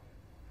了。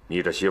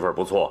你这媳妇儿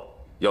不错，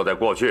要在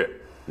过去，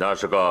那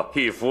是个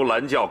替夫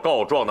拦轿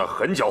告状的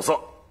狠角色。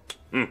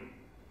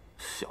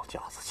小家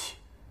子气。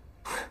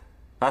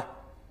来，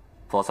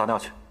扶我撒尿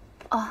去。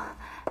哦，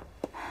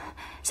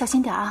小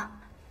心点啊。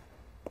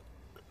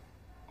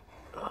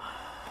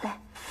来。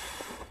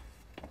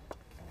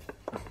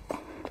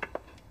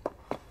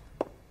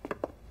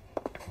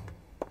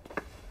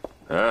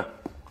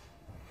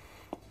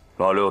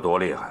老六多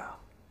厉害啊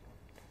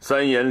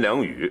！3言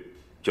2语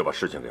就把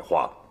事情给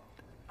化了，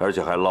而且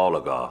还捞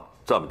了个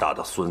这么大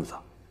的孙子。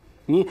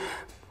你，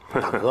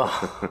大哥。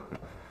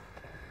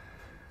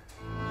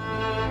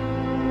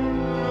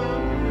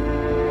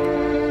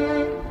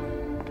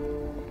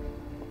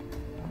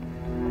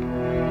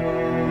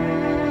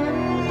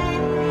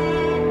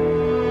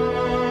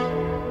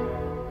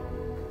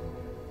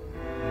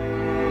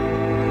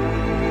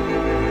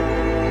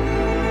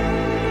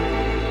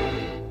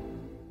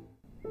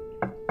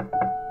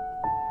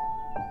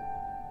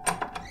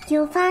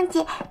永芳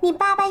姐，你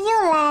爸爸又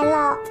来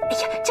了。哎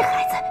呀，这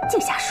孩子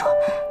净瞎说。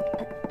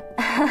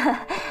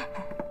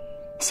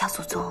小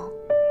祖宗，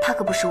他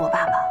可不是我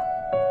爸爸。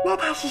那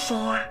他是谁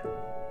呀？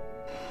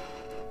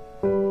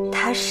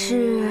他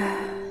是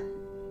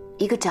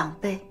一个长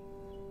辈。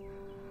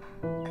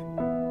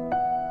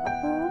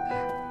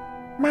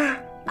妈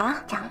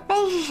啊，长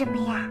辈是什么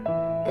呀？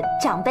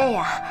长辈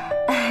呀，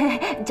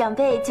长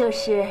辈就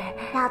是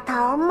老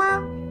头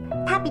吗？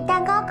他比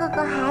蛋糕哥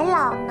哥还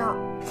老呢。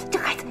这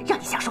孩子让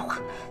你瞎说话。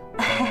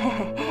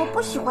我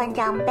不喜欢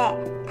长辈，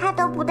他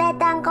都不带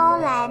蛋糕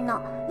来呢。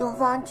永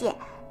芳姐，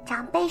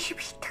长辈是不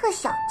是特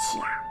小气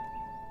啊？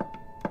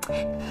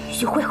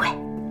许慧慧，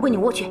归你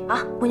窝去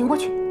啊，归你窝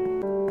去。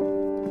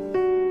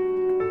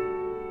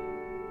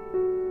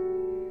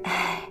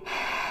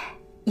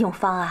永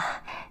芳啊，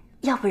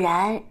要不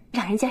然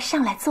让人家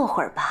上来坐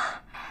会儿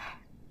吧。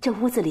这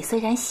屋子里虽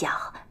然小，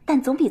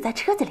但总比在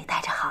车子里待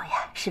着好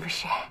呀，是不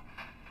是？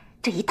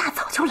这一大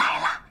早就来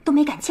了，都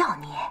没敢叫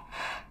你。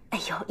哎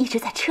呦，一直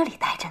在车里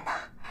待着呢。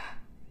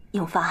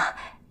永芳，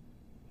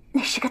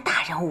那是个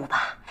大人物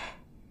吧？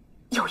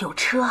又有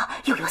车，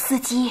又有司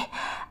机。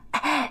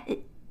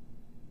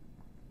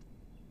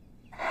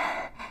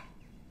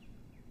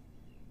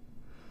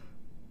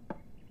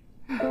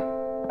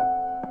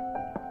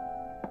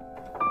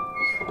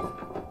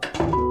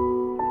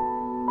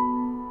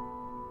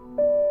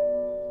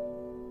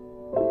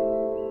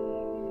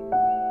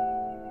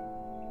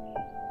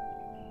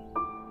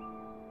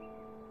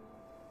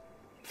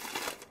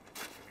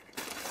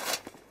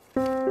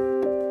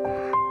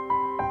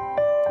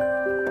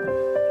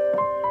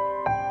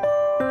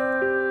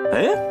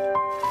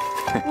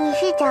你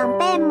是长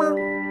辈吗？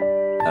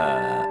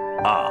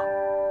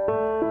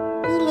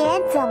你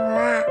脸怎么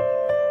了？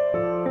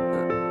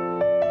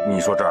你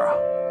说这儿啊？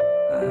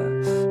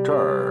这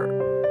儿，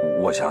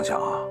我想想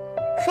啊。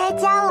摔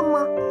跤了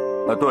吗？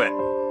对，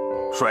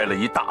摔了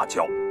一大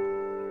跤。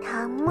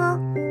疼吗？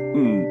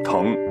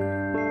疼。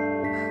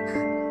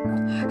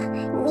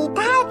你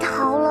太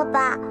淘了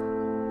吧，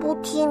不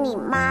听你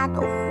妈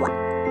的话。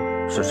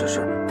是，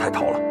太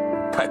淘了，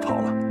太淘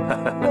了。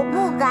我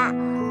不敢。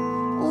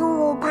因为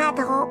我怕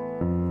疼。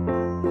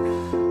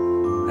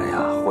哎呀，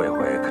慧慧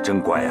可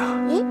真乖呀！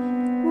咦，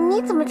你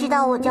怎么知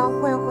道我叫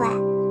慧慧？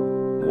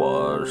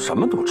我什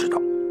么都知道。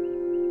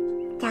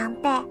长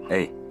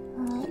辈，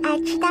你爱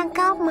吃蛋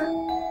糕吗？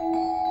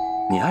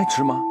你爱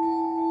吃吗？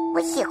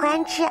我喜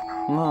欢吃。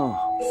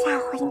下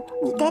回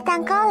你带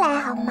蛋糕来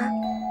好吗？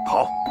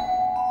好。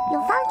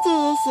永芳姐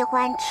也喜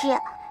欢吃，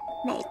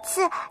每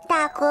次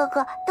大哥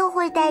哥都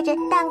会带着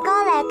蛋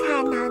糕来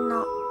看她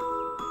呢。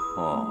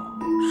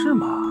是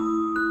吗？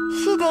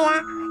是的呀，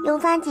永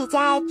芳姐姐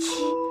爱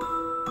吃。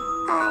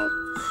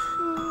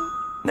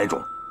哪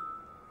种？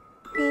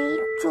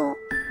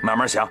慢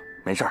慢想，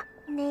没事儿。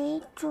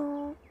哪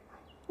种？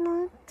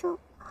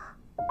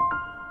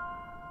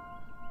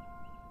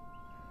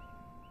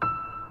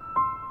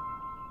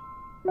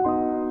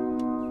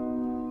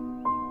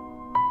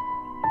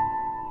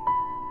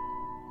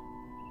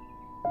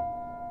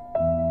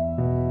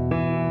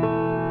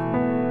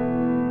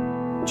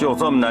就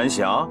这么难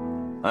想？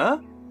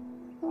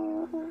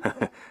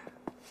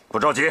不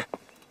着急，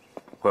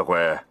慧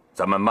慧，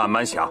咱们慢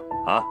慢想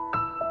啊，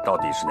到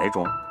底是哪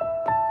种？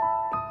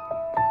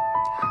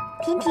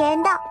甜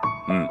甜的。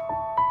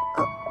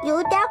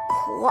有点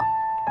苦。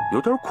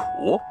有点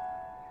苦？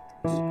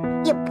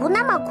也不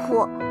那么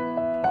苦。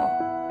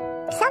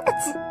3个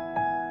字。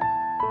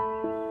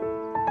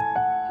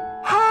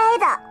黑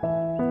的。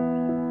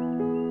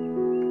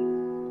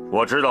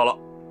我知道了。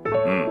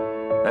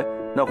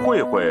那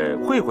慧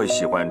慧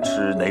喜欢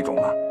吃哪种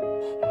啊？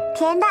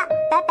甜的，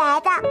白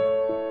白的。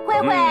慧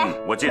慧，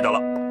我记得了。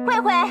慧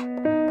慧，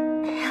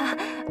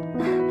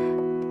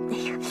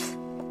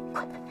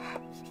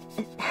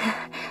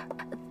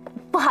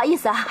不好意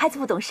思啊，孩子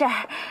不懂事儿。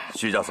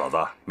徐家嫂子，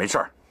没事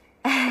儿。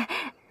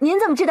您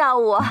怎么知道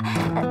我？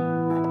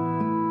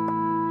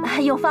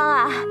永芳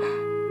啊，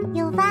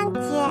永芳姐。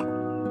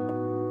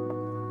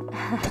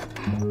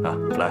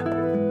来，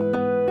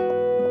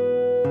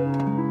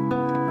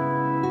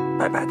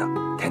白白的，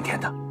甜甜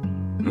的。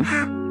好。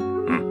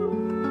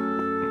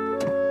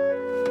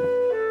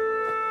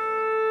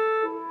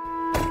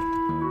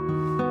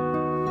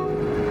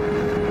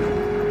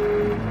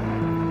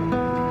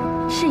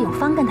是永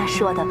芳跟他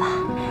说的吧？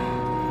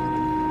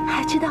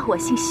还知道我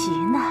姓徐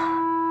呢。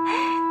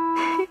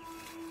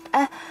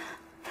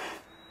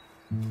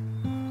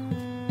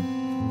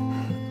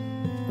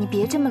你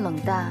别这么冷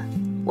淡，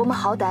我我们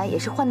好歹也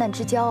是患难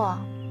之交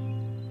啊。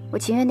我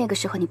情愿那个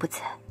时候你不在，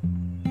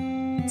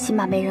起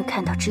码没人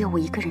看到，只有我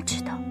一个人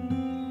知道。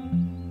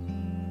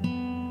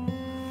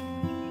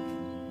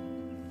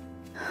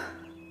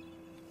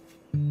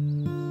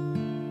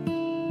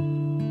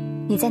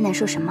你在难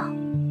受什么？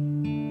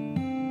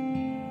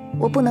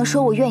我不能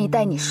说我愿意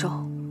带你受，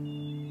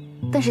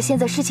但是现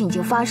在事情已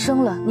经发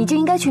生了，你就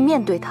应该去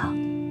面对它。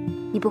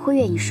你不会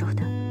愿意受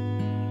的，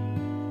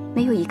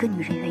没有一个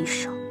女人愿意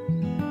受。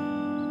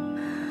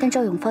但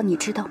赵永芳，你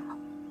知道吗？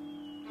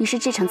你是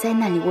这场灾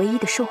难里唯一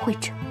的受惠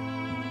者。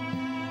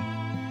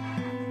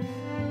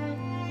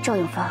赵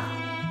永芳，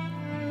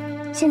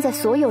现在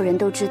所有人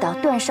都知道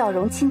段少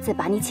荣亲自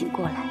把你请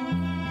过来。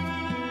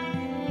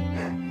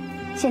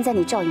现在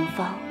你赵永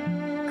芳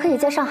可以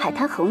在上海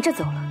滩横着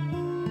走了，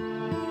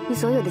你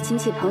所有的亲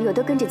戚朋友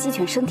都跟着鸡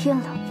犬升天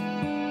了。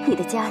你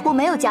的家人，我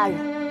没有家人，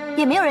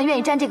也没有人愿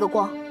意沾这个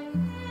光。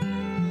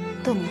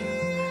段宁，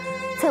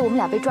在我们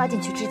俩被抓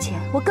进去之前，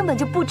我根本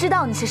就不知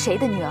道你是谁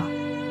的女儿。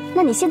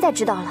那你现在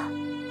知道了，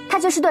他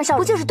就是段少荣。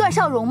不就是段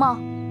少荣吗？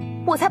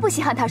我才不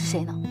稀罕他是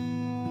谁呢。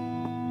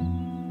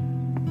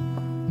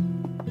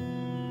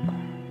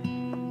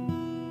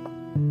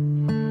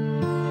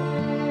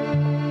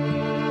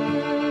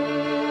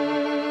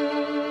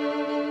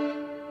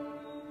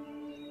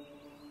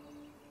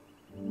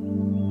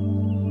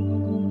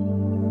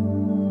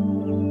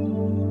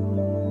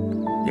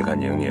你看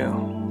宁宁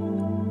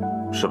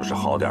是不是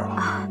好点了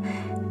啊？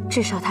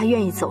至少她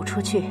愿意走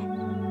出去。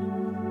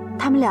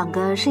他们两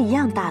个是一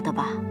样大的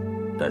吧？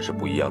但是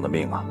不一样的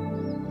命啊。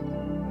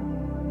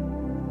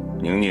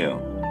宁宁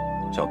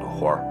像朵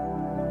花儿，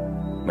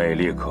美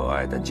丽可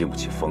爱，但经不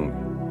起风雨；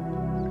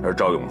而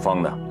赵永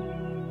芳呢，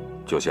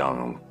就像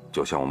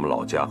我们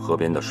老家河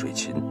边的水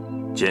芹，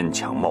坚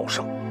强茂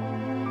盛。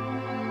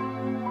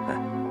哎，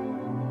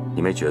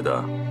你没觉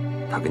得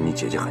她跟你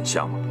姐姐很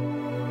像吗？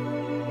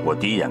我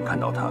第一眼看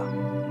到她，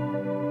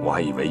我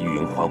还以为玉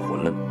莹还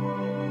魂了呢，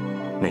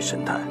那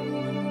神态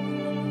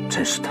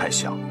真是太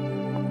像。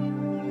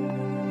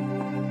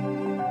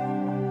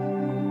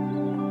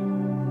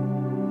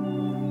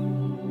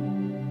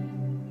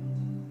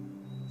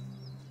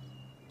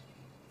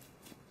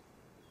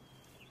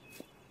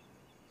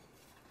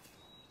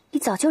你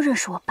早就认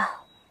识我爸，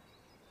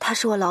他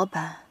是我老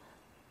板，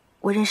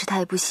我认识他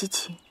也不稀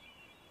奇。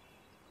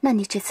那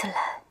你这次来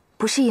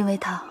不是因为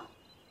他，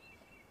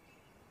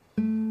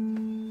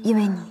因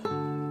为你，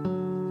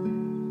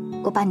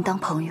我把你当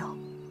朋友，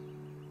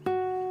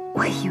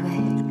我以为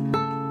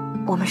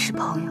我们是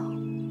朋友。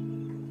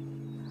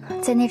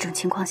在那种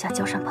情况下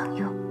交上朋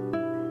友，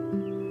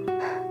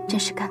真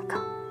是尴尬。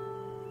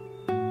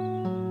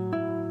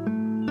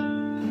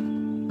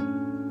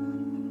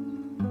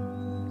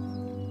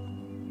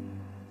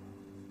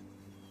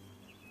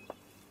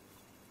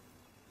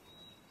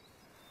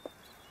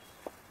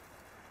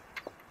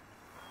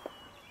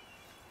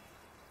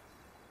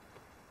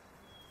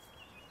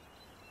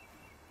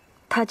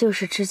她就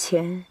是之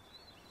前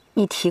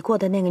你提过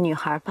的那个女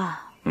孩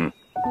吧？嗯，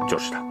就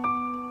是她。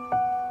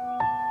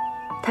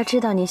她知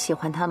道你喜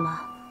欢她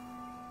吗？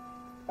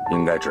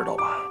应该知道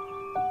吧。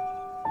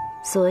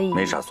所以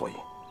没啥所以，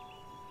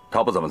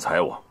她不怎么睬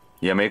我，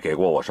也没给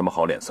过我什么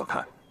好脸色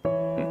看。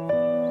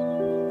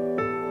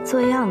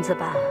做样子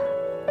吧，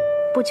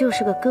不就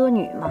是个歌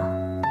女吗？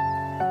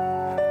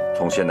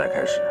从现在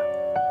开始，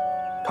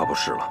她不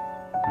是了。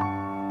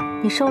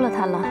你收了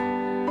她了，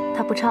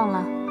她不唱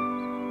了。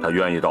她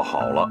愿意倒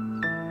好了。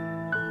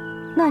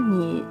那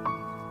你，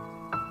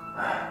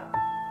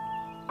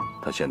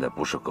她现在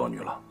不是歌女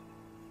了，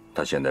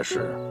她现在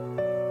是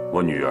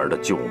我女儿的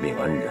救命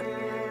恩人。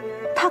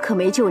她可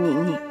没救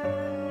宁宁，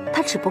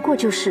她只不过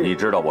就是……你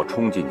知道我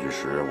冲进去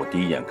时，我第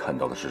一眼看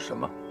到的是什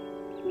么？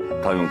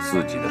她用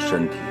自己的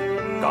身体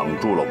挡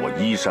住了我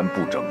衣衫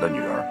不整的女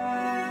儿。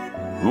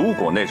如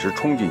果那时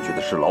冲进去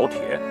的是老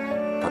铁，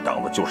她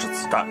挡的就是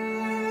子弹。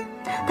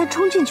但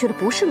冲进去的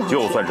不是老铁。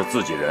就算是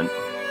自己人，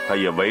他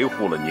也维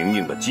护了宁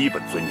宁的基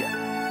本尊严。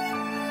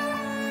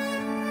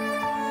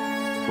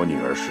我女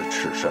儿是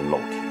赤身露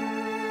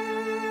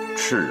体，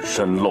赤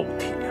身露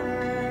体呀！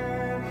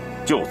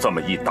就这么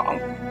一挡，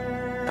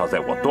她在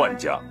我段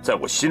家，在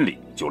我心里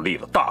就立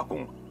了大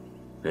功了。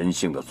人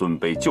性的尊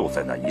卑就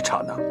在那一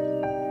刹那。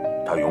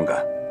她勇敢，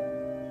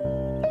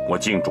我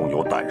敬重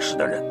有胆识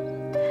的人。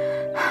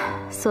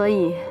所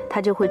以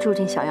她就会住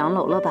进小洋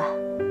楼了吧？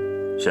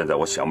现在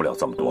我想不了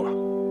这么多了，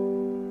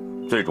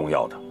最重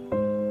要的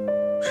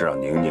是让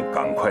宁宁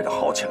赶快的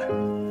好起来。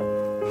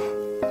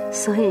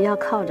所以要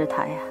靠着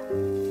她呀，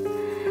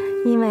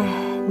因为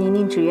宁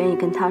宁只愿意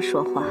跟她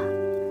说话，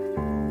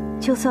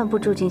就算不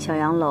住进小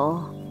洋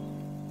楼，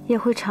也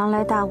会常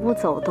来大屋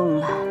走动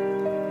了。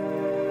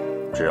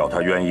只要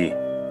她愿意，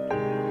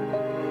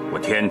我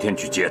天天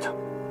去接她。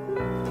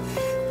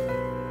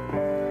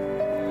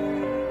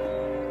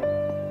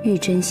玉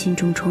珍心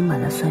中充满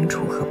了酸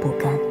楚和不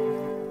甘，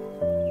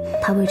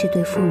她为这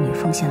对父女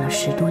奉献了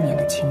10多年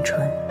的青春。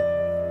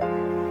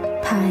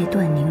她爱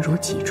段宁如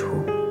己出，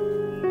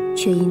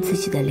却因自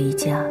己的离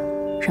家，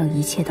让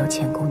一切都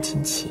前功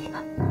尽弃。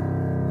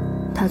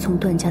她他从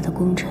段家的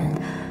功臣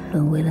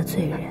沦为了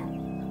罪人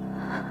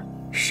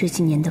，10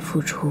几年的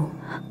付出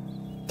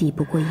抵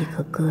不过一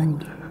个歌女。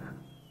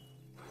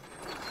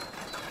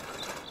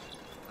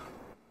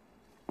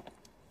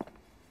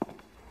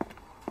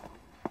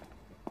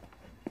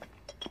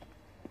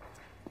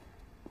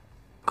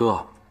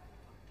哥，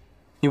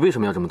你为什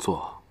么要这么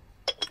做？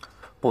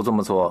不这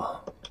么做，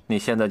你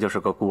现在就是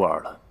个孤儿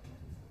了，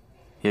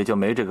也就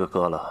没这个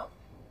哥了。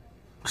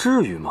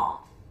至于吗？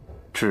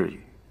至于。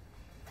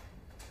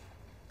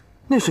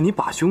那是你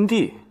把兄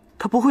弟，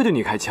他不会对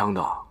你开枪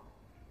的。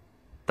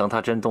等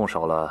他真动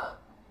手了，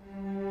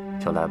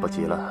就来不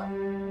及了。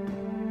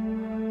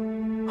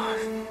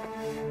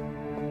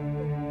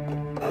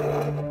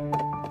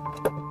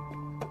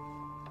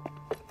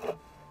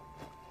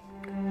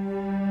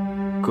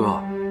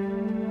哥，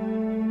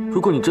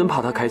如果你真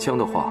怕他开枪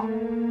的话，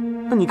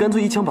那你干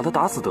脆一枪把他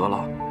打死得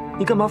了，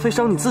你干嘛非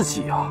伤你自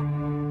己啊？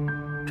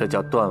这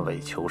叫断尾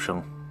求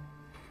生。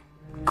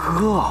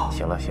哥，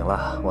行了行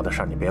了，我的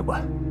事儿你别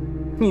管。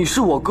你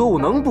是我哥，我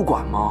能不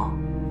管吗？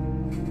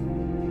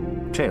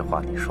这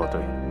话你说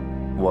对了，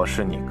我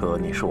是你哥，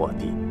你是我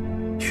弟，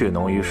血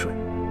浓于水，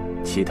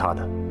其他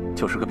的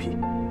就是个屁。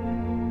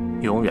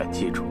永远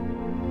记住，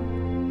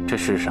这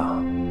世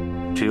上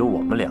只有我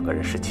们2个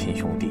人是亲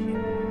兄弟，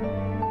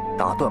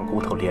打断骨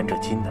头连着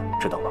筋的，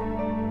知道吗？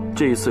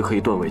这一次可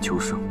以断尾求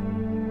生，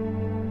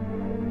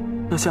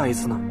那下一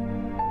次呢？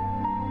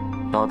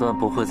老段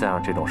不会再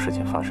让这种事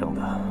情发生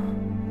的。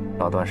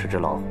老段是只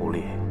老狐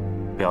狸，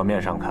表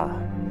面上看，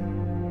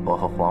我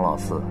和黄老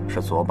四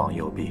是左膀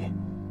右臂，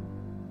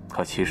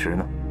可其实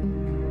呢，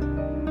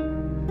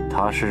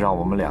他是让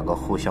我们2个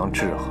互相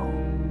制衡，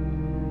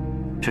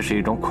这是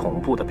一种恐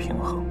怖的平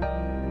衡。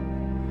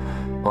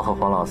我和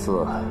黄老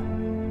四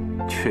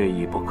缺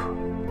一不可。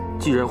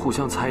既然互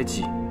相猜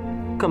忌，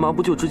干嘛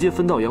不就直接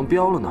分道扬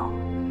镳了呢？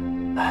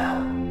哎呀，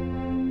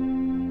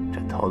这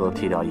头都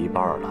剃掉一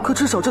半了，可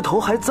至少这头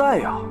还在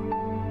呀。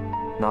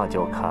那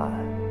就看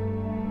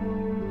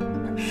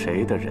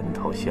谁的人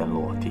头先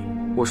落地。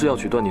我是要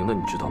娶段宁的，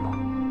你知道吗？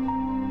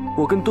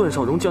我跟段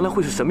少荣将来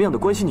会是什么样的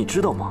关系，你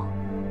知道吗？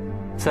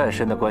再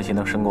深的关系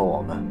能胜过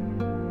我们？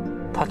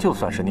她就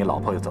算是你老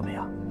婆又怎么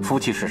样？夫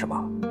妻是什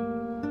么？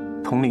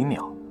同林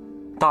鸟，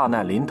大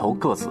难临头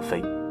各自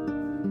飞。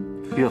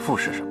岳父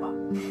是什么？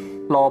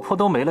老婆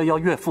都没了，要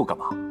岳父干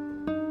嘛？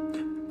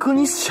哥，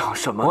你想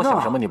什么呢？我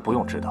想什么你不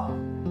用知道，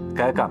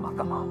该干嘛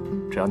干嘛。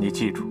只要你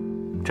记住，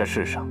这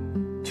世上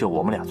就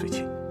我们俩最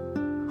亲。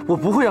我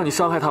不会让你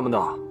伤害他们的。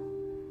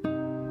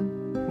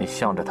你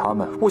向着他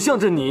们，我向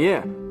着你。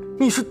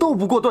你是斗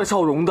不过段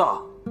少荣的。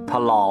他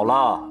老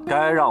了，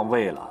该让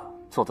位了，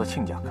做做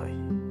亲家可以。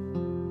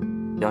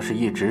要是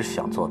一直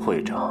想做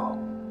会长，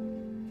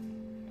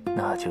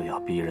那就要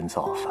逼人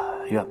造反，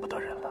怨不得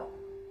人了。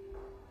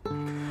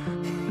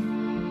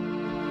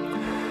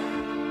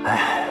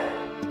哎，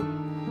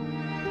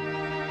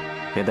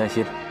别担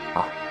心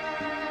啊，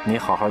你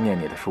好好念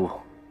你的书。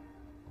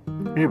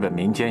日本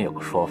民间有个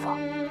说法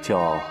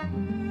叫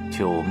“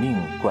九命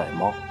怪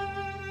猫”，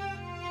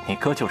你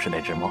哥就是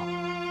那只猫，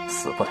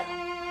死不了。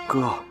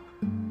哥，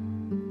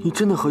你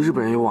真的和日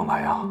本人有往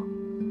来啊？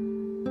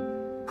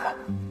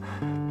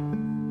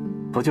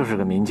不就是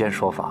个民间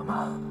说法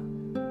吗？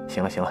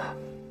行了行了，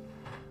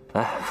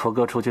来，扶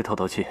哥出去透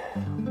透气。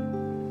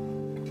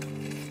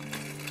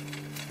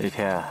雨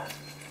天，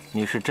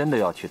你是真的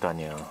要娶段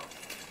宁？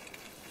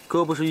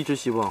哥不是一直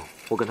希望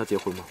我跟他结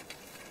婚吗？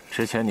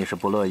之前你是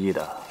不乐意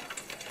的，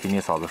听你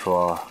嫂子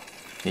说，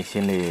你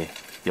心里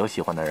有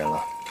喜欢的人了。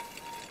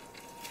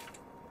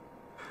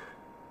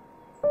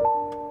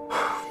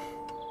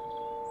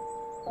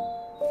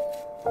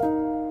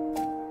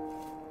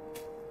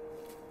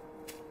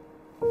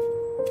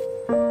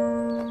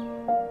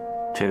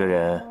这个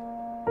人，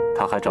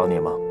他还找你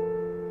吗？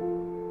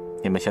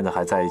你们现在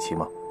还在一起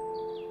吗？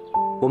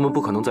我们不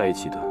可能在一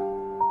起的，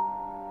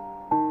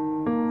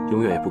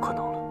永远也不可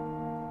能了。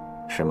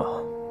是吗？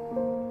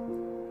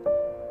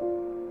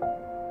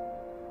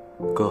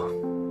哥，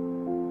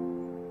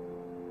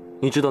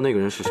你知道那个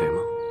人是谁吗？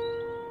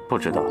不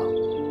知道。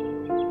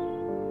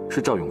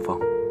是赵永芳。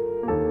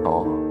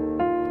哦，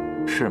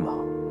是吗？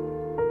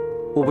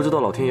我不知道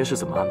老天爷是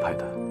怎么安排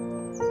的，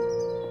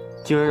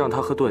竟然让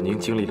他和段宁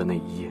经历了那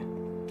一夜。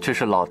这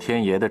是老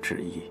天爷的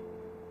旨意，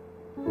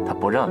他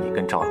不让你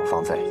跟赵永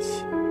芳在一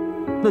起。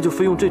那就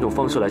非用这种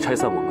方式来拆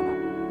散我们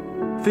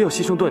吗？非要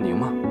牺牲段宁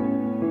吗？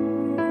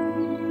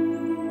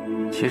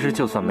其实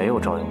就算没有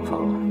赵永芳，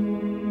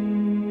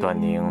段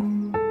宁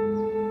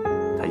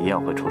他一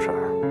样会出事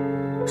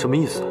儿。什么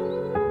意思？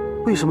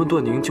为什么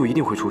段宁就一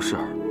定会出事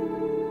儿？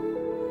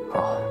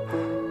哦，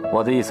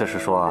我的意思是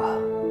说啊，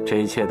这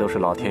一切都是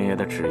老天爷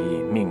的旨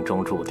意，命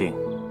中注定，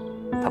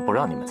他不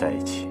让你们在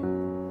一起。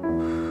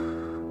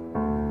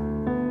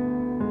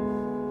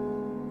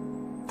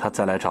他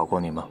再来找过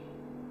你吗？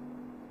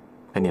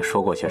跟你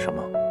说过些什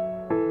么？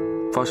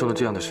发生了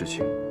这样的事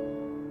情，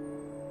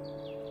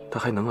他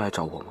还能来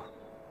找我吗？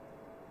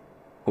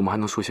我们还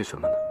能说些什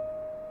么呢？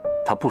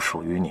他不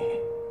属于你，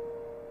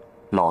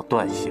老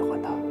段喜欢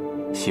他，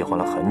喜欢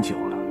了很久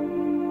了。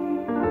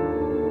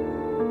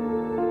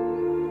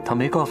他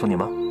没告诉你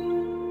吗？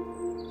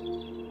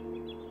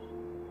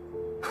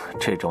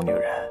这种女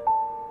人，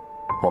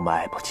我们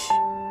爱不起。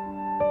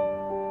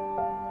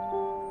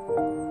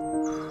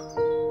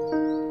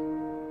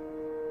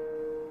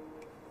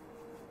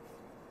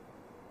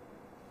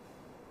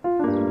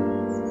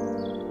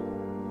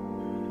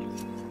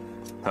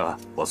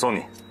我送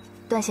你。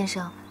段先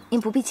生，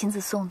您不必亲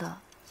自送的，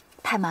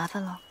太麻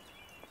烦了。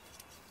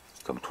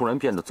怎么突然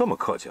变得这么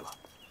客气了？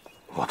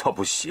我倒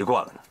不习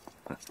惯了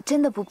呢。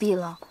真的不必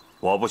了。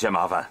我不嫌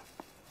麻烦。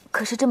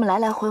可是这么来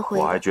来回回，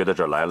我还觉得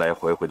这来来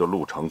回回的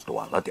路程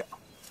短了点。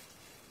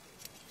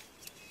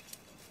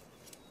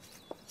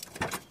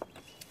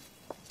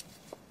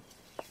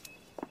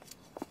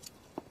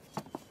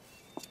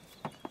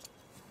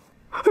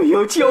哎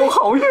呦，交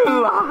好运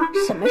了！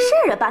什么事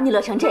儿啊，把你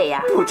乐成这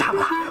样？不涨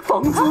了，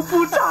房租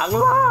不涨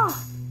了。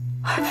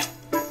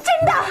真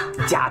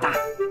的？假的？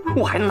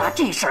我还能拿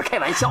这事儿开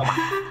玩笑吗？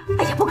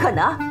哎呀，不可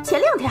能！前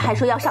2天还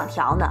说要上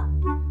调呢，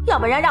要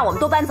不然让我们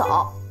都搬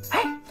走。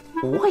哎，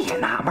我也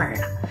纳闷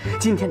呢。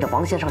今天这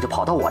王先生就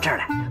跑到我这儿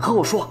来和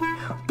我说，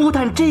不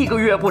但这个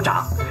月不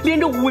涨，连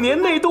这5年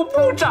内都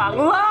不涨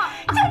了。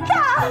真的？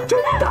真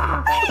的！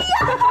哎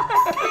呀！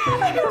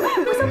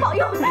菩萨保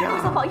佑！菩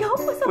萨保佑！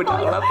菩萨保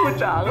佑！不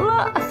涨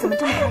了！怎么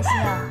这么开心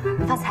啊？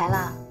发财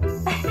了！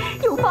哎，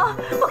永芳，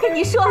我跟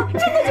你说，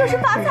真的就是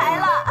发财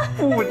了！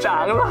不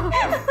涨了！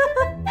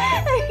哎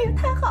呀，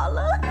太好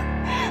了！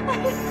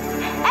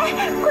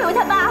哎，慧慧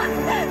他爸，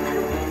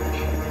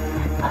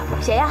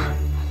谁呀？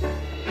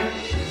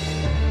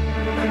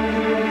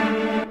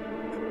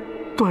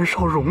段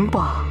少荣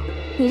吧？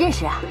你认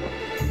识啊？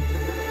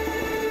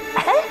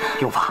哎，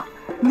永芳，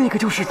那个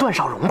就是段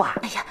少荣吧？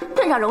哎呀，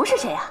段少荣是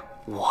谁啊？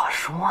我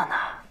说呢。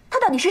他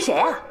到底是谁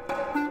啊？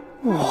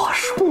我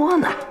说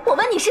呢。我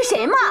问你是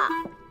谁嘛？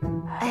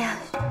哎呀，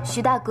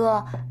徐大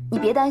哥，你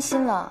别担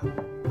心了，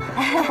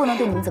他不能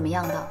对你们怎么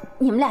样的。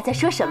你们俩在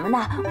说什么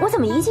呢？我怎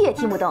么一句也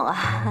听不懂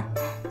啊？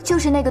就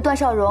是那个段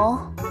少荣，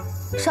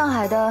上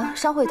海的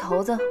商会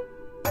头子。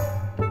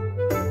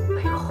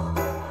哎呦，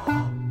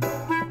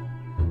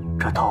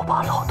这刀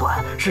疤老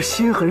段是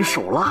心狠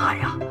手辣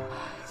呀！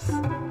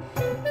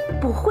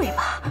不会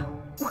吧？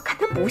我看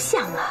他不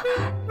像啊，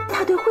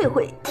他对慧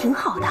慧挺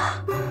好的。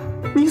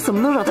你怎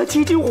么能让他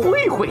接近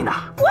慧慧呢？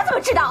我怎么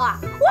知道啊？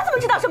我怎么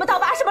知道什么刀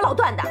疤什么老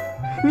段的？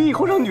你以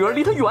后让女儿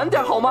离他远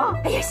点好吗？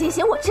哎呀，行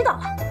行，我知道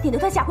了。你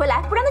等他下回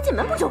来，不让他进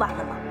门不就完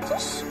了吗？真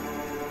是，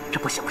这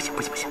不行，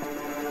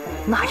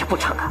那也不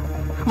成啊！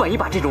万一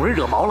把这种人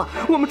惹毛了，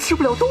我们吃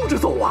不了兜着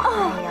走啊！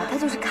哎呀，他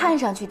就是看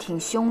上去挺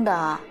凶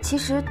的，其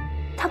实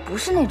他不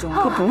是那种人。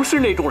他不是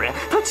那种人，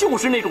他就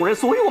是那种人，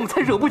所以我们才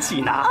惹不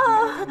起呢。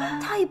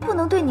他也不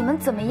能对你们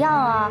怎么样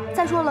啊！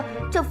再说了，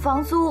这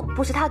房租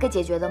不是他给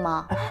解决的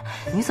吗？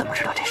你怎么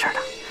知道这事儿的？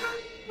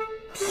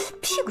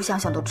屁股想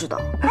想都知道。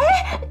哎，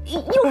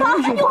永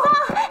芳，哎，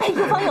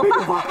永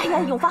芳，哎呀，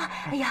永芳，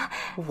哎呀，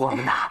我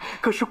们呐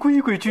可是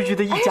规规矩矩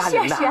的一家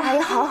人呐。是啊，哎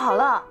呀，好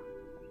了，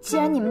既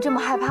然你们这么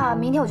害怕，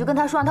明天我就跟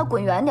他说，让他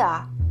滚远点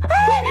儿。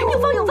哎，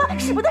永芳，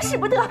使不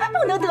得，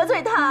不能得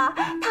罪他。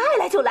他爱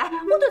来就来，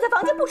我躲在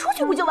房间不出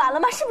去不就完了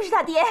吗？是不是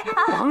他爹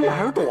啊？往哪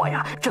儿躲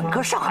呀？整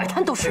个上海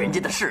滩都是人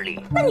家的势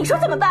力。那你说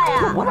怎么办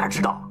呀？我哪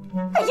知道？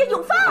哎呀，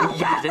永芳！哎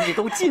呀，人家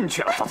都进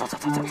去了，走。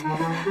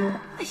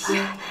哎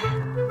呀，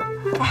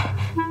哎，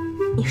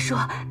你说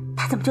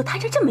他怎么就摊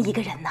着这么一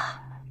个人呢？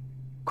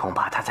恐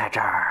怕他在这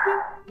儿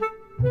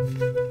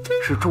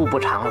是住不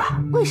长了。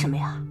为什么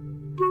呀？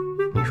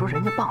你说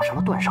人家傍上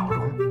了段少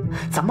荣，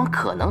怎么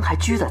可能还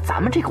居在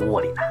咱们这个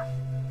窝里呢？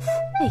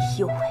哎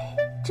呦喂，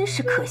真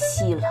是可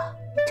惜了，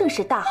正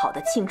是大好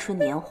的青春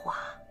年华。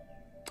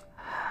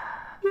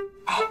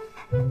哎，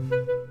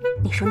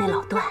你说那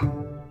老段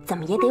怎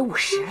么也得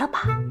50了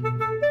吧？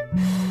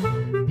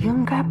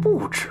应该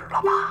不止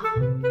了吧？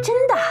真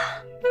的？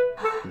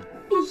哎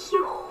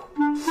呦！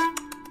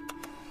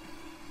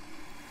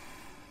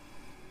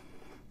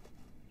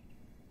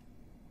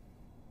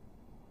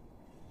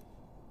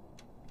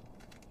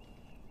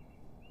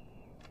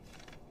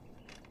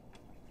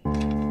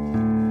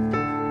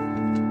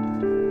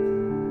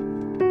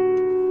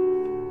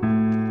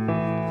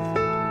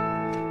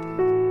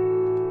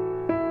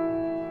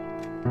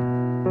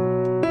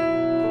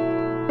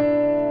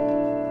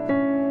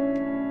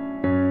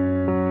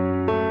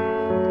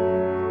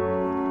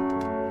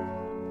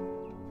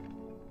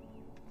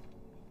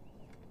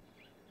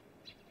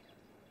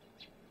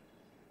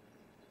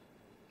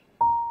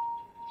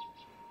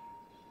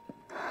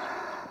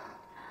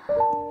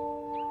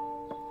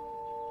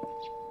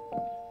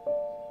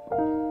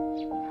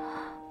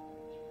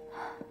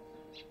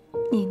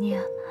宁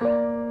宁，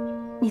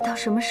你到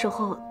什么时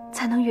候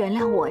才能原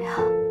谅我呀？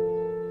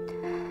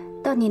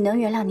到你能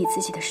原谅你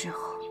自己的时候。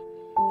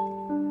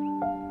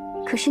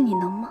可是你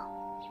能吗？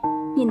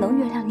你能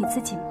原谅你自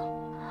己吗？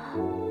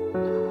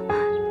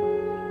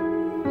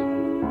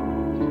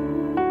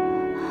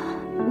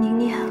宁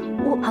宁，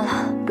好了，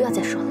不要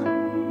再说了。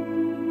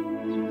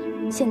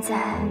现在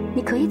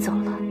你可以走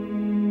了，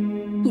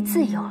你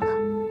自由了，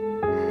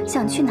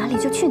想去哪里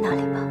就去哪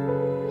里吧。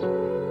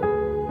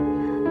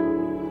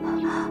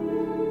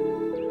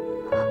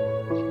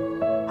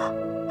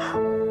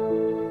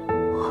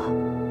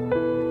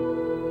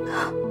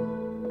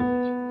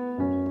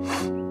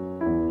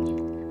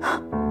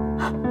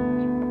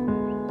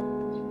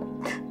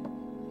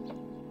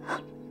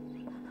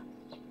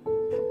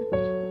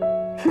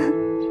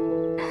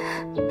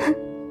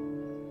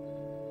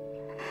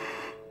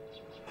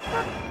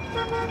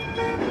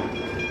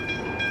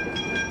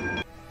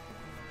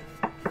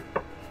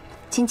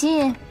请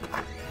进。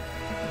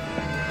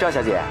赵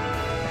小姐，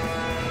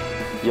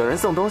有人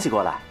送东西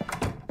过来。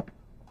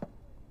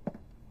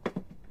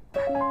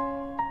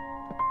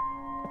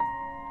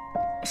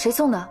谁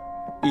送的？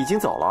已经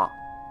走了。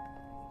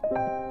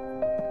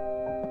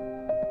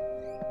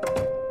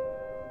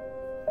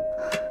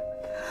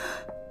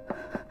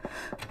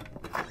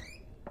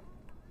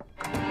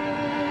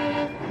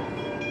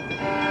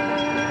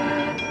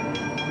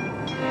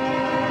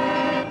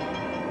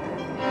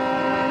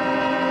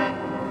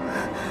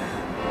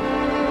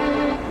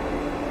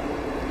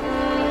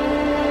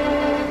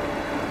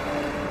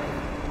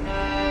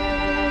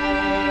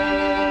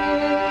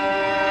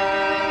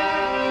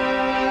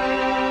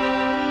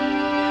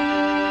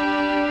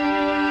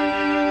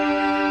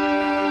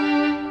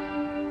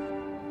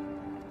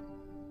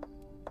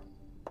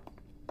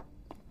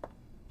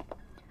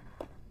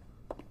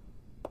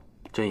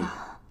真怡，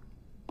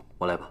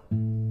我来吧。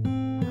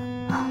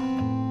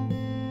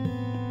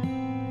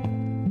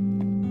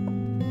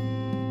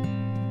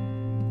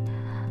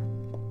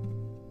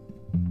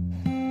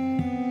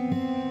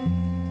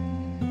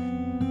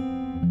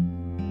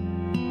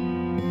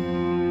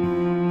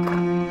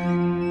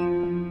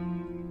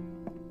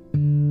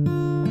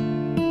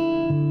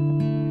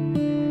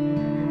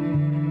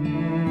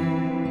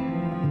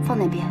放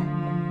那边。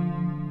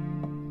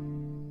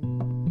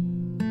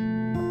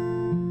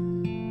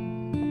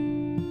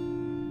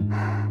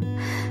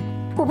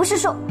我不是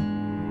说，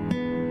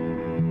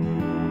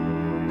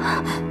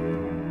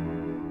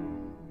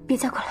别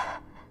再过来，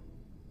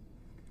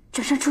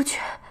转身出去。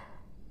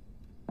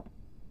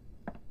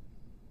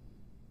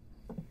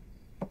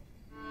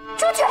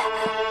出去！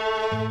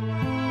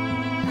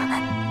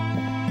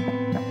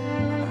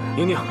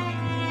宁宁，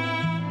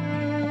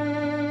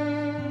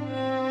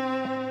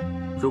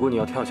如果你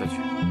要跳下去，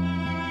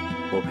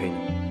我陪你；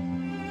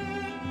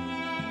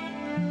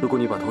如果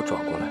你把头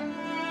转过来，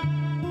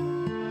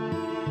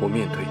我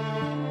面对你。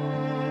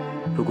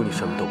如果你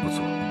什么都不做，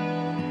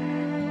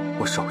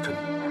我守着你。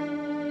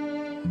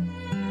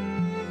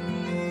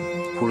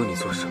无论你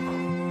做什么，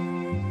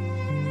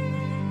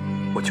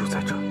我就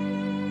在这儿。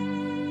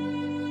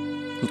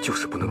你就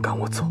是不能赶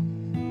我走。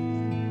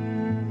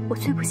我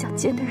最不想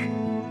见的人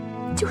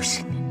就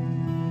是你。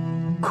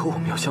可我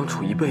们要相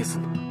处一辈子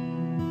呢，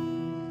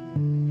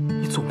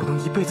你总不能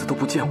一辈子都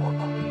不见我吧？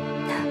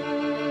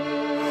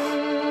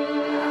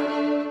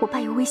我爸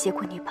有威胁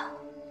过你吧？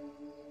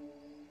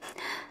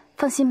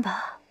放心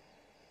吧。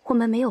我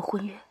们没有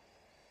婚约，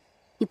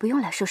你不用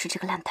来收拾这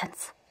个烂摊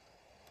子。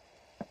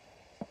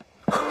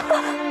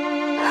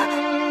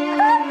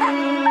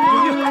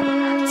宁宁，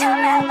救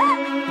命！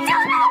救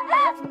命！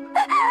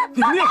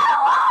宁宁，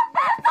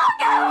放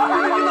开我！宁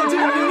宁，你冷静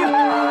点，宁宁，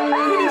宁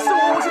宁是我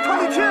是唐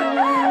丽天，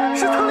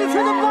是唐丽天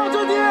在抱着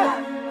你。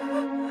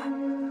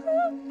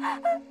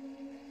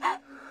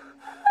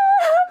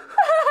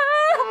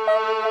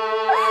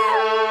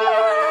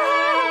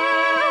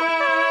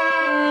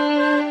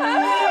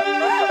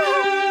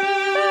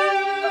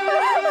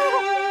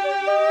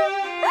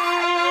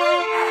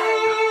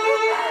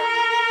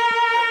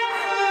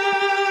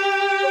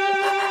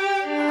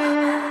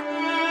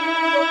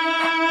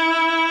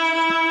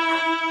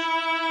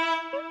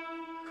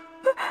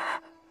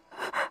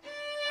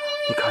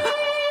你看着我，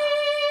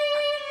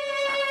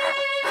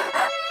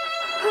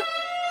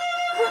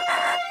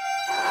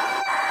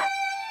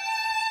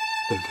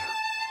玲玲，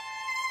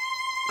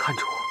看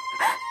着我，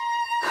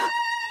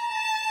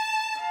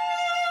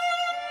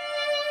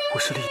我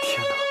是厉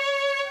天呢。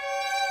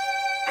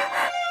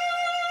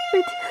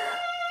厉天，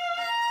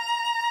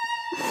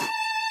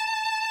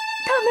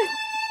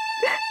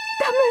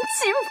他们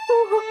欺负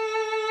我。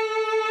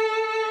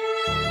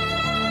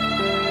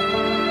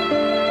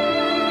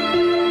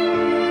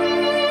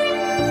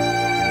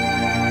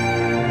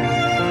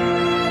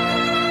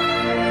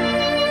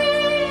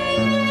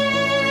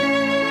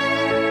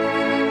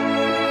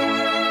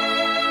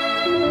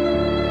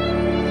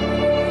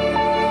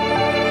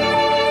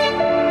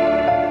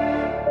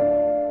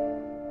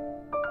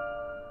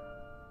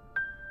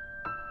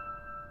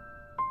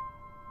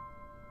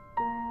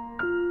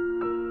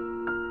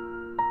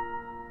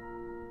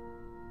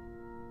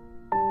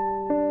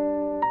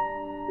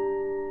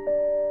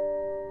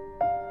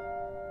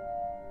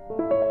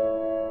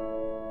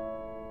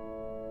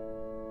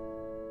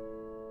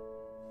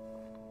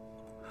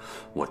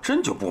我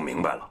真就不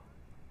明白了，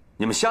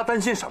你们瞎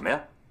担心什么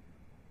呀？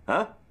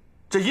啊，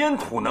这烟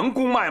土能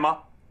公卖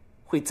吗？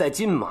会再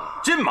进吗？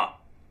进吗？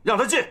让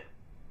他进，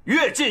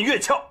越进越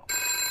翘。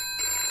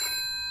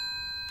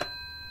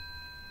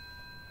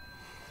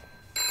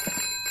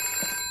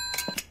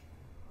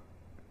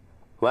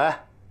喂，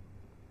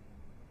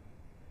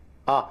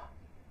啊，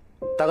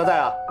大哥在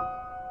啊？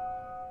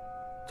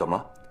怎么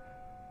了？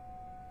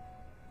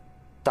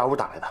大屋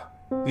打来的，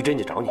玉珍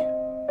姐找你。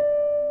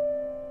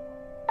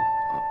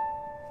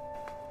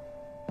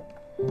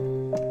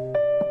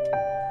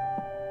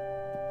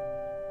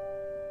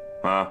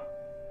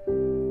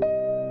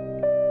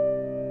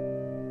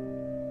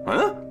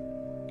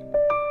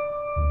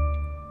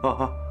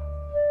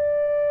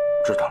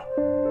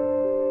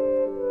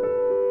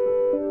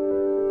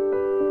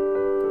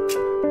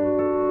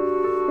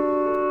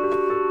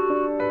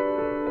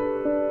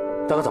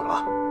大哥怎么了？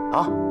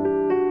啊？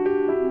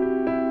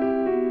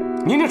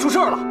宁宁出事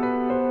了！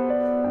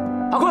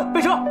阿坤，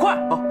备车，快！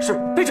啊，是，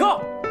备车！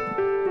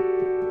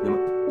你们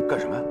干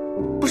什么呀？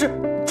不是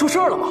出事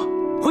了吗？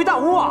回大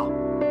屋啊！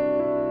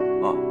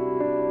啊！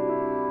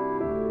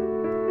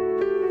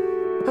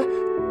哎，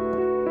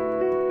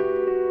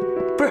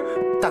不是，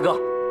大哥，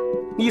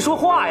你说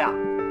话呀！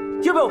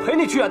要不要我陪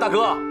你去啊，大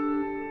哥？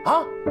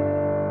啊？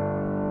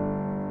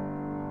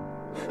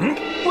嗯，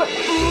喂，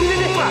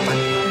你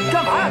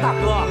干嘛呀，大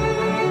哥？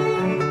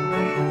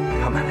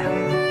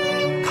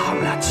他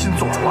们俩亲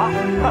嘴了。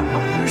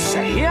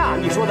谁呀？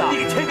你说的？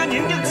一天跟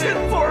宁宁亲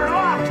嘴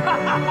了。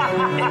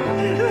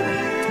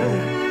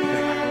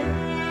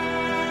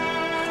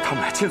他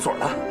们俩亲嘴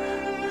了。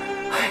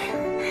哎，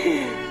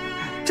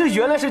这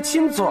原来是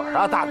亲嘴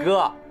啊，大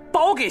哥，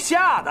把我给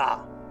吓的。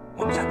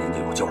我们家宁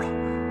宁有救了，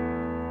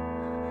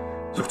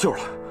有救了。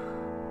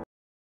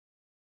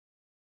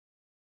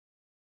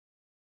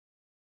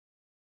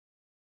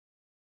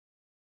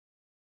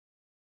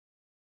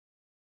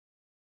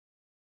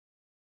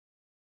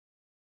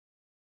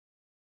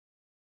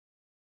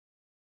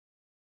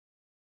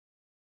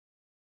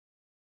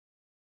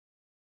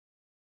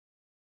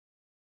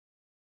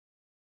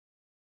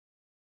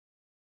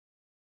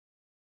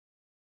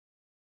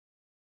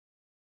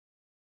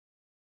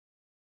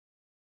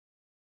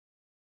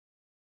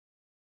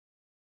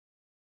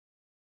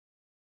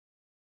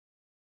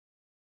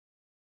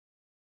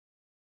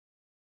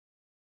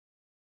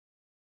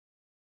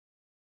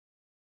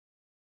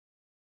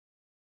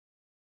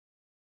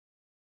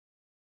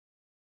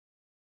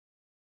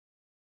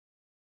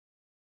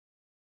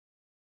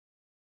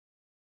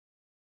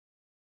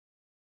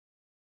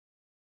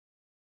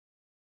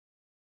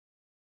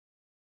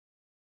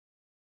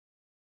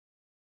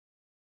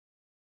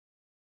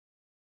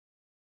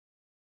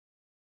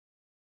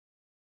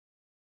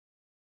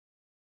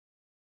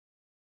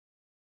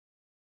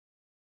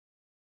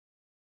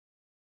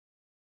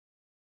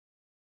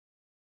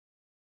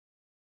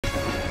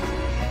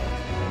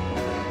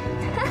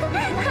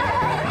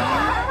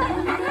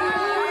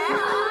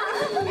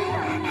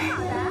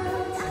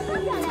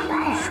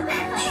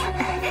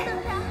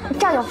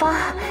赵永芳，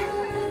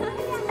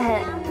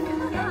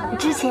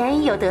之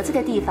前有得罪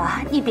的地方，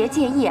你别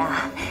介意啊。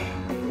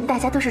大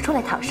家都是出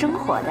来讨生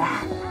活的。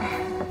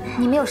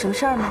你们有什么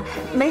事儿吗？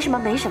没什么，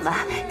没什么，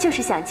就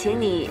是想请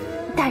你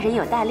大人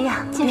有大量，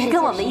别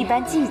跟我们一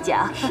般计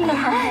较。是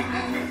啊，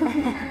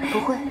不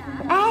会。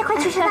哎，快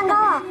去吃蛋糕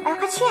啊！哎，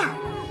快去啊，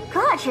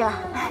可好吃了。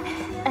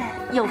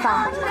永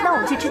芳，那我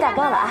们去吃蛋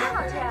糕了啊！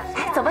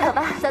走吧，走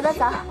吧，走走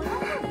走。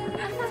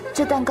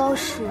这蛋糕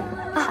是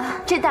啊，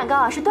这蛋糕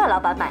啊是段老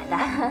板买的，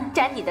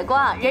沾你的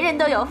光，人人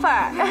都有份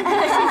儿。谢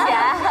谢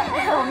啊，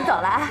我们走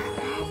了啊，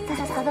走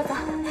走走走走。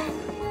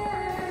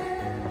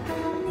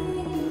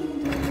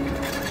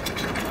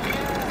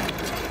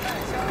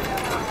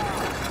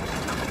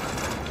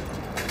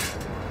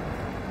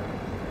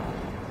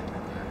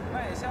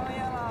卖香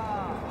烟啦！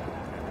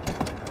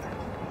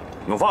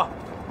永芳，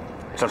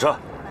上车。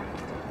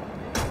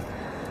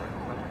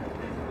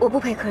我不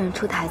陪客人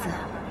出台子。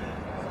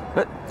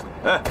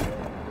哎，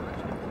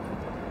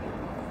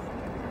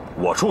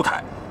我出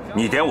台，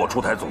你点我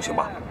出台总行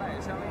吧？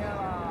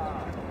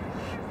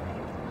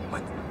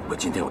我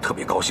今天有特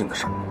别高兴的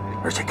事儿，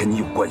而且跟你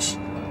有关系。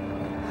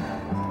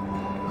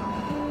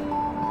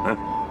嗯。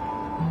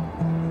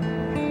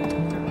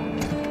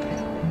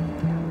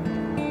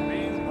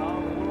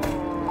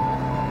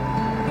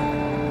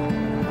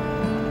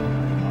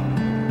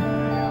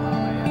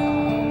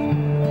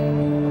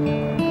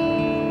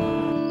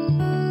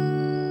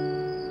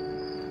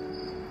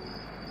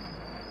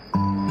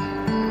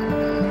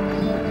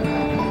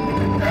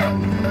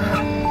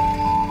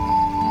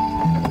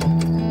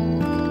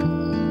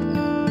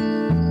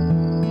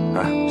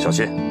小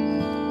心，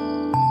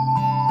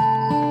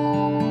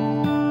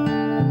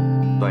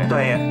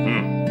段爷，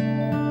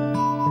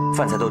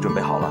饭菜都准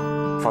备好了，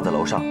放在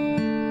楼上。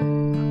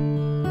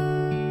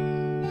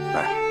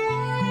来，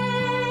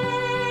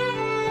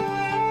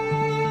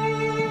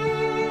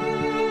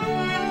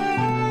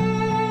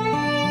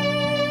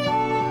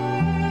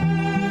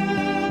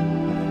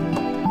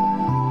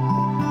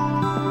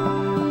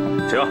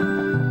行，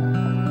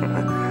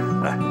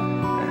来，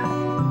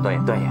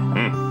段爷，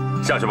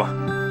下去吧。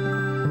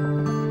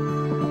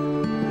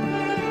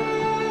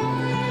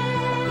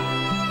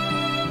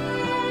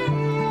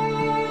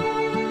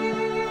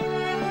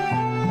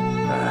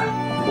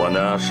我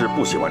呢是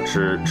不喜欢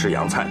吃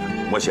洋菜的，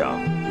我想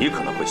你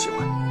可能会喜欢。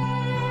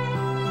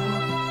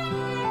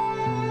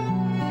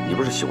你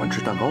不是喜欢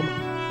吃蛋糕吗？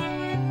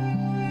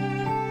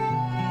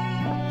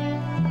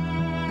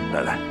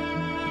来来，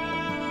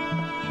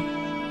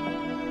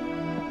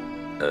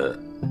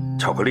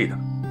巧克力的，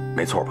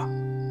没错吧？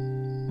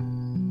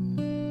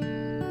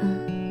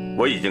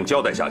我已经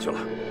交代下去了，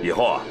以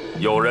后啊，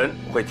有人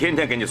会天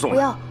天给你送来。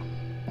不要。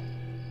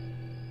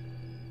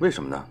为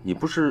什么呢？你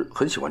不是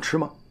很喜欢吃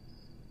吗？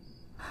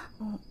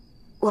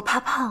我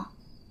怕胖。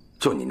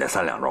就你那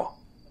3两肉，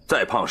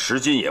再胖10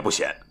斤也不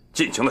显，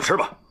尽情的吃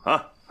吧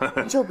啊！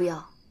就不要。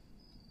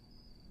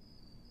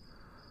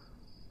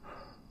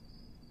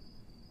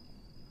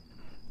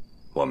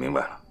我明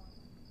白了，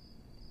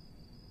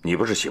你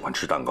不是喜欢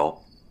吃蛋糕，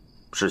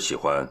是喜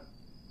欢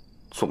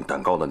送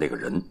蛋糕的那个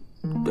人，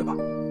对吧？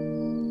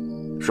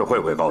是慧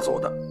慧告诉我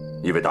的，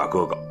一位大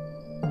哥哥。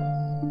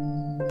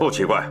不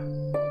奇怪，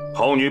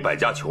好女百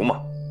家求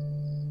嘛，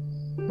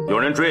有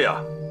人追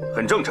啊，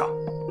很正常。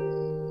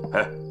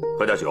哎，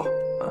喝点酒啊。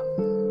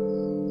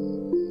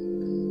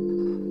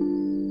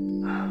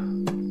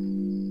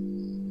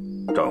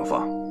赵永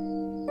芳，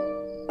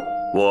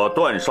我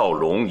段少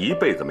荣一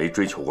辈子没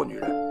追求过女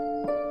人。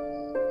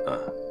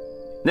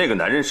那个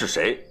男人是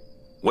谁，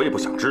我也不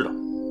想知道。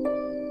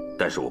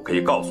但是我可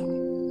以告诉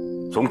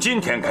你，从今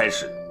天开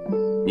始，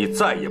你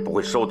再也不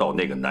会收到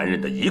那个男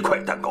人的一块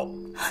蛋糕。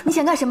你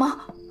想干什么？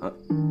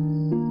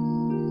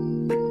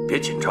别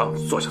紧张，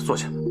坐下坐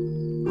下。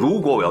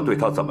如果我要对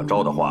他怎么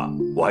着的话，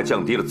我还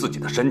降低了自己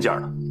的身价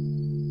呢。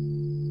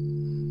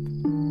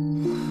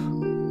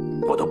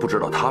我都不知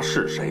道他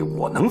是谁，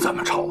我能怎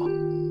么吵啊？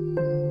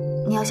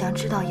你要想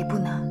知道也不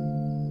难。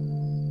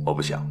我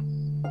不想。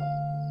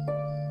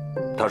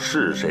他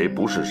是谁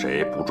不是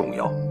谁不重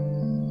要，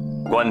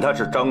管他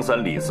是张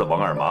三李四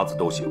王二麻子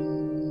都行。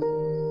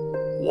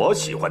我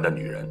喜欢的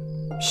女人，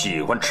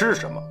喜欢吃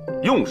什么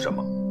用什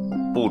么，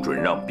不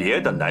准让别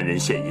的男人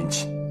献殷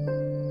勤。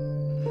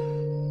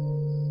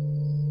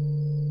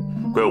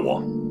归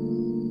我，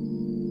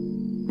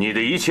你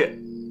的一切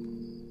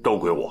都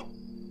归我。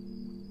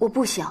我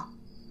不想。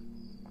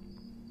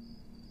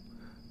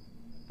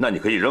那你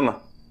可以扔啊，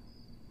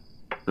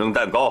扔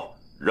蛋糕，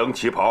扔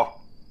旗袍，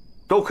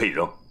都可以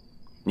扔。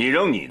你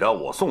扔你的，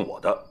我送我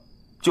的，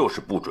就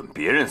是不准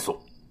别人送。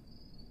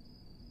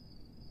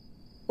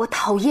我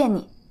讨厌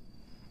你。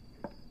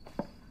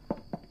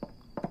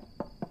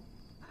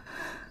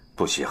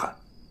不稀罕，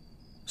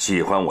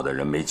喜欢我的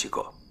人没几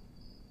个。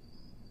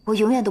我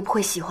永远都不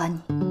会喜欢你。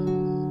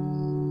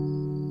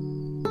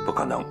不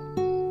可能。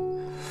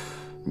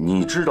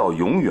你知道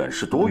永远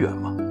是多远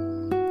吗？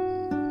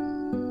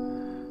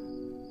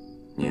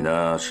你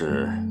呢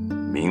是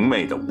明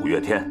媚的五月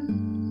天，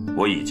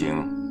我已经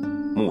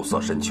暮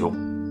色深秋，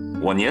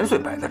我年岁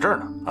摆在这儿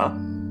呢啊，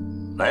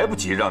来不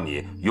及让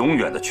你永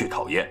远的去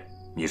讨厌。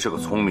你是个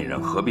聪明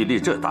人，何必立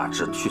这大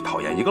志去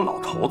讨厌一个老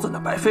头子呢？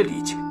白费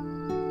力气。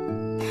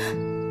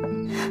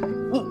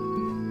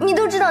你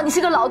都知道你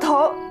是个老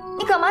头，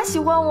你干嘛喜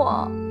欢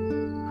我？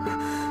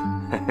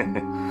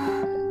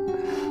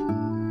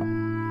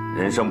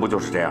人生不就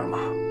是这样吗？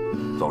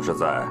总是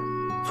在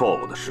错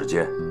误的时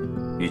间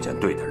遇见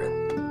对的人。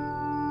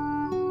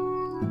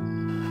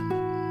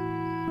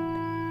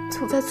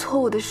总在错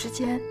误的时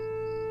间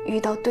遇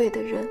到对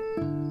的人。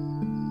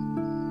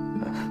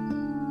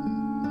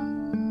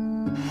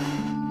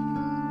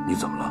你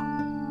怎么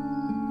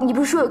了？你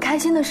不是说有开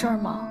心的事儿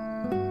吗？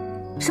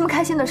什么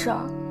开心的事儿？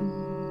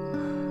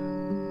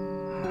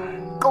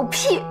狗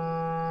屁！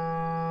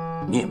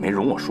你也没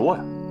容我说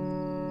呀。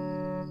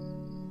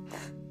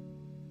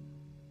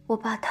我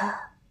爸他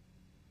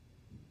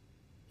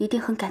一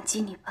定很感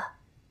激你吧？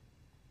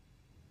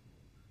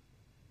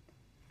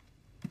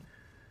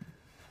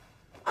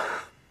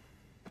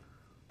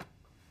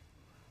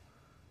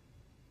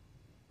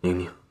宁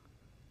宁，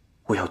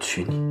我要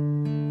娶你。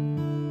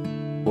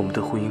我们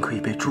的婚姻可以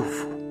被祝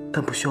福，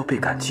但不需要被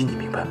感激，你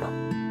明白吗？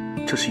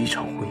这是一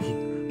场婚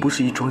姻，不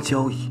是一桩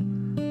交易。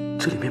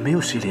这里面没有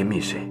谁怜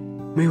悯谁，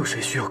没有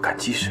谁需要感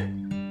激谁。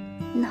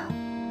那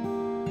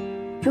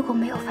如果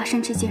没有发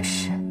生这件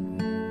事，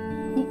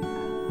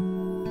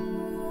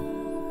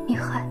你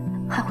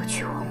还会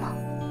娶我吗？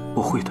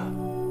我会的。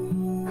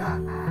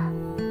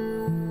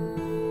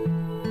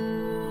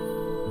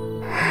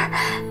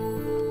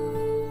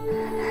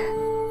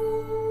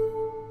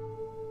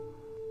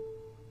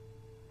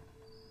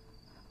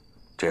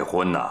这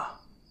婚呐，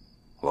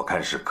我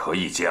看是可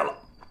以结了。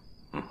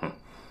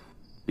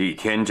厉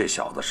天这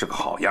小子是个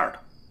好样的，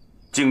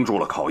经住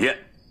了考验。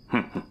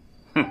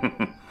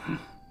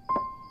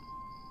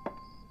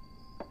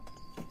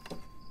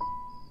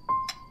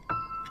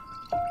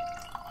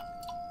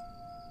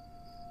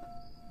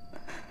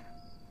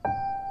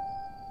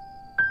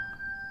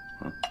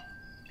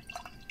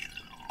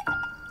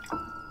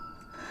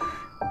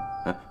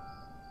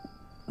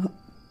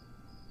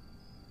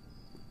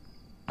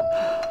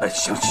哎，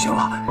行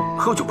了，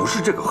喝酒不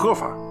是这个喝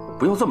法，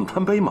不要这么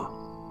贪杯嘛。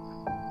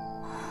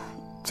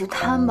就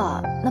贪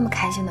吧，那么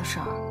开心的事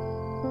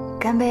儿，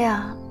干杯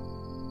啊！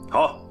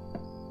好，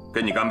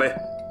跟你干杯。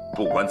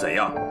不管怎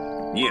样，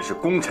你也是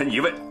功臣一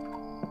位。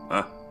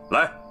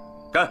来，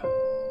干！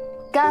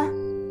干！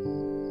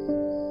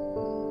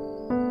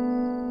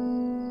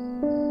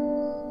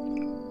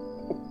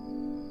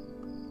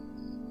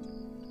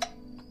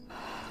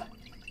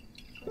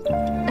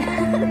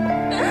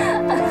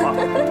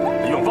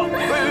永芳，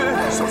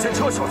小心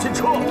车，小心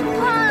车！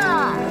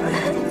啊！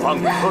永芳，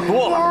你喝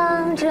多了。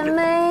让这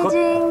美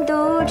景独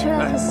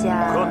春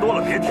夏，喝多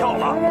了别跳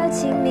了。热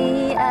情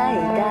你爱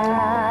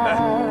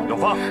戴。永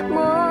芳。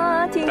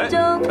莫听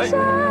钟声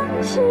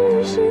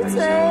时时催。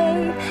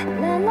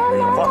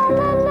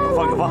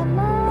永芳，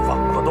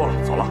喝多了，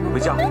走了，回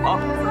家啊！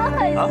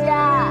坐下。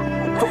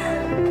走。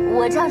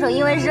我唱首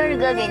英文生日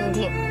歌给你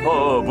听。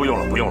不用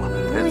了，不用了，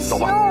走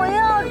吧。不行，我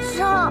要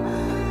唱。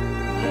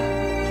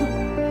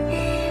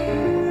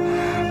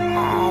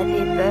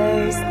Happy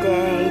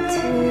birthday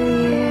to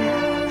you,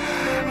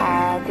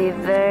 Happy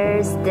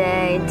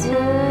birthday to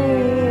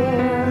you,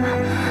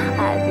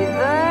 Happy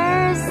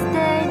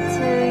birthday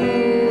to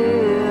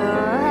you,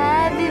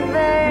 Happy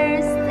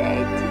birthday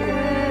to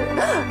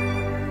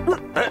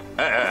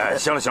you。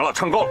行了行了，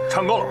唱够了，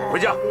唱够了，回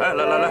家。哎，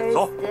来，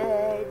走。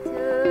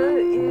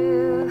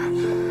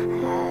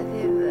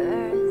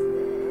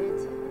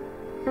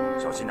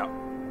小心点。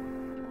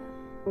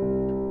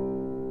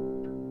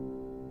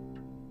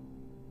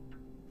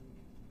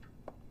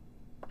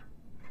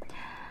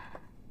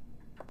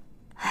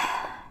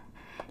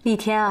厉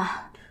天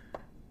啊，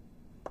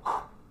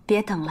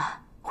别等了，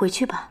回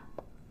去吧。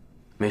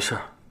没事，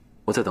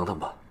我再等等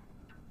吧。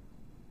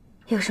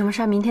有什么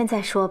事明天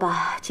再说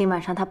吧。今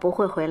晚上他不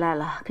会回来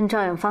了，跟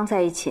赵永芳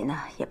在一起呢，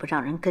也不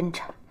让人跟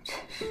着，真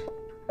是。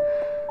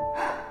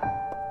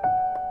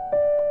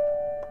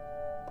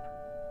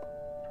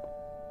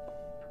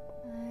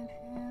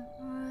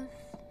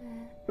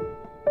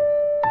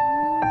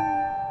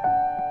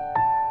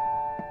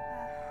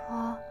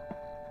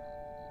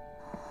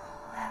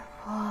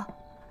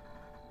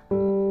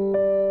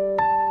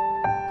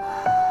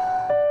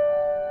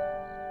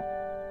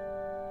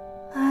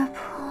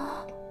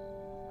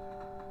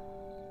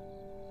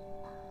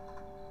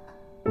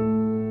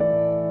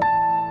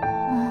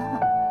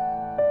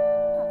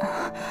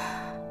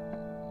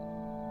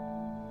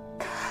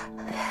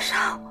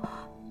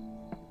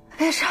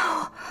别杀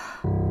我！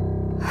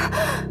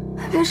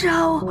别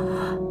杀我！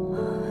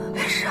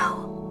别杀我！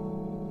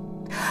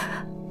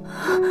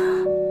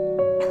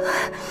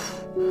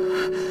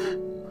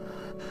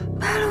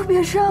白鹿，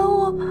别杀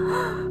我！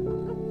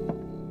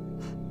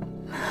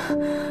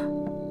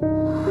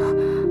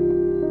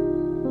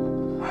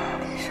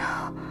别杀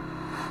我！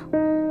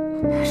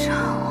别杀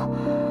我！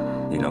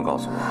你能告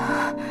诉我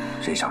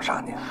谁想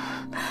杀你？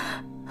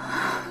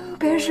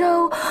别杀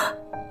我！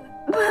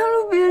白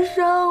鹿，别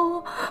杀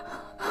我！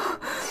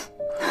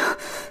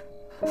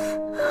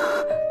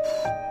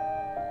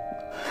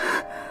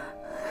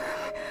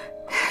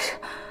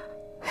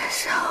别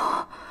杀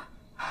我！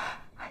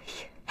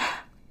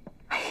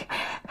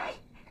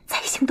再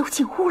行都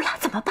进屋了，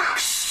怎么办？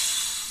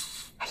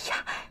哎呀，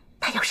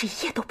他要是一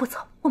夜都不走，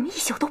我们一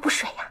宿都不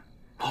睡呀。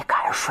你敢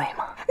睡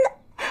吗？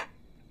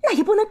那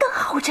也不能干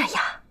耗着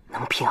呀。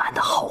能平安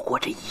的耗过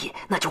这一夜，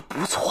那就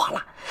不错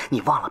了。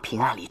你忘了平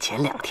安里前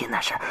2天那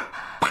事儿？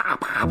啪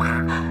啪啪！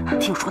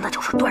听说那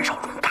就是段少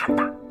龙干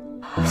的。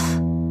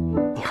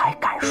你还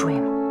敢睡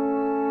吗？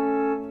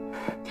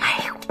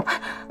哎呦，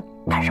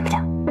干什么去？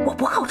我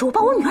不耗着，我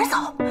抱我女儿走。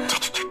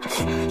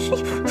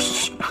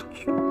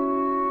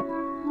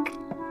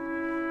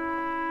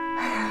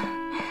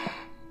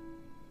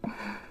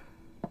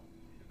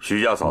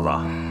徐家嫂子。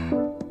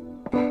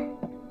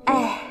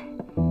哎。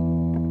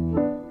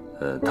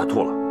他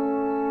吐了，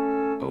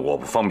我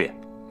不方便，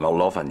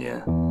劳烦您。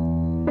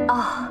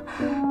哦。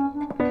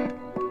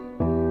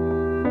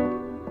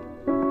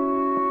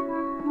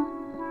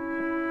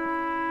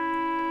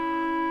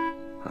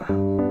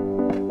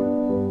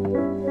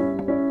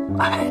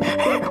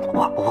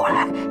我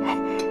来。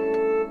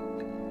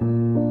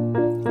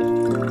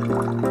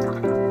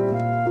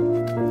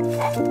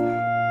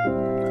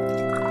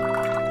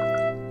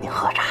你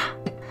喝茶，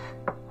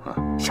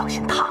小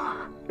心烫啊。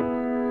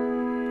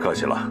客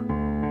气了。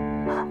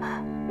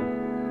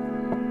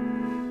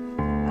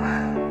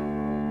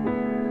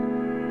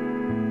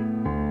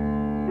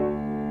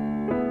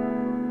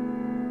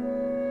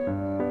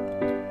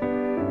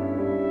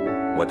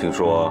我听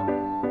说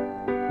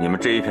你们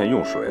这一片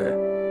用水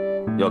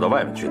要到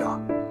外面去的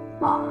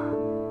啊，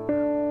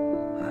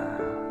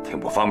挺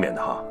不方便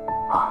的哈。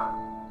啊，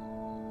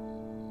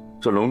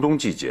这隆冬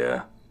季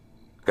节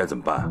该怎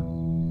么办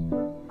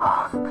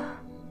啊？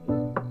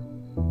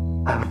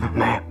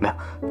没有，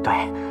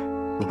对，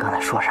您刚才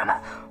说什么？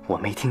我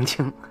没听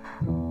清。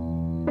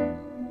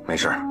没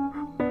事，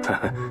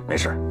没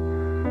事，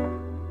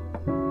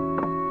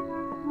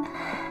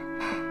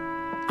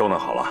都弄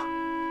好了。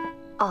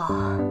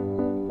哦。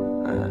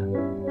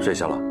睡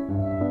下了。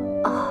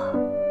哦。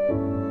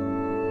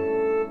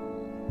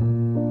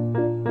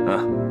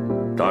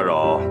打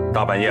扰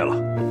大半夜了，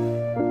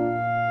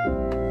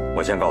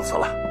我先告辞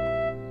了。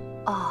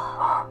哦。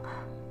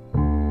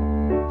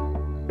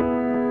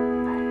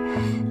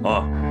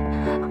啊，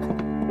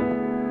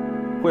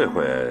慧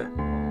慧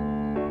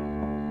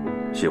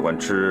喜欢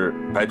吃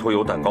白脱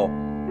油蛋糕，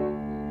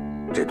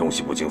这东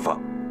西不经放。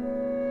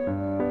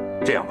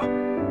这样吧，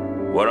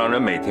我让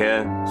人每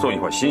天送一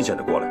块新鲜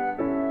的过来，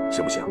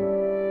行不行？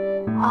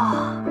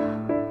啊。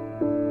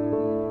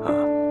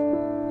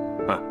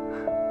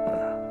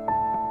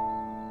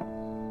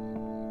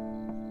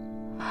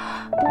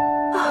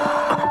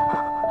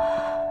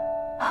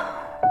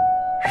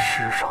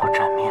失手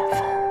沾面粉，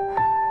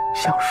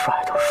想甩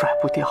都甩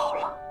不掉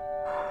了。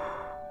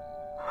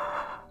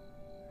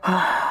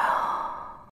唉。